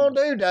you want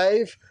to do,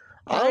 Dave?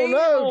 I don't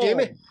know,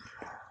 Jimmy.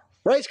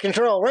 Race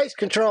control.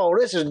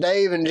 This is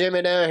Dave and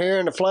Jimmy down here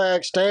in the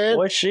flag stand.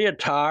 Was she a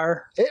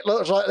tire? It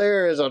looks like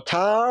there is a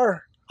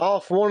tire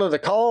off one of the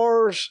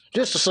cars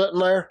just sitting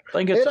there.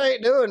 It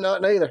ain't doing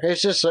nothing either.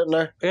 It's just sitting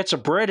there. It's a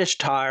British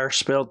tire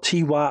spelled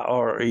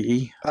Tyre.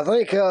 I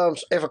think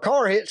if a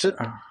car hits it,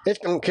 it's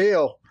going to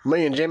kill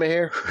me and Jimmy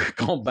here.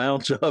 Going to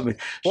bounce up.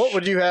 What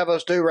would you have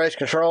us do, race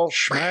control?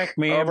 Smack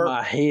me in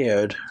my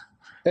head.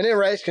 And then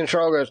race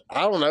control goes,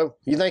 I don't know.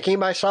 You think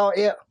anybody saw it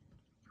yet?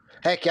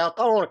 Heck, y'all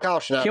throw on a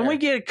caution out there. Can we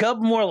get a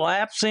couple more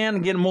laps in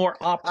and get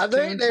more opportunity?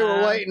 I think they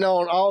were waiting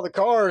on all the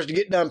cars to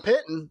get done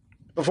pitting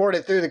before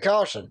they threw the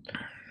caution.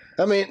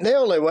 I mean, they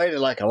only waited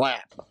like a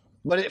lap.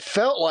 But it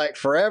felt like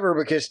forever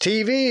because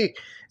TV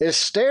is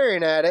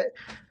staring at it.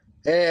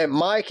 And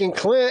Mike and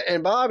Clint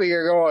and Bobby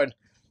are going,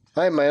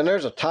 hey, man,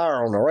 there's a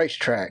tire on the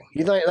racetrack.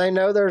 You think they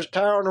know there's a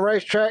tire on the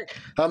racetrack?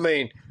 I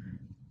mean,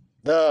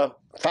 the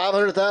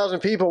 500,000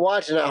 people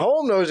watching at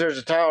home knows there's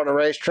a tire on the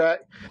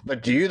racetrack,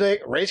 but do you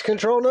think race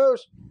control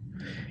knows?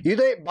 You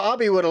think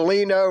Bobby would have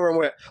leaned over and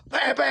went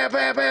bam, bam,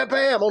 bam, bam,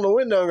 bam on the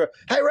window and go,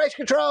 hey, race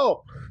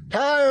control,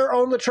 tire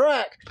on the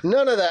track.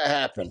 None of that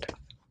happened.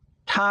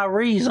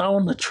 Tyree's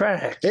on the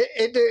track.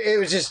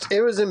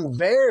 It was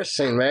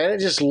embarrassing, man. It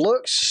just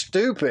looked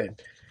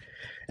stupid.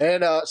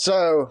 And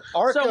so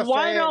ARCA So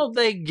why don't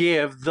they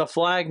give the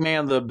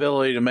flagman the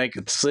ability to make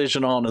a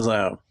decision on his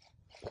own?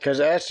 Because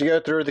it has to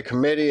go through the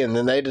committee, and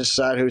then they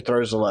decide who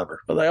throws the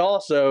lever. But they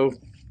also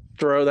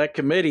that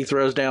committee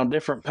throws down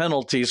different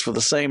penalties for the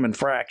same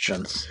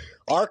infractions.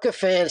 ARCA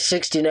fan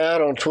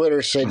 69 on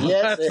Twitter said,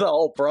 yes. That's the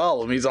whole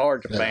problem. He's an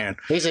ARCA fan.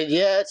 He said,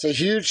 yeah, it's a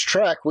huge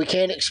track. We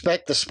can't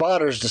expect the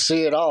spotters to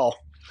see it all.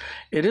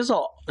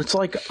 It's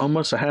like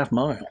almost a half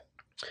mile.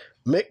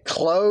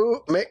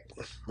 McLovin.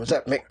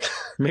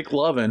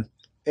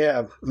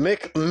 Yeah,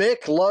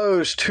 Mick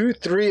Lowe's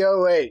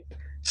 2308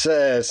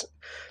 says,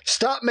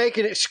 stop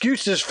making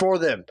excuses for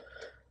them.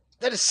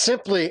 That is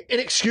simply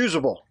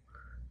inexcusable.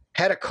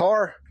 Had a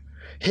car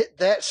hit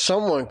that,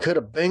 someone could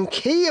have been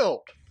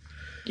killed.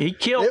 He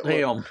killed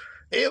him.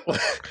 It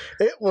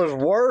was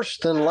worse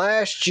than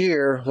last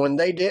year when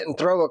they didn't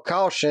throw a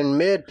caution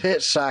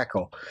mid-pit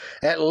cycle.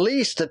 At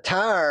least the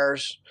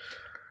tires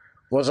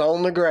was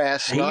on the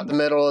grass, not the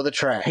middle of the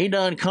track. He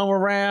done come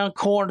around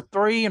corner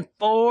 3 and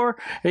 4.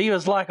 He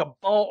was like a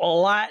bolt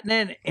of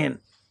lightning, and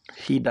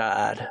he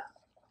died.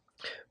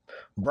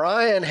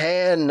 Brian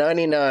Hand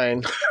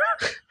 99.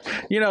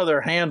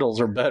 Their handles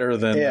are better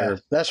than their...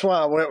 That's why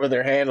I went with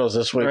their handles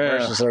this week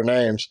versus their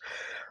names.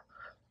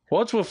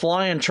 What's with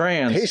flying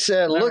trans? He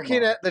said,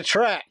 looking at the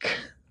track,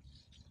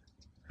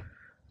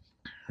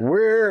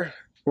 were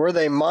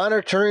they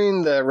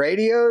monitoring the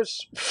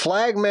radios?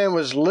 Flagman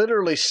was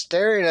literally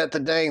staring at the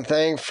dang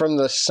thing from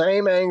the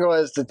same angle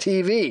as the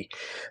TV.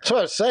 That's what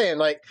I was saying.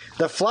 Like,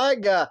 the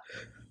flag guy,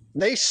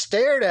 they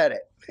stared at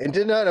it and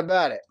did nothing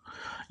about it.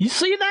 You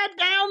see that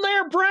down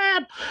there,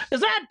 Brad?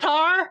 Is that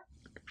tar?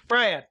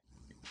 Brad,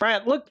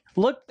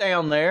 look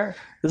down there.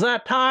 Is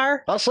that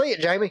tire? I'll see it,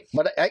 Jamie.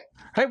 But hey,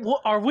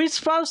 are we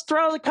supposed to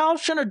throw the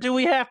caution, or do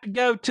we have to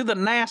go to the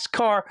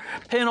NASCAR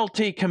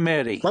penalty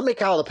committee? Let me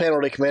call the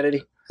penalty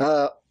committee.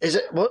 Is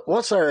it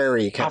what's their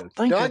area code?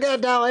 I got to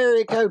dial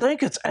area code? I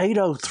think it's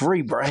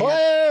 803,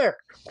 Claire,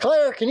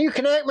 Brad. can you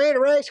connect me to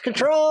race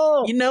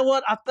control? You know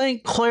what? I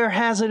think Claire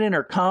has it in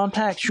her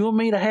contacts. You want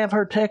me to have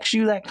her text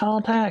you that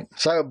contact?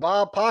 So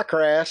Bob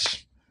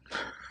Pockras,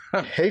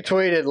 he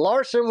tweeted,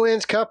 Larson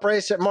wins cup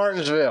race at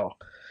Martinsville.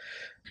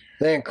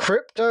 Then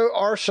Crypto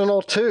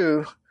Arsenal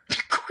 2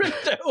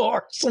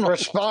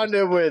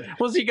 responded with,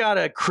 was he got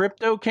a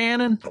crypto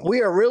cannon?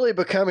 We are really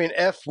becoming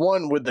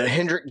F1 with the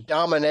Hendrick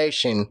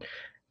domination.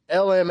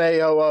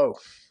 LMAOO.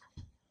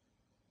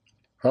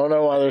 I don't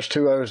know why there's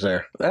 2 O's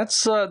there.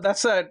 That's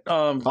that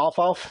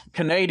off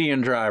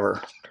Canadian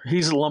driver.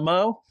 He's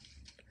Lamo.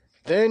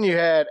 Then you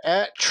had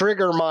at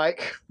Trigger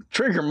Mike.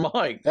 Trigger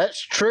Mike.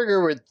 That's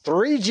Trigger with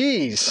 3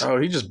 G's.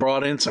 Oh, he just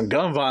brought in some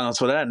gun violence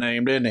with that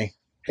name, didn't he?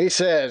 He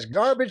says,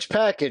 garbage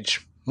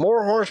package,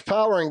 more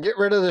horsepower and get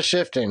rid of the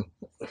shifting.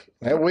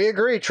 And we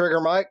agree, Trigger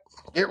Mike.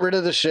 Get rid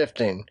of the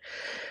shifting.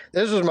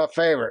 This was my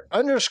favorite.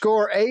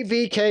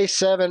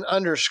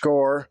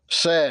 _AVK7_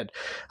 said,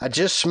 I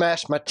just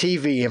smashed my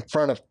TV in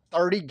front of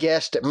 30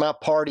 guests at my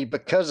party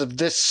because of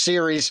this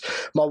series.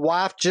 My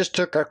wife just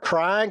took her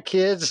crying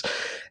kids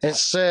and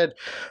said,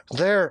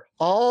 they're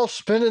all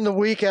spending the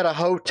week at a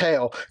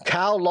hotel.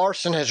 Kyle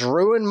Larson has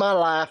ruined my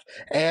life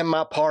and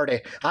my party.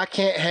 I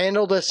can't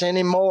handle this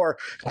anymore.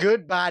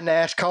 Goodbye,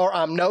 NASCAR.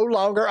 I'm no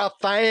longer a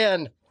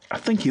fan. I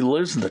think he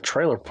lives in the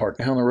trailer park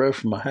down the road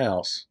from my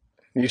house.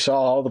 You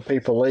saw all the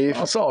people leave?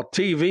 I saw a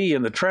TV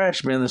in the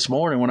trash bin this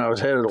morning when I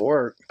was headed to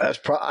work. That's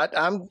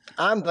I'm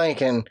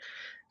thinking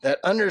that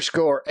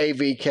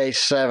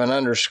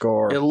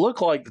 _AVK7_ It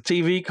looked like the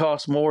TV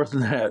cost more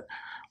than that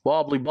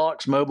wobbly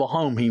box mobile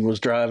home he was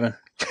driving.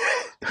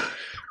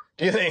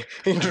 Do you think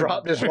he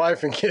dropped his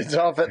wife and kids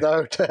off at the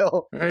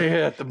hotel?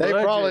 Yeah, they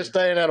probably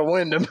staying at a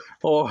Wyndham.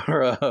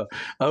 Or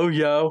oh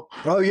yo.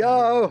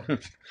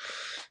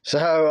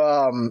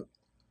 So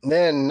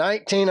then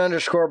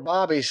 19_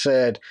 Bobby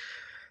said,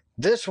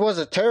 this was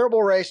a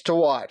terrible race to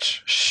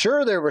watch.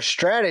 Sure, there was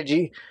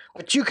strategy,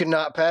 but you could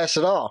not pass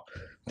it all.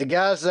 The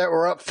guys that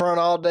were up front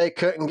all day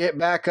couldn't get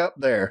back up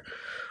there.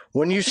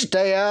 When you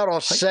stay out on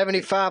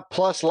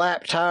 75+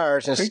 lap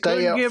tires and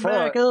stay up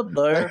front, back up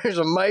there's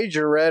a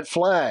major red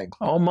flag.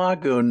 Oh my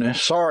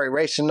goodness. Sorry,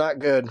 racing not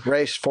good.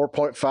 Race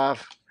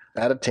 4.5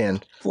 out of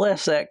 10.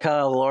 Bless that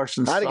Kyle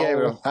Larson soul. I'd have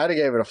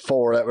gave it a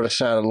 4. That would have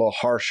sounded a little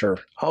harsher.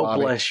 Oh,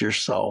 Bobby. Bless your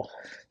soul.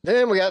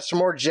 Then we got some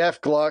more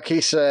Jeff Gluck. He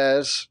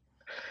says,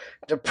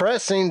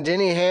 depressing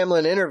Denny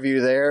Hamlin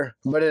interview there,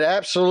 but it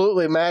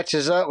absolutely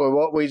matches up with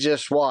what we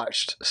just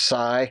watched.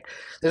 Sigh.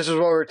 This is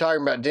what we were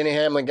talking about. Denny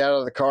Hamlin got out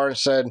of the car and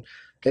said,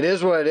 it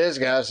is what it is,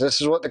 guys.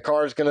 This is what the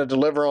car is going to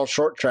deliver on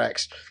short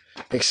tracks.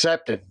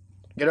 Accept it.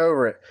 Get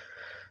over it.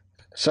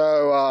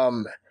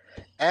 So,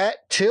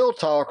 at Till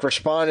Talk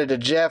responded to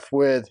Jeff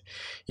with,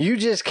 you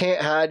just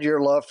can't hide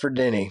your love for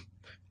Denny.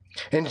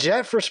 And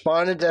Jeff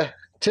responded to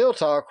Till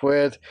Talk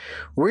with,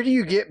 where do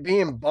you get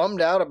being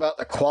bummed out about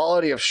the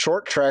quality of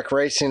short track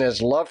racing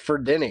as love for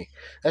Denny?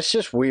 That's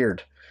just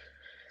weird.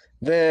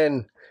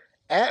 Then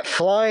At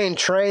Flying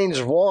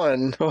Trains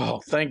 1.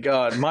 Oh, thank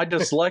God. My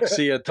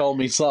dyslexia told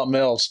me something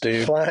else,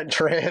 dude. Flying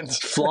Trans.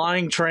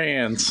 Flying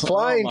Trans.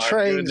 Flying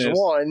Trains goodness.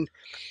 1.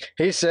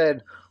 He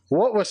said,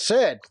 what was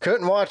said?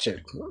 Couldn't watch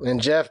it.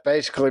 And Jeff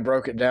basically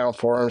broke it down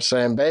for him,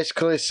 saying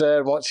basically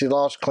said once he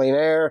lost clean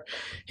air,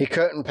 he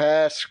couldn't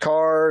pass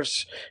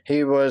cars.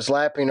 He was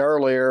lapping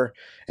earlier,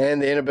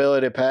 and the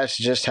inability to pass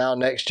is just how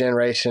next gen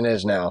racing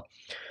is now.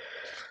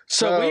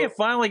 So we have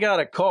finally got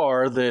a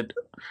car that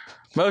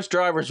most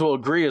drivers will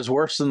agree is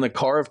worse than the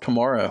car of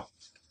tomorrow.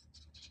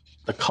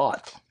 The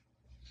COT.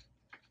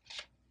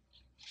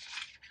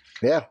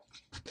 Yeah.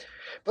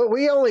 But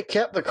we only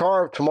kept the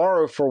car of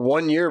tomorrow for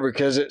 1 year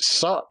because it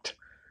sucked.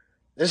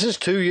 This is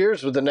 2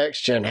 years with the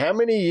next gen. How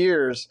many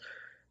years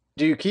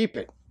do you keep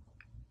it?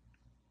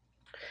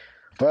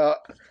 Well,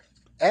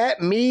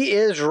 at me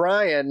is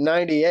Ryan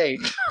 98.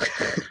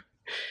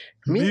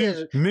 me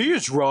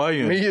is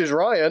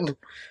Ryan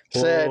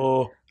said,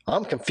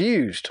 I'm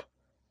confused.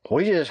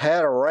 We just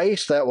had a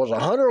race that was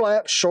 100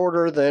 laps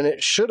shorter than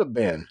it should have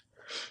been.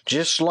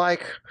 Just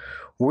like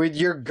with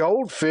your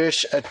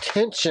goldfish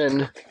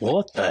attention.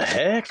 What the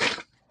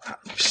heck?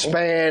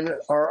 Span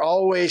are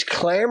always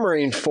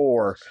clamoring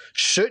for.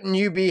 Shouldn't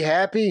you be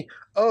happy?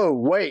 Oh,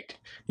 wait.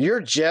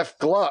 You're Jeff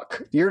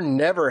Gluck. You're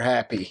never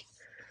happy.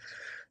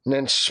 And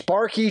then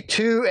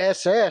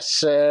Sparky2SS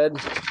said,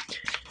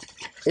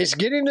 it's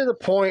getting to the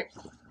point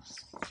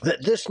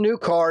that this new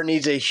car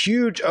needs a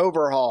huge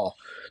overhaul.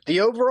 The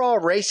overall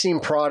racing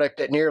product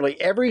at nearly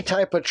every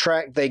type of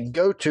track they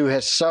go to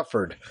has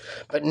suffered,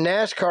 but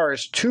NASCAR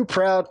is too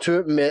proud to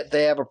admit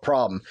they have a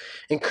problem.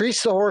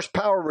 Increase the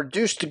horsepower,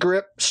 reduce the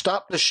grip,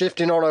 stop the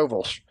shifting on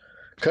ovals.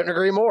 Couldn't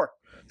agree more.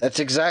 That's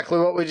exactly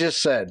what we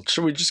just said.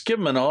 Should we just give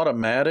them an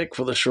automatic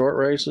for the short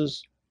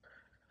races?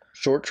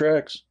 Short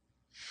tracks?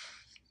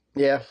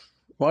 Yeah.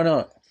 Why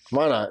not?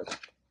 Why not?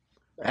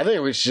 I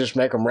think we should just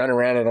make them run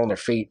around it on their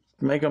feet.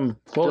 Make them,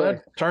 well,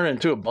 that'd turn it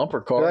into a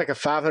bumper car. Do like a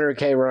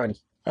 500K run.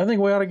 I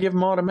think we ought to give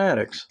them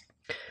automatics.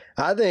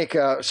 I think,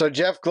 so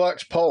Jeff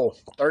Gluck's poll,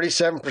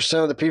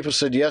 37% of the people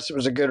said yes, it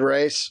was a good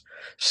race.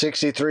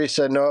 63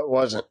 said no, it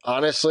wasn't.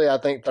 Honestly, I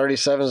think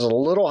 37 is a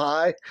little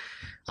high.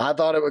 I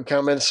thought it would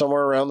come in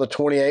somewhere around the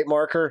 28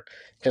 marker,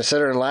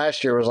 considering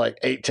last year was like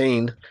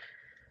 18.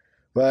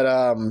 But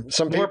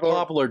some More people...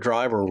 popular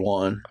driver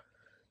won.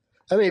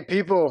 I mean,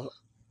 people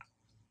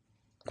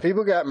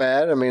got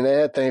mad. I mean, they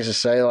had things to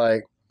say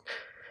like,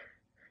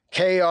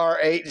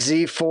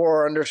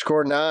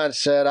 KR8Z4_9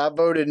 said, I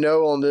voted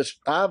no on this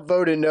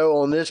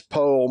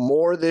poll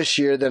more this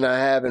year than I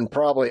have in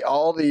probably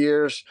all the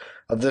years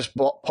of this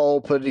poll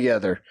put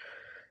together.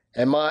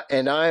 And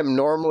I am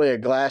normally a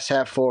glass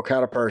half full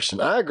kind of person.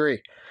 I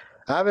agree.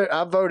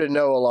 I voted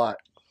no a lot.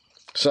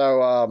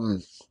 So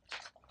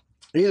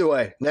either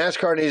way,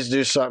 NASCAR needs to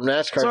do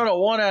something. So on a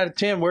 1 out of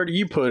 10, where do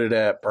you put it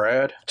at,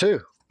 Brad?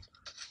 2.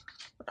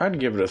 I'd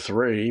give it a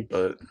 3,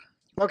 but...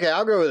 Okay,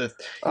 I'll go with it.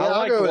 I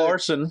like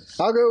Larson.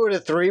 I'll go with a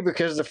 3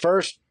 because the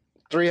first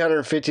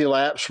 350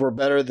 laps were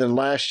better than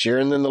last year,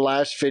 and then the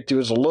last 50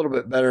 was a little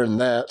bit better than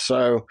that.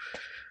 So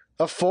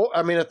a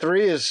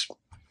 3 is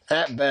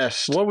at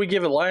best. What did we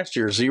give it last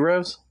year?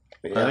 Zeros?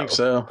 Yeah, I think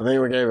so. I think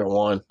we gave it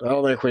 1. I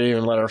don't think we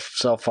even let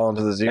ourselves fall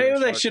into the zero. Maybe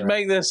they should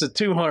make this a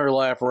 200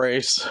 lap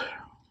race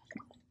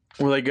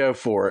where they go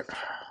for it.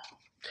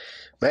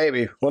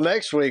 Maybe. Well,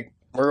 next week,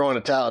 we're going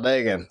to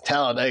Talladega.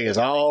 Talladega is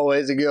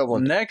always a good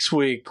one. Next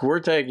week,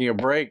 we're taking a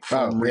break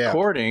from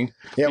recording.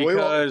 Yeah,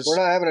 because we're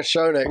not having a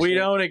show next week. We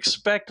don't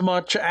expect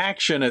much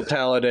action at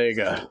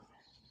Talladega.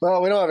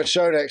 Well, we don't have a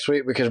show next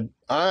week because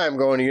I'm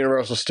going to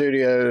Universal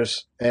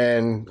Studios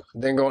and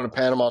then going to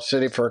Panama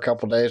City for a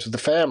couple days with the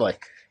family.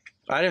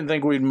 I didn't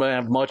think we'd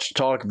have much to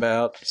talk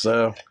about,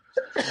 so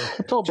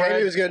I told Brad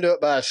Jamie was going to do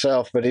it by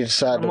himself, but he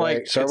decided to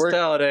wait. So it's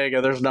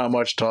Talladega. There's not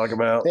much to talk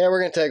about. Yeah,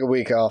 we're going to take a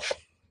week off.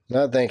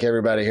 I think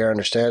everybody here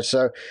understands.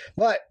 So,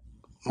 but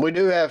we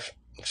do have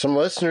some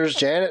listeners.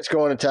 Janet's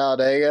going to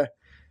Talladega.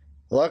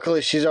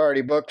 Luckily, she's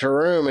already booked her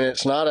room, and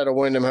it's not at a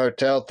Wyndham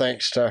hotel,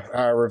 thanks to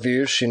our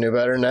reviews. She knew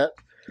better than that.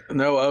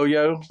 No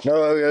Oyo? No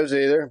Oyos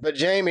either. But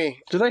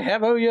Jamie... Do they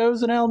have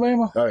Oyos in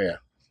Alabama? Oh, yeah.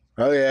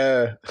 Oh,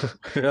 yeah.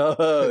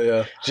 Oh,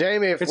 yeah.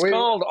 Jamie, it's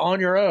called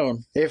On Your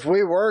Own. If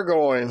we were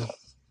going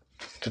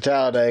to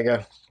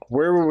Talladega,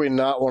 where would we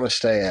not want to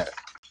stay at?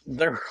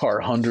 There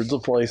are hundreds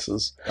of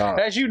places. Oh.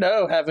 As you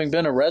know, having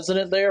been a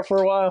resident there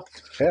for a while,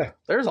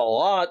 there's a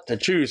lot to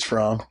choose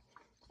from.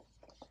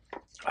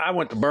 I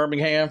went to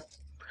Birmingham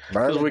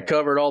because we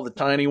covered all the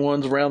tiny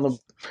ones around the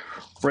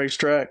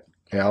racetrack.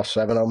 Yeah, all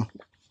 7 of them.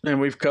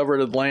 And we've covered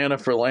Atlanta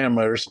for Land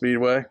Motor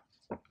Speedway.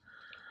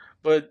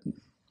 But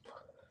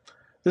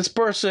this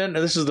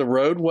is the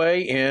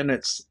Roadway Inn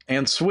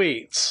and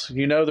Suites.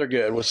 You know they're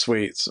good with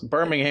suites.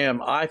 Birmingham,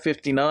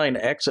 I-59,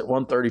 exit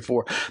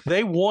 134.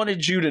 They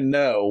wanted you to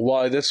know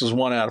why this was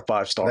 1 out of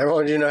 5 stars. They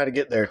wanted you to know how to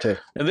get there, too.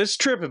 And this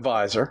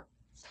TripAdvisor,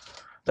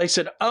 they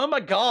said, oh, my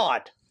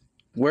God,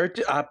 where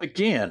did I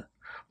begin?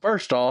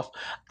 First off,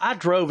 I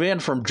drove in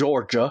from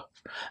Georgia,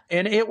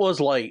 and it was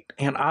late,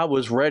 and I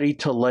was ready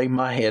to lay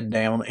my head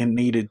down and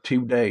needed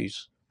 2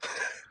 days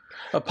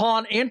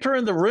Upon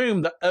entering the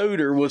room, the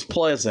odor was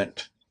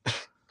pleasant.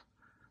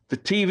 The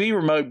TV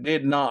remote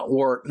did not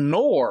work,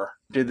 nor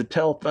did the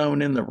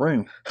telephone in the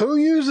room. Who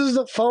uses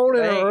the phone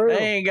in a room? They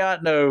ain't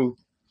got no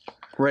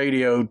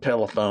radio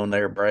telephone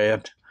there,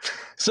 Brad.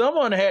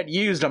 Someone had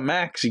used a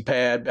maxi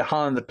pad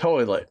behind the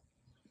toilet.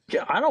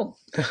 I don't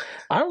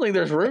think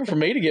there's room for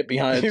me to get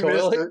behind the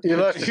toilet.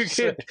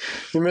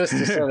 You missed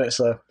the sentence,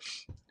 though.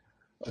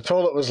 The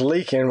toilet was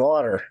leaking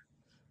water.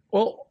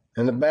 Well,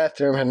 and the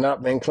bathroom had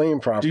not been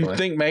cleaned properly. Do you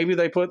think maybe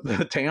they put the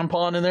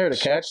tampon in there to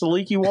catch the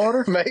leaky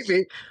water?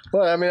 Maybe.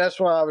 Well, I mean, that's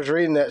why I was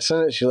reading that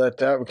sentence you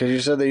left out, because you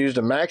said they used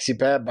a maxi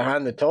pad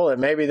behind the toilet.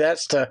 Maybe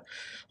that's to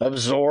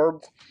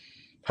absorb.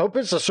 Hope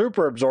it's a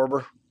super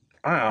absorber.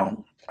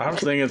 Wow. I was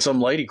thinking some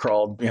lady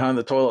crawled behind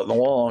the toilet in the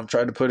wall and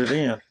tried to put it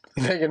in.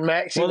 You thinking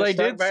maxi? Well,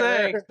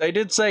 they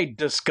did say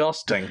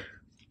disgusting.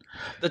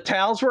 The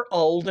towels were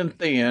old and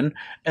thin,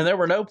 and there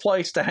were no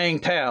place to hang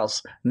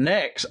towels.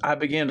 Next, I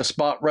began to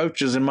spot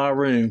roaches in my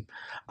room.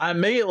 I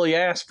immediately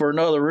asked for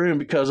another room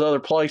because other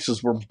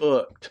places were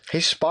booked.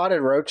 He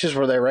spotted roaches.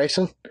 Were they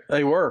racing?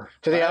 They were.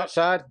 To the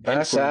outside?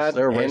 Inside?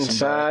 They were racing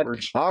inside?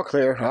 backwards. All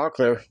clear.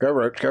 Go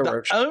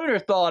roach. The owner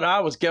thought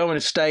I was going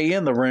to stay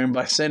in the room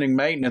by sending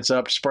maintenance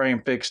up to spray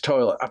and fix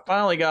toilet. I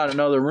finally got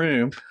another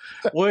room,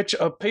 which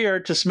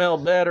appeared to smell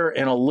better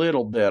and a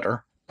little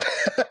better.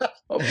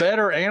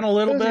 Better and a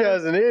little better?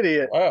 This guy's an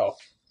idiot. Wow.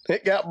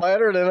 It got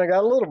better, then it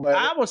got a little better.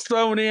 I was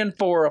thrown in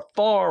for a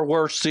far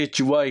worse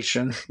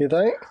situation. You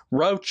think?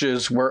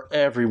 Roaches were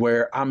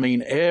everywhere. I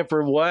mean,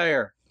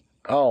 everywhere.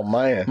 Oh,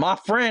 man. My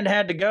friend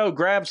had to go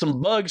grab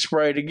some bug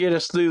spray to get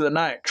us through the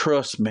night.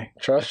 Trust me.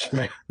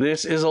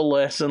 This is a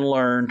lesson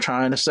learned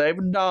trying to save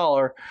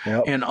 $1.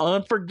 Yep. An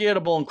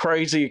unforgettable and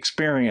crazy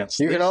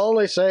experience. You can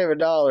only save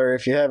 $1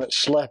 if you haven't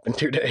slept in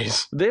 2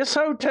 days. This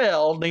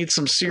hotel needs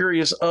some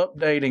serious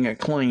updating and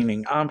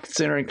cleaning. I'm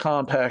considering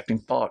contacting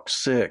Fox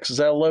 6. Is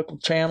that a local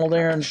channel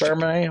there in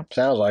Birmingham?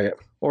 Sounds like it.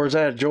 Or is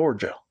that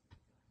Georgia?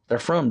 They're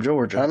from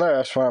Georgia. I know,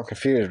 that's why I'm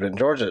confused, but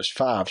Georgia is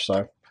 5,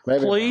 so...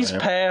 maybe. Please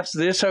pass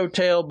this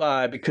hotel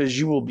by because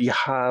you will be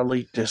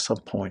highly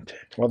disappointed.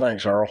 Well,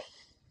 thanks, Earl.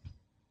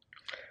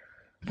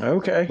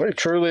 Okay. We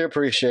truly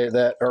appreciate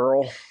that,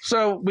 Earl.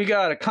 So we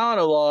got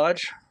Econo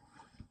Lodge.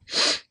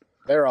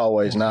 They're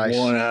always nice.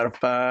 1 out of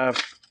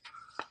 5.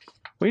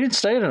 We didn't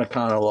stay at an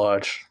Econo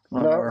Lodge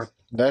on our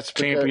that's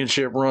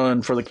championship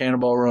run for the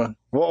Cannonball Run.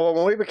 Well,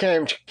 when we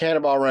became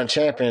Cannonball Run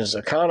champions,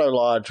 Econo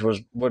Lodge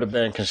would have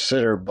been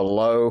considered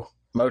below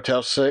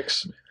Motel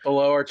 6.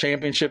 Below our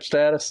championship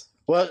status?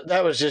 Well,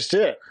 that was just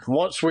it.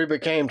 Once we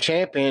became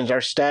champions, our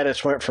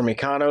status went from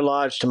Econo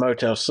Lodge to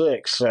Motel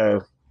 6.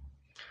 So,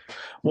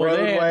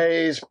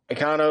 roadways,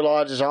 Econo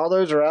Lodges, all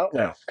those are out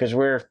now because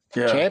we're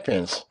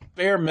champions.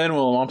 Bare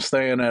minimum, I'm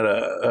staying at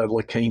a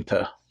La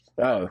Quinta.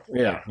 Oh,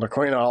 yeah. La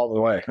Quinta all the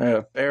way.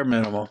 Yeah, bare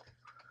minimum.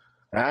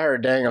 I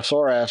heard Daniel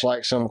Sorass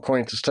likes some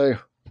Quintas too.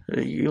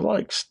 You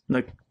like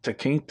La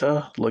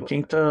Quinta?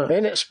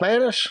 Isn't it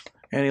Spanish?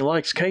 And he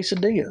likes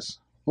quesadillas.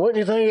 Wouldn't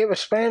you think it was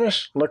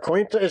Spanish? La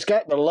Quinta, it's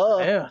got the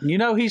love. Yeah. You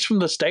know he's from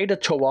the state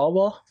of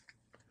Chihuahua?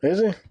 Is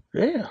he?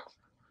 Yeah.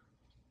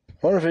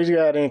 Wonder if he's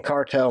got any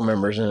cartel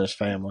members in his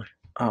family.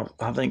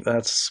 I think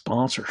that's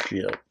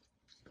sponsorship.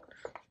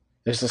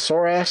 Is the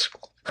Sorass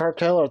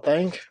cartel a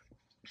thing?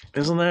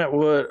 Isn't that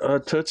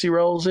what Tootsie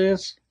Rolls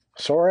is?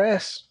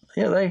 Sorass?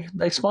 Yeah,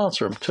 they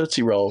sponsor them.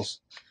 Tootsie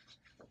Rolls.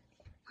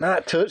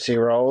 Not Tootsie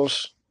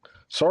Rolls.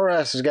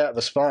 Sorass has got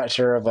the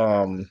sponsor of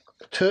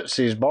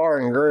Tootsie's Bar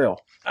and Grill.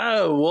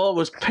 Oh, well, it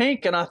was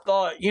pink, and I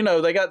thought,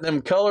 they got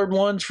them colored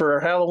ones for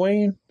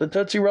Halloween, the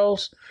Tootsie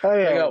Rolls. Oh,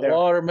 yeah. They got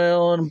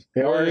watermelon,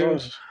 blue,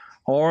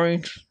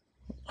 orange.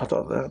 I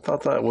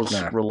thought that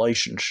was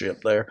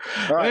relationship there.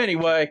 Right.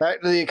 Anyway,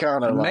 back to the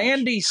Econo Lodge.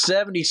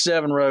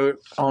 Mandy77 wrote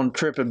on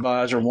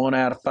TripAdvisor 1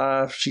 out of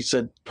 5. She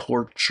said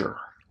torture.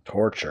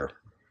 Torture.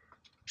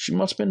 She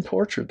must have been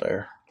tortured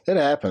there. It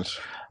happens.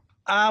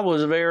 I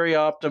was very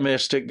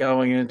optimistic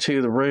going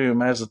into the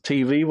room as the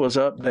TV was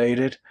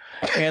updated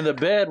and the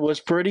bed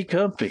was pretty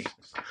comfy.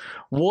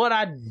 What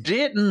I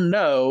didn't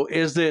know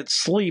is that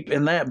sleep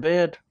in that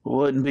bed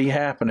wouldn't be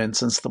happening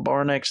since the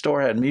bar next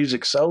door had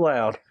music so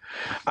loud.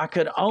 I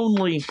could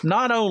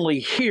not only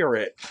hear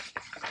it,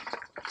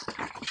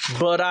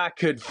 but I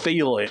could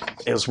feel it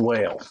as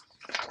well.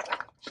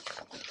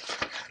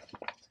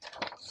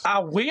 I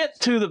went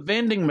to the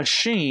vending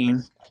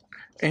machine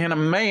and a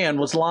man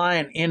was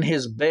lying in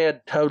his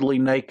bed totally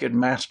naked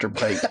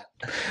masturbating.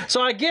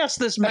 So I guess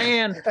this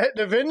man... At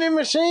the vending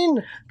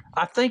machine?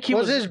 I think he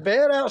was... Was his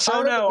bed outside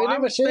of the vending machine? I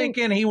was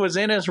thinking he was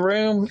in his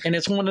room and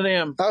it's one of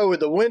them... Oh, with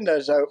the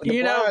windows open,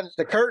 the blinds,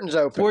 the curtains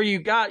open. Where you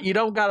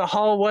don't got a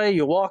hallway,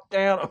 you walk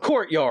down a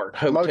courtyard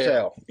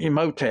hotel.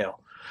 Motel.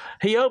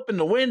 He opened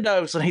the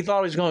windows and he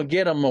thought he was going to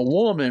get him a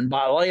woman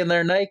by laying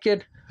there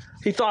naked.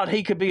 He thought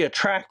he could be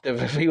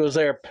attractive if he was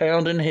there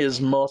pounding his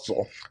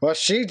muscle. Well,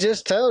 she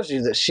just tells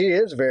you that she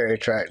is very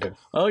attractive.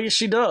 Oh, yes,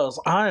 she does.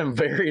 I am a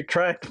very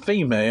attractive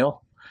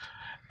female.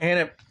 And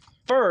at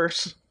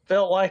first,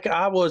 felt like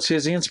I was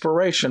his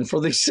inspiration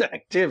for these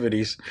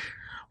activities.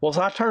 Was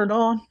I turned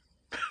on?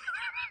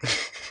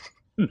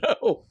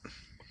 No.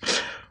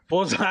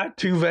 Was I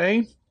too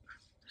vain?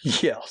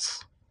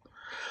 Yes.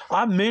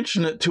 I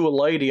mentioned it to a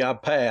lady I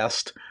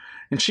passed,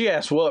 and she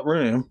asked what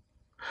room.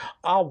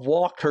 I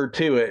walked her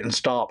to it and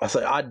stopped. I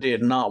said, I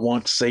did not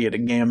want to see it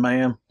again,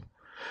 ma'am.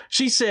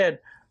 She said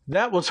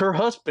that was her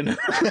husband.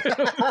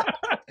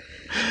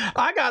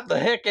 I got the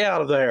heck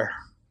out of there.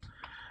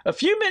 A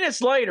few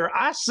minutes later,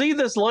 I see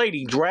this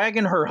lady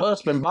dragging her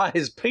husband by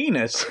his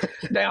penis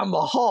down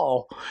the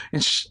hall,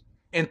 and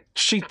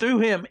she threw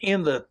him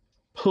in the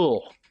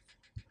pool.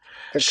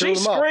 She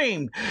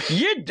screamed,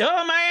 "You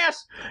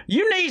dumbass!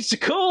 You needs to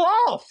cool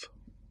off!"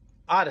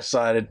 I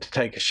decided to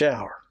take a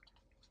shower.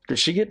 Did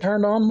she get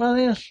turned on by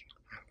this?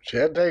 She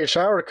had to take a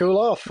shower to cool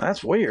off.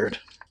 That's weird.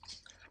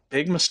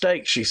 Big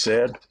mistake, she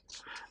said.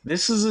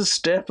 This is a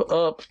step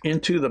up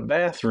into the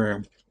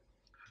bathroom.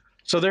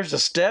 So there's a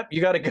step you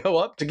got to go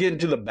up to get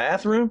into the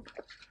bathroom?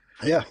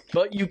 Yeah.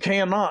 But you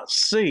cannot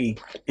see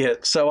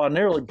it. So I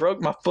nearly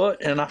broke my foot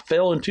and I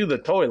fell into the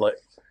toilet.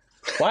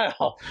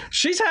 Wow.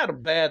 She's had a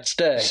bad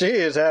stay. She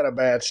has had a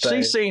bad stay.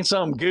 She's seen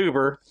some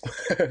goober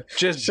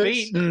just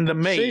beating the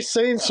meat. She's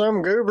seen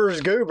some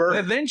goober's goober.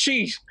 And then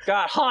she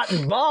got hot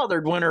and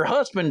bothered when her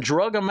husband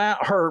drug him out,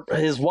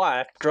 his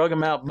wife drug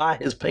him out by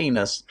his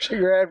penis. She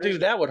grabbed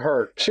Dude, that would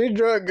hurt. She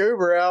drug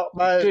goober out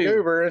by his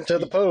goober into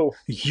the pool.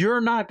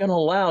 You're not going to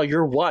allow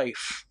your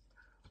wife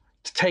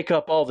to take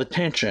up all the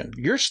tension.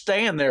 You're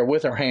staying there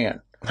with her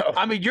hand. No.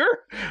 I mean,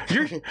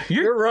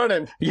 you're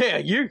running. Yeah,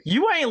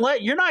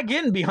 you're not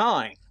getting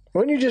behind.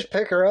 Wouldn't you just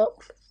pick her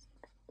up?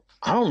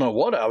 I don't know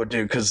what I would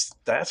do because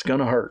that's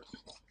gonna hurt.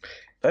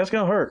 That's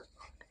gonna hurt.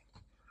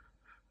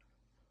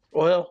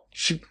 Well,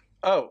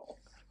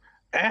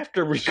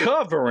 after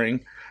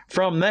recovering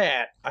from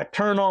that, I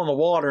turn on the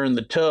water in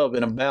the tub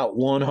and about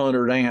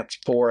 100 ants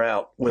pour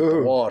out with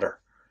the water.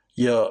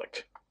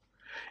 Yuck.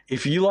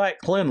 If you like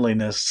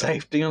cleanliness,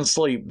 safety, and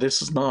sleep,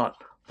 this is not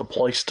the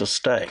place to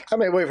stay. I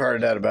mean, we've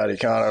heard that about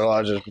Econo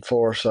Lodges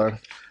before, so.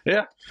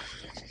 Yeah.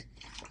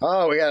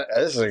 Oh,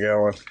 this is a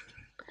good one.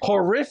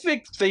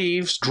 Horrific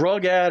thieves,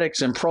 drug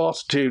addicts, and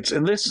prostitutes.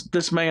 And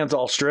this man's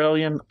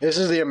Australian. This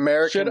is the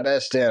American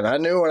Best Inn. I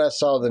knew when I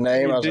saw the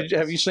name.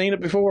 Have you seen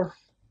it before?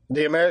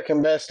 The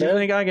American Best Inn? Do you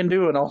think I can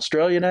do an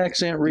Australian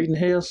accent reading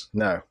his?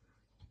 No.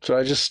 So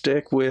I just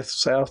stick with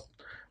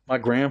my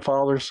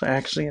grandfather's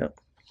accent?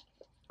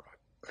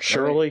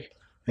 Shirley?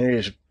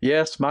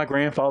 Yes, my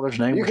grandfather's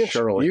name was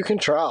Shirley. You can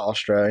try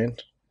Australian.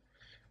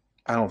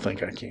 I don't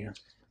think I can.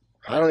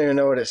 I don't even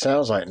know what it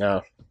sounds like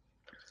now.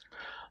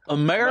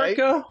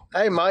 America?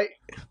 Mate. Hey, mate.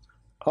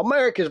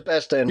 America's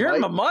Best Inn, You're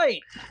mate. my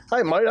mate.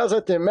 Hey, mate, I was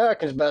at the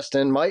America's Best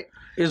Inn, mate.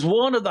 Is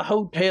one of the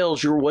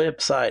hotels your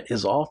website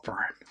is offering.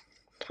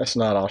 That's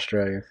not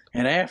Australian.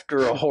 And after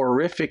a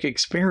horrific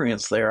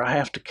experience there, I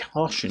have to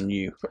caution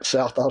you.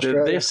 South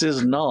Australia? This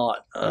is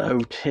not a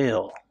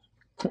hotel.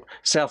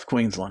 South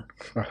Queensland.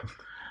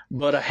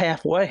 But a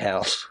halfway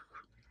house,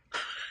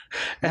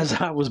 as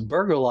I was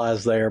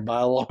burglarized there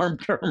by a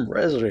long-term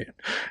resident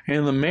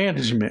and the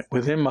management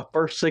within my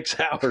first 6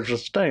 hours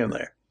of staying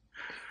there.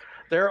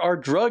 There are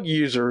drug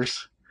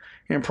users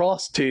and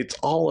prostitutes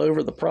all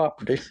over the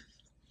property.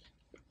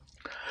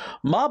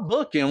 My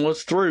booking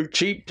was through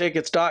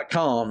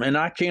cheaptickets.com, and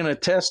I can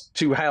attest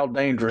to how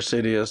dangerous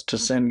it is to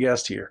send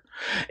guests here.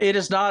 It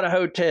is not a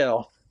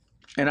hotel,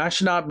 and it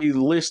should not be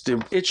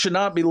listed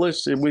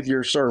with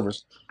your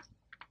service.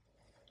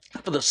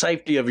 For the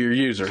safety of your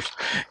users,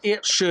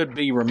 it should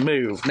be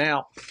removed.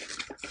 Now,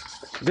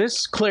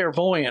 this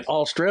clairvoyant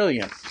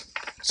Australian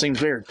seems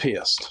very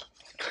pissed.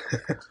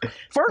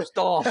 First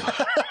off,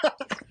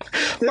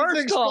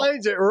 this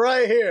explains it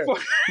right here.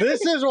 This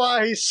is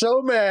why he's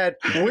so mad.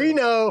 We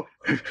know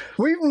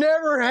we've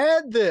never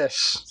had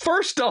this.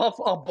 First off,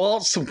 I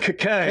bought some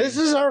cocaine. This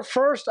is our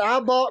first I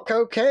bought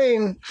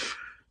cocaine.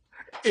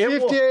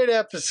 58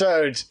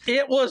 episodes.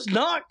 It was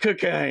not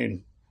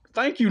cocaine.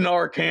 Thank you,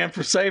 Narcan,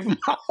 for saving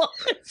my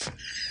life.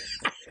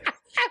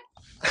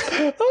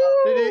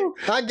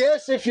 I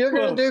guess if you're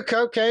going to do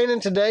cocaine in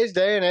today's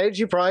day and age,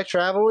 you probably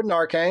travel with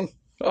Narcan.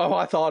 Oh,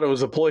 I thought it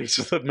was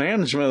the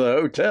management of the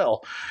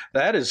hotel.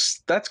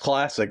 That's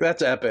classic.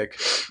 That's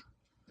epic.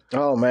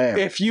 Oh, man.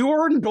 If you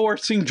are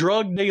endorsing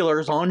drug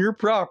dealers on your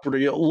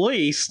property, at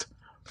least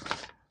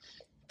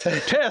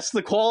test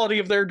the quality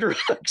of their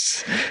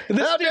drugs.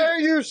 How dare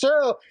you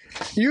sell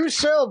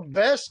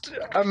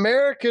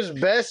America's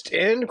best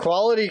in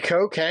quality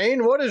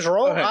cocaine? What is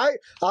wrong?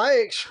 I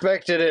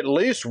expected at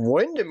least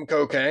Wyndham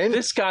cocaine.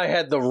 This guy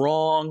had the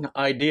wrong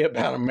idea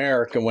about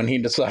America when he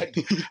decided.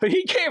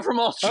 He came from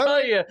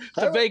Australia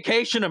to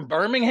vacation in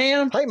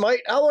Birmingham. Hey,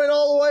 mate, I went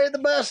all the way to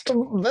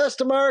the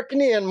best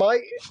American Inn,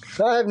 mate.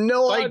 I have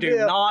no idea. They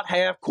do not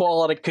have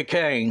quality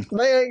cocaine.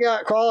 They ain't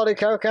got quality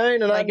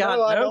cocaine, and I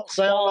don't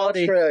sound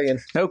Australian.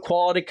 No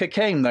quality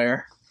cocaine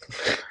there.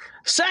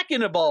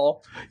 Second of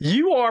all,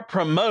 you are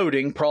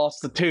promoting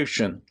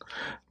prostitution.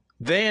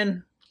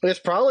 Then it's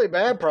probably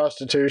bad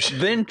prostitution.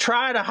 Then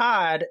try to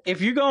hide. If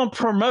you're going to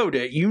promote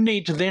it, you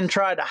need to then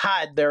try to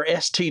hide their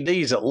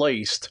STDs at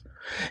least.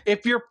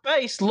 If your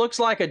face looks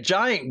like a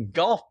giant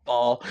golf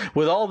ball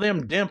with all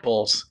them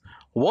dimples,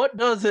 what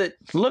does it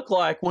look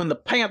like when the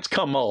pants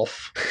come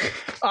off?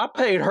 I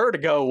paid her to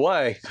go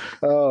away.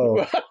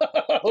 Oh.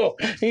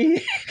 he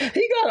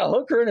got a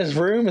hooker in his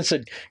room and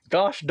said,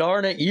 "Gosh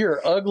darn it, you're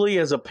ugly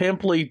as a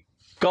pimply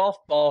golf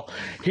ball.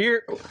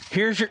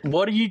 Here's your,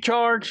 what do you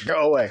charge?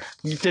 Go away.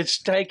 You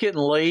just take it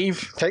and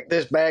leave. Take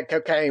this bad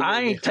cocaine.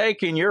 I ain't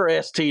taking your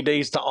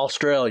STDs to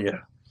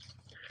Australia."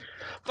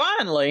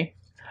 Finally,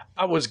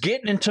 I was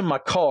getting into my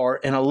car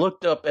and I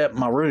looked up at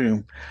my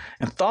room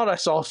and thought I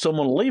saw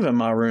someone leaving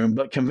my room,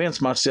 but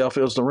convinced myself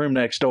it was the room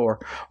next door.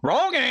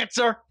 Wrong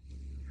answer.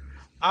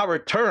 I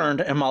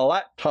returned and my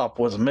laptop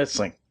was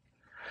missing.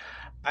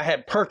 I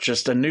had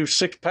purchased a new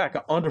 6-pack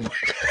of underwear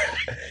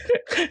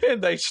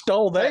and they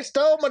stole that. They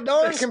stole my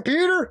darn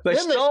computer. They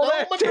Then stole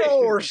my that too.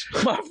 drawers.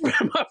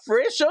 my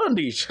fresh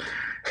undies.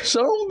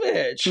 Son of a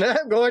bitch. Now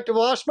I'm going to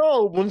wash my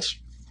old ones.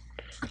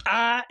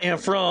 I am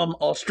from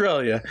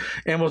Australia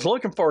and was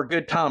looking for a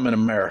good time in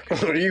America.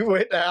 You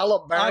went to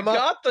Alabama? I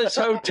got this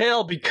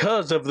hotel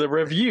because of the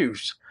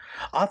reviews.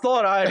 I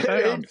thought I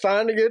He'd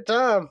find a good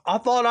time.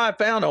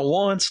 found a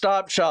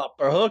one-stop shop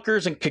for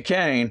hookers and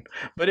cocaine,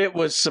 but it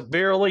was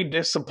severely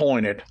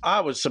disappointed. I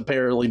was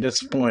severely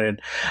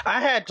disappointed. I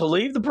had to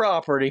leave the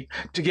property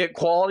to get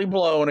quality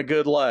blow and a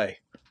good lay.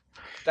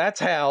 That's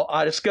how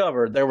I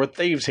discovered there were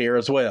thieves here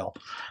as well.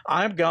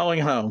 I'm going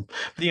home.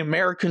 The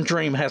American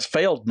dream has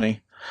failed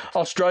me.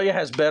 Australia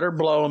has better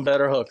blow and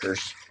better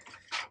hookers.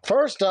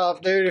 First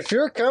off, dude, if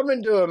you're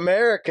coming to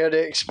America to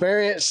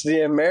experience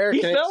the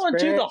American He fell into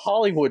the experience,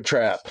 Hollywood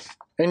trap.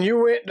 and you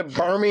went to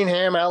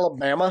Birmingham,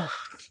 Alabama,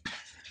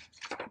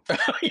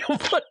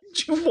 What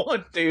did you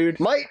want, dude?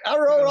 mate, I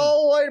rode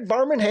all the way to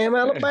Birmingham,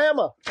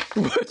 Alabama.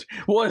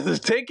 Was the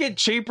ticket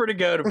cheaper to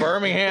go to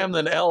Birmingham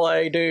than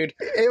L.A., dude?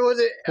 It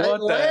was What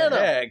Atlanta.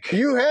 the heck?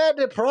 You had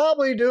to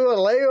probably do a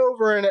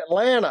layover in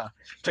Atlanta.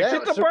 To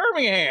get to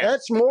Birmingham.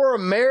 That's more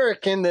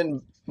American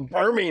than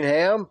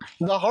Birmingham.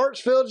 The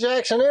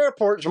Hartsfield-Jackson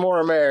Airport's more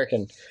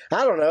American.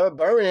 I don't know.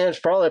 Birmingham's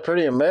probably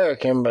pretty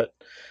American, but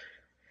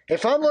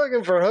if I'm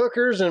looking for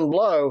hookers and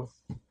blow,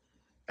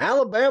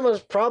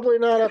 Alabama's probably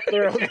not up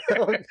there.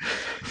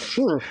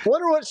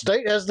 Wonder what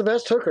state has the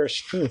best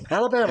hookers.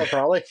 Alabama,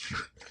 probably.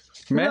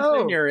 Meth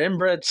No. and your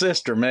inbred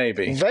sister,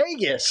 maybe.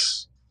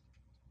 Vegas.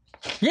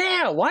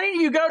 Yeah, why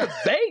didn't you go to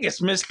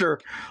Vegas, Mr.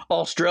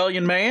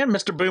 Australian man,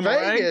 Mr.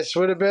 Boomerang? Vegas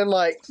would have been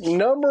like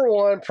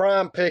 #1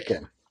 prime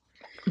picking.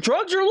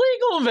 Drugs are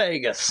legal in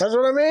Vegas. That's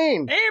what I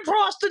mean. And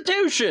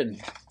prostitution.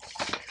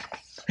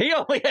 He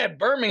only had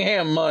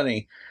Birmingham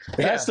money.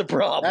 That's the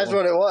problem. That's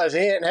what it was. He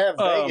didn't have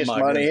Oh, Vegas my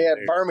money. He had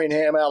goodness.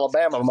 Birmingham,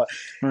 Alabama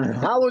money.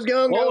 I was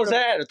going to What go was to...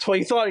 that? That's what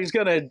he thought he was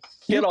going to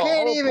You get a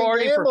can't whole even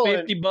party for gamble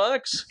in-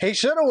 $50. He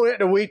should have went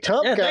to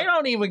Wetumpka. Yeah, they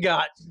don't even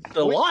got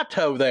the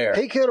lotto there.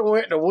 He could have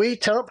went to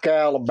Wetumpka,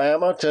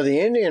 Alabama, to the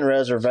Indian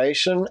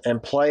reservation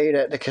and played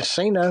at the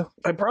casino.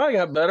 They probably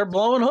got better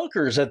blowing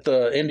hookers at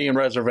the Indian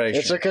reservation.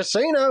 It's a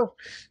casino.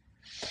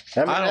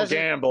 I I don't that's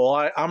gamble.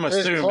 I'm as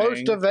assuming.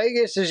 close to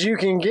Vegas as you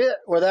can get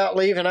without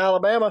leaving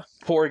Alabama.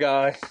 Poor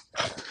guy.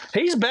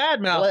 He's bad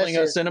mouthing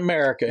Bless us in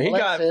America. He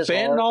bless got his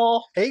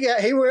fentanyl.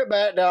 He went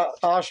back to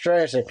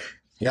Australia and said,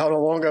 "Y'all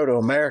don't want to go to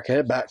America. It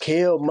about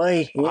killed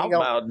me. You I ain't gonna,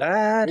 about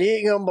died. you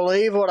ain't gonna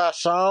believe what I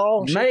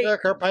saw." She Mate.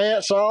 took her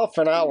pants off,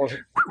 and I was.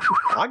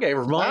 I gave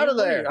her money. Out of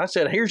there. I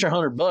said, "Here's your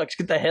 $100.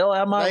 Get the hell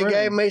out of my They room."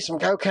 gave me some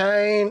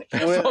cocaine,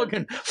 with,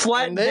 Fucking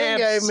flat and then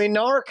dabs. gave me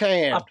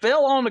Narcan. I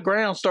fell on the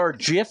ground, started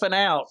jiffing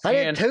out, I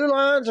had and 2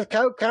 lines of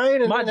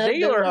cocaine and my then had to do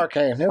dealer,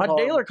 Narcan. It was my horrible.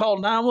 dealer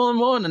called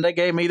 911, and they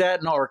gave me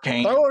that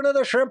Narcan. Throw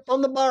another shrimp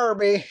on the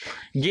Barbie.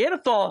 Get a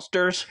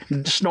Foster's,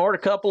 snort a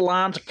couple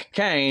lines of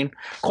cocaine,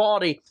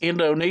 quality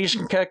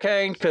Indonesian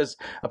cocaine, because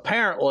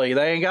apparently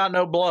they ain't got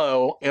no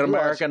blow in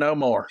America no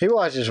more. He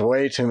watches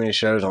way too many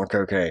shows on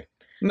cocaine.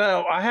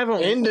 No, I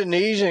haven't.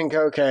 Indonesian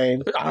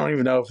cocaine. I don't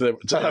even know if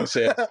that's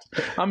it.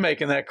 I'm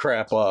making that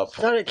crap up.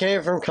 I thought it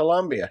came from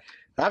Colombia.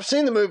 I've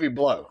seen the movie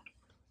Blow.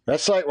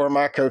 That's like where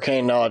my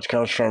cocaine knowledge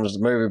comes from, is the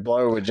movie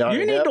Blow with Johnny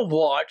You need Depp. to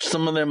watch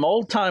some of them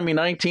old-timey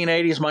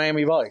 1980s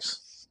Miami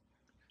Vice.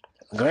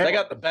 They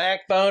got the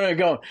backbone and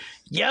going,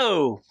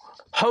 "Yo,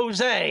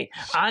 Jose,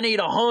 I need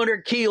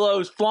 100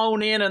 kilos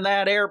flown in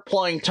that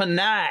airplane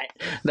tonight."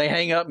 They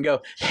hang up and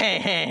go,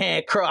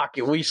 "Ha,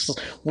 Crockett, we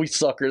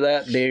sucker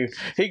that dude.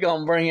 He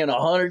gonna bring in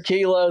 100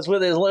 kilos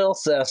with his little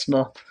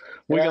Cessna.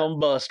 We Yeah. gonna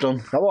bust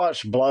him." I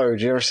watched Blow.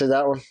 Did you ever see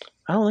that one?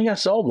 I don't think I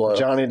saw Blow.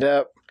 Johnny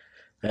Depp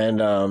and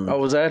Oh,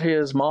 was that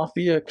his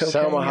mafia cocaine?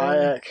 Selma game?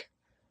 Hayek.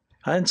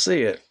 I didn't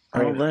see it.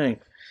 I don't think.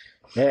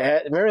 Yeah,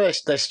 remember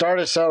they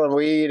started selling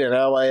weed in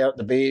L.A. up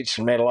the beach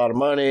and made a lot of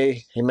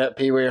money. He met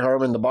Pee Wee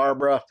Herman, the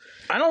Barbara.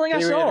 I don't think I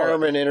Pee Wee saw it.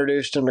 Herman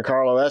introduced him to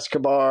Carlo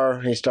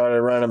Escobar. He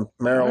started running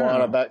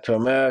marijuana back to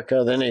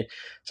America. Then he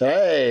said,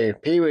 "Hey,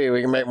 Pee Wee,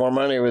 we can make more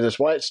money with this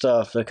white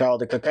stuff. They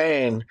call it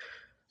cocaine."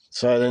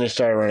 So then he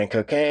started running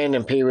cocaine,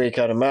 and Pee Wee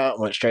cut him out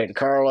and went straight to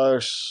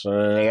Carlos.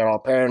 And they got all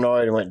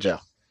paranoid and went to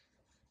jail.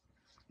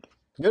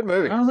 Good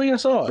movie. I don't think I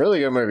saw it. Really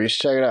good movie. You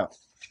should check it out.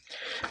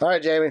 All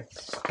right, Jamie.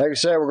 Like I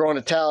said, we're going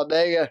to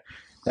Talladega.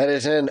 That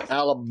is in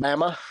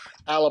Alabama.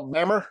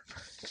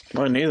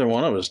 Well, neither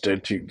one of us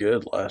did too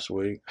good last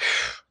week.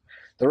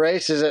 The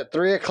race is at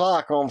 3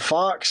 o'clock on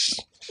Fox.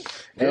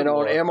 Good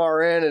on luck.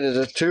 MRN, it is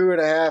a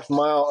 2.5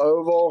 mile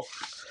oval.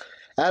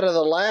 Out of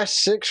the last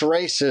 6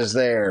 races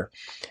there,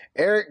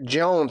 Eric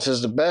Jones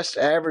has the best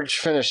average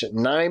finish at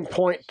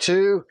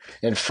 9.2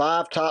 and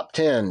 5 top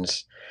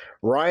 10s.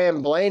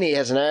 Ryan Blaney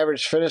has an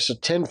average finish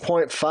of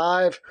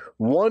 10.5,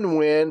 1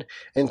 win,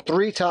 and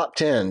 3 top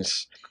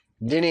 10s.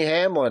 Denny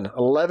Hamlin,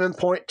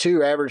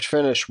 11.2 average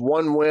finish,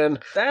 1 win.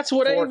 That's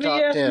what 4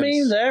 top AVF 10s.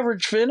 means,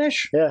 average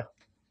finish? Yeah.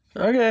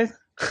 Okay.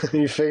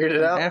 You figured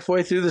it out?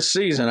 Halfway through the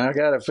season, I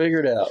got it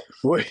figured out.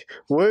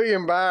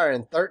 William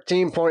Byron,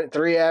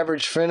 13.3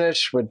 average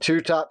finish with 2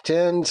 top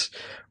 10s.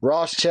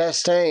 Ross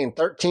Chastain,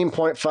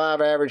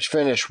 13.5 average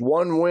finish,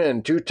 1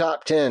 win, 2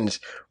 top 10s.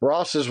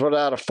 Ross is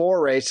without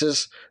 4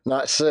 races,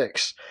 not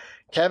 6.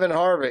 Kevin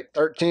Harvick,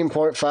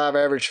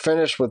 13.5 average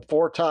finish with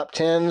 4 top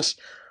 10s.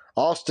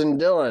 Austin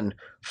Dillon,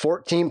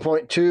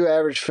 14.2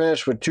 average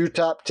finish with 2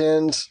 top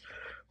 10s.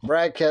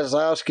 Brad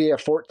Keselowski, a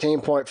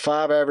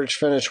 14.5 average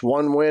finish,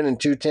 1 win and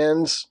 2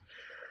 10s.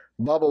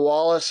 Bubba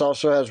Wallace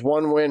also has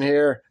 1 win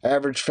here,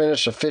 average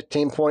finish of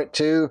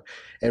 15.2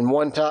 and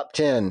 1 top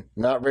 10.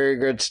 Not very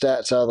good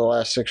stats out of the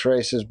last 6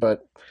 races,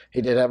 but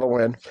he did have a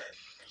win.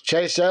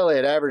 Chase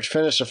Elliott, average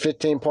finish of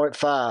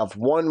 15.5,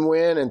 1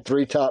 win and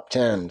 3 top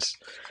 10s.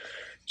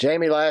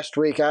 Jamie, last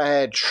week I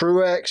had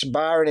Truex,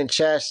 Byron, and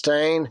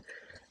Chastain.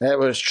 That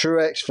was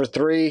Truex for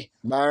 3,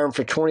 Byron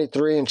for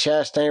 23, and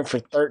Chastain for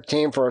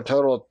 13 for a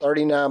total of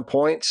 39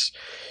 points.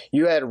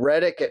 You had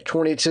Reddick at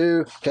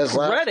 22.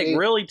 Reddick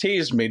really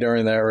teased me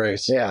during that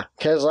race. Yeah.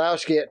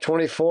 Keselowski at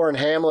 24 and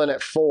Hamlin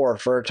at 4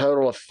 for a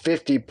total of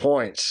 50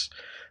 points.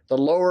 The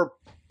lower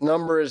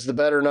number is the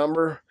better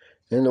number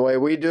in the way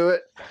we do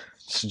it.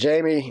 So,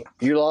 Jamie,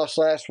 you lost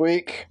last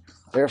week.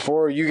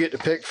 Therefore, you get to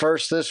pick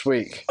first this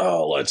week.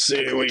 Oh, let's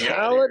see who we got here.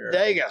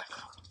 Talladega.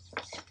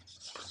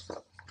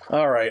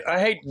 All right. I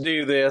hate to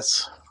do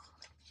this.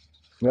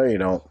 No, you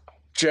don't.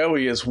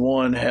 Joey is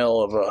one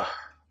hell of a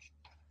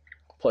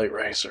plate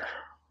racer.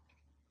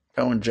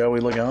 Going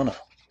Joey Logano.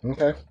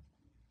 Okay.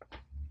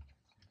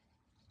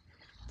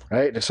 I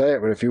hate to say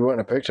it, but if you wouldn't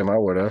have picked him, I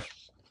would have.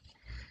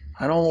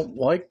 I don't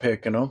like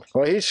picking him.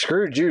 Well, he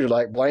screwed you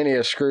like Blaney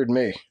has screwed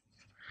me.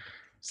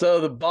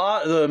 So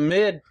the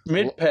mid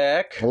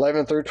pack.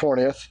 11th through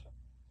 20th.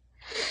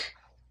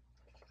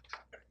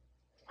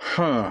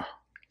 Huh.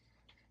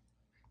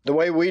 The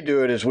way we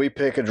do it is we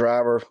pick a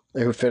driver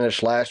who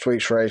finished last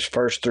week's race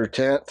 1st through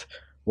 10th,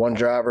 one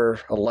driver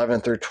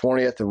 11th through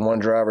 20th, and one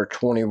driver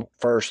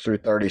 21st through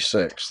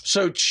 36th.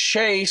 So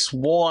Chase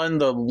won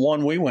the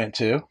one we went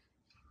to.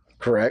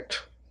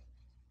 Correct.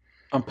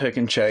 I'm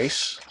picking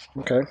Chase.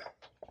 Okay.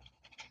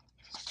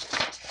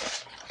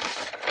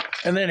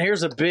 And then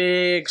here's a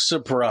big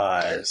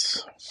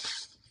surprise.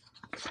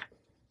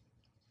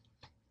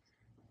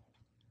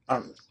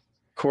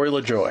 Corey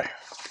LaJoie.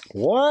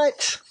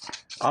 What?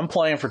 I'm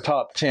playing for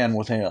top 10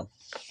 with him,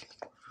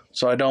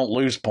 so I don't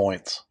lose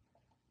points.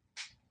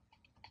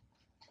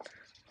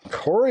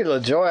 Corey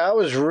LaJoie, I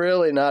was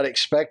really not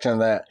expecting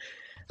that.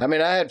 I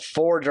mean, I had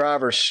 4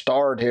 drivers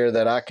starred here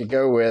that I could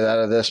go with out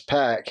of this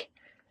pack,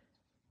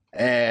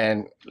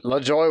 and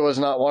LaJoie was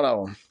not one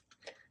of them.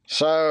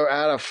 So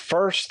out of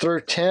 1st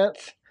through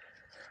 10th,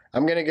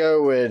 I'm going to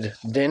go with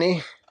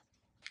Denny.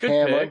 Good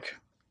Hamlin. pick.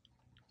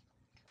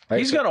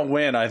 He's going to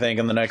win, I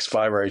think, in the next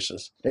 5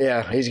 races.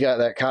 Yeah, he's got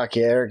that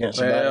cocky arrogance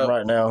about him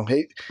right now.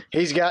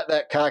 He's got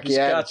that cocky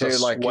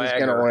attitude like he's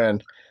going to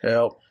win.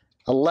 Yep.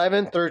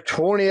 11th through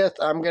 20th,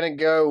 I'm going to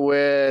go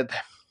with...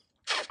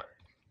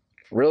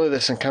 Really,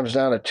 this one comes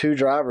down to 2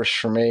 drivers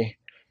for me.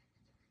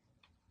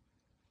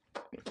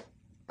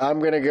 I'm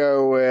going to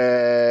go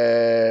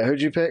with...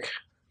 Who'd you pick?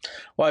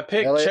 Well, I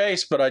picked Elliott?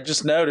 Chase, but I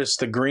just noticed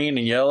the green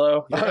and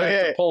yellow. You have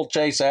to pull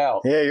Chase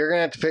out. Yeah, you're going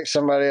to have to pick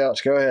somebody else.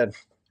 Go ahead.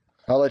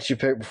 I'll let you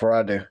pick before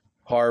I do.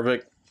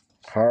 Harvick.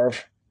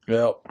 Harv?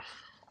 Yep.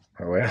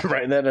 Oh, wait, I'm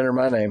writing that under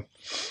my name.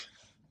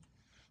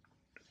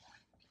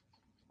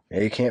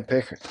 Yeah, you can't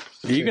pick it.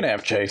 You can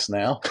have Chase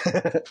now.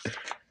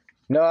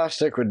 No, I'll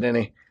stick with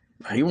Denny.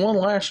 He won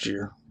last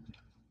year.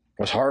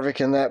 Was Harvick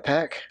in that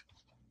pack?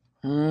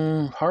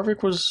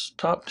 Harvick was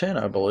top 10,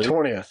 I believe.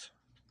 20th.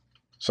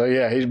 So,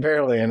 yeah, he's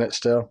barely in it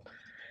still.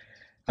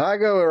 I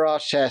go with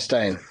Ross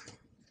Chastain.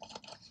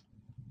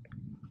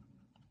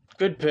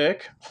 Good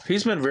pick.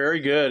 He's been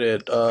very good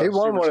at he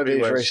won super one of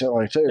these speedways.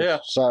 recently, too. Yeah.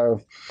 So,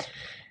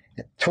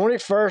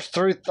 21st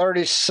through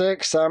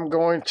 36th, I'm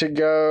going to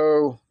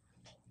go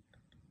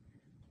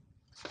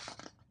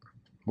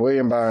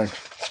William Byron.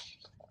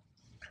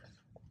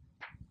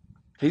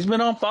 He's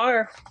been on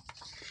fire.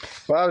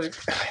 Well,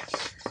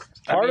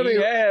 part of me,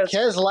 has.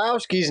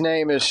 Keselowski's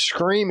name is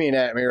screaming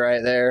at me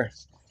right there.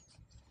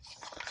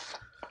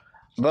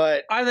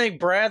 But I think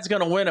Brad's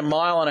going to win a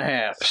mile and a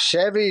half.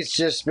 Chevy's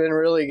just been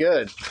really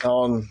good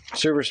on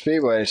super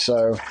speedway,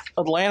 so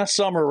Atlanta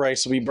summer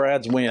race will be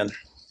Brad's win.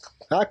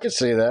 I could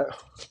see that.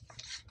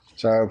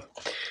 So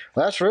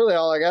that's really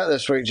all I got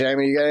this week,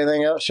 Jamie. You got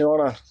anything else you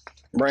want to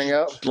bring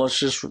up? Let's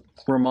just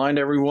remind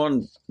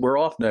everyone we're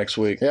off next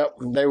week. Yep,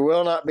 there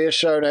will not be a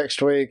show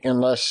next week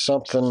unless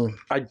something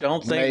I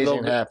don't think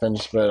amazing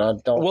happens, but I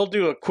don't. We'll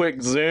do a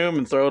quick Zoom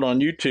and throw it on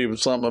YouTube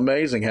if something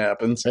amazing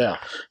happens. Yeah.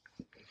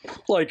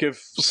 Like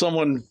if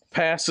someone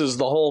passes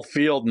the whole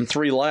field in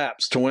 3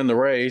 laps to win the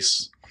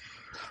race,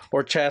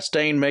 or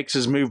Chastain makes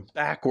his move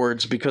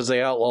backwards because they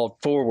outlawed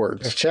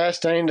forwards. If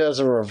Chastain does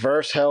a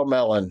reverse Hell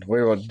Melon,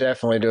 we will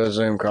definitely do a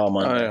Zoom call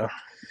Monday. Oh, yeah.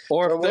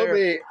 Or So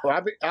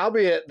I'll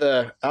be at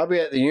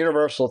the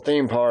Universal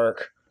theme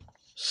park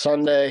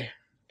Sunday,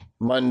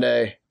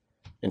 Monday,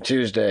 and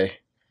Tuesday.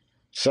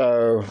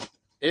 So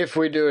if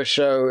we do a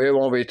show, it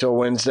won't be till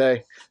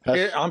Wednesday.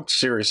 I'm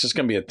serious. It's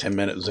going to be a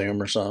 10-minute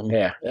Zoom or something.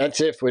 Yeah, that's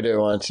if we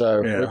do one.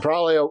 So Yeah.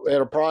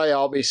 it'll probably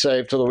all be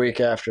saved till the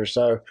week after.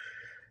 So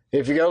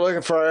if you go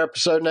looking for our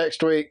episode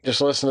next week, just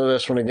listen to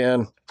this one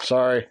again.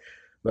 Sorry,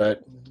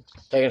 but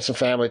taking some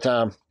family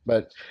time.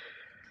 But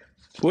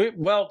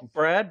Well,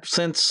 Brad,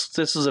 since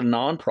this is a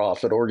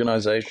non-profit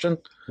organization,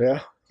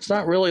 yeah, it's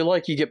not really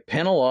like you get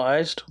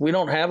penalized. We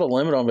don't have a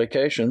limit on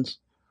vacations.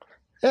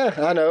 yeah,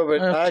 I know,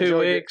 but I 2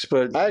 enjoy weeks,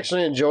 but I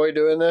actually enjoy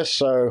doing this,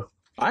 so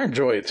I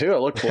enjoy it too. I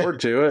look forward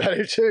to it. I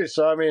do too.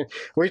 So I mean,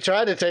 we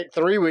tried to take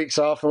 3 weeks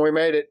off, and we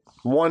made it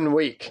 1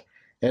 week,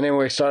 and then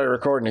we started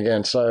recording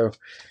again. So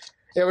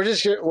yeah,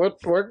 we'll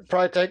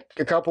probably take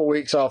a couple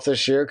weeks off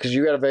this year because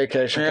you got a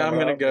vacation. Yeah, I'm coming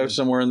going to up. go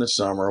somewhere in the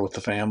summer with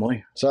the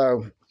family.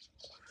 So,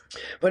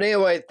 but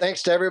anyway,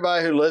 thanks to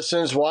everybody who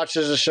listens,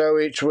 watches the show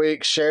each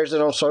week, shares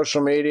it on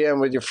social media and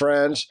with your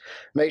friends.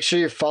 Make sure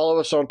you follow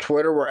us on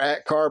Twitter. We're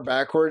at Car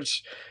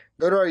Backwards.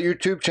 Go to our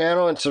YouTube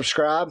channel and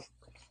subscribe.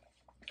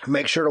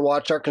 Make sure to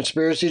watch our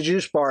Conspiracy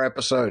Juice Bar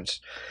episodes.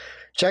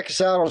 Check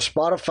us out on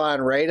Spotify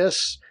and rate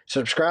us.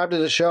 Subscribe to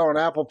the show on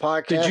Apple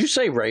Podcasts. Did you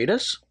say rate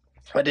us?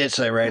 I did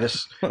say rate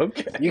us.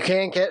 Okay. You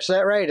can catch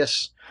that rate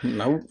us.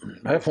 No,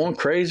 F1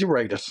 crazy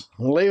rate us.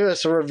 Leave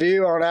us a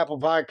review on Apple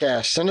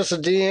Podcasts. Send us a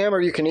DM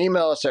or you can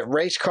email us at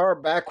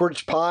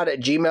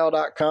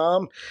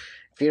racecarbackwardspod@gmail.com.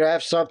 If you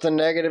have something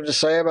negative to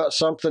say about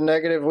something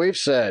negative we've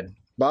said,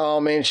 by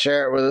all means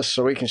share it with us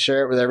so we can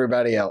share it with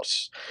everybody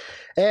else.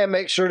 And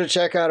make sure to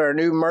check out our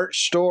new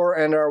merch store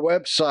and our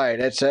website.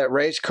 It's at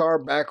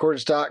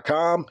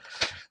racecarbackwards.com.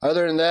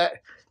 Other than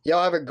that,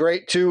 y'all have a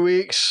great 2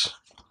 weeks.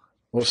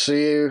 We'll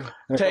see you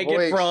in a Take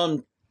couple it weeks.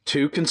 from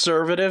 2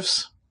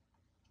 conservatives.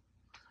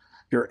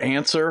 Your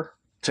answer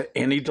to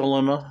any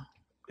dilemma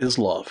is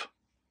love.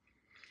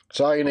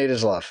 So all you need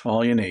is love.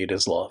 All you need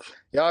is love.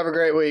 Y'all have a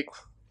great week.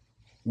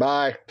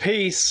 Bye.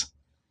 Peace.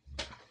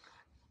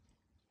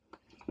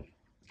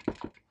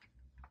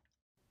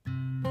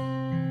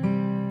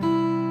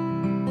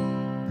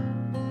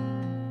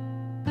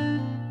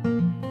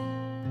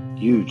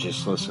 You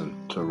just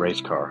listened to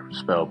Race Car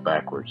spelled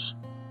backwards.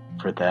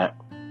 For that,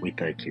 we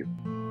thank you.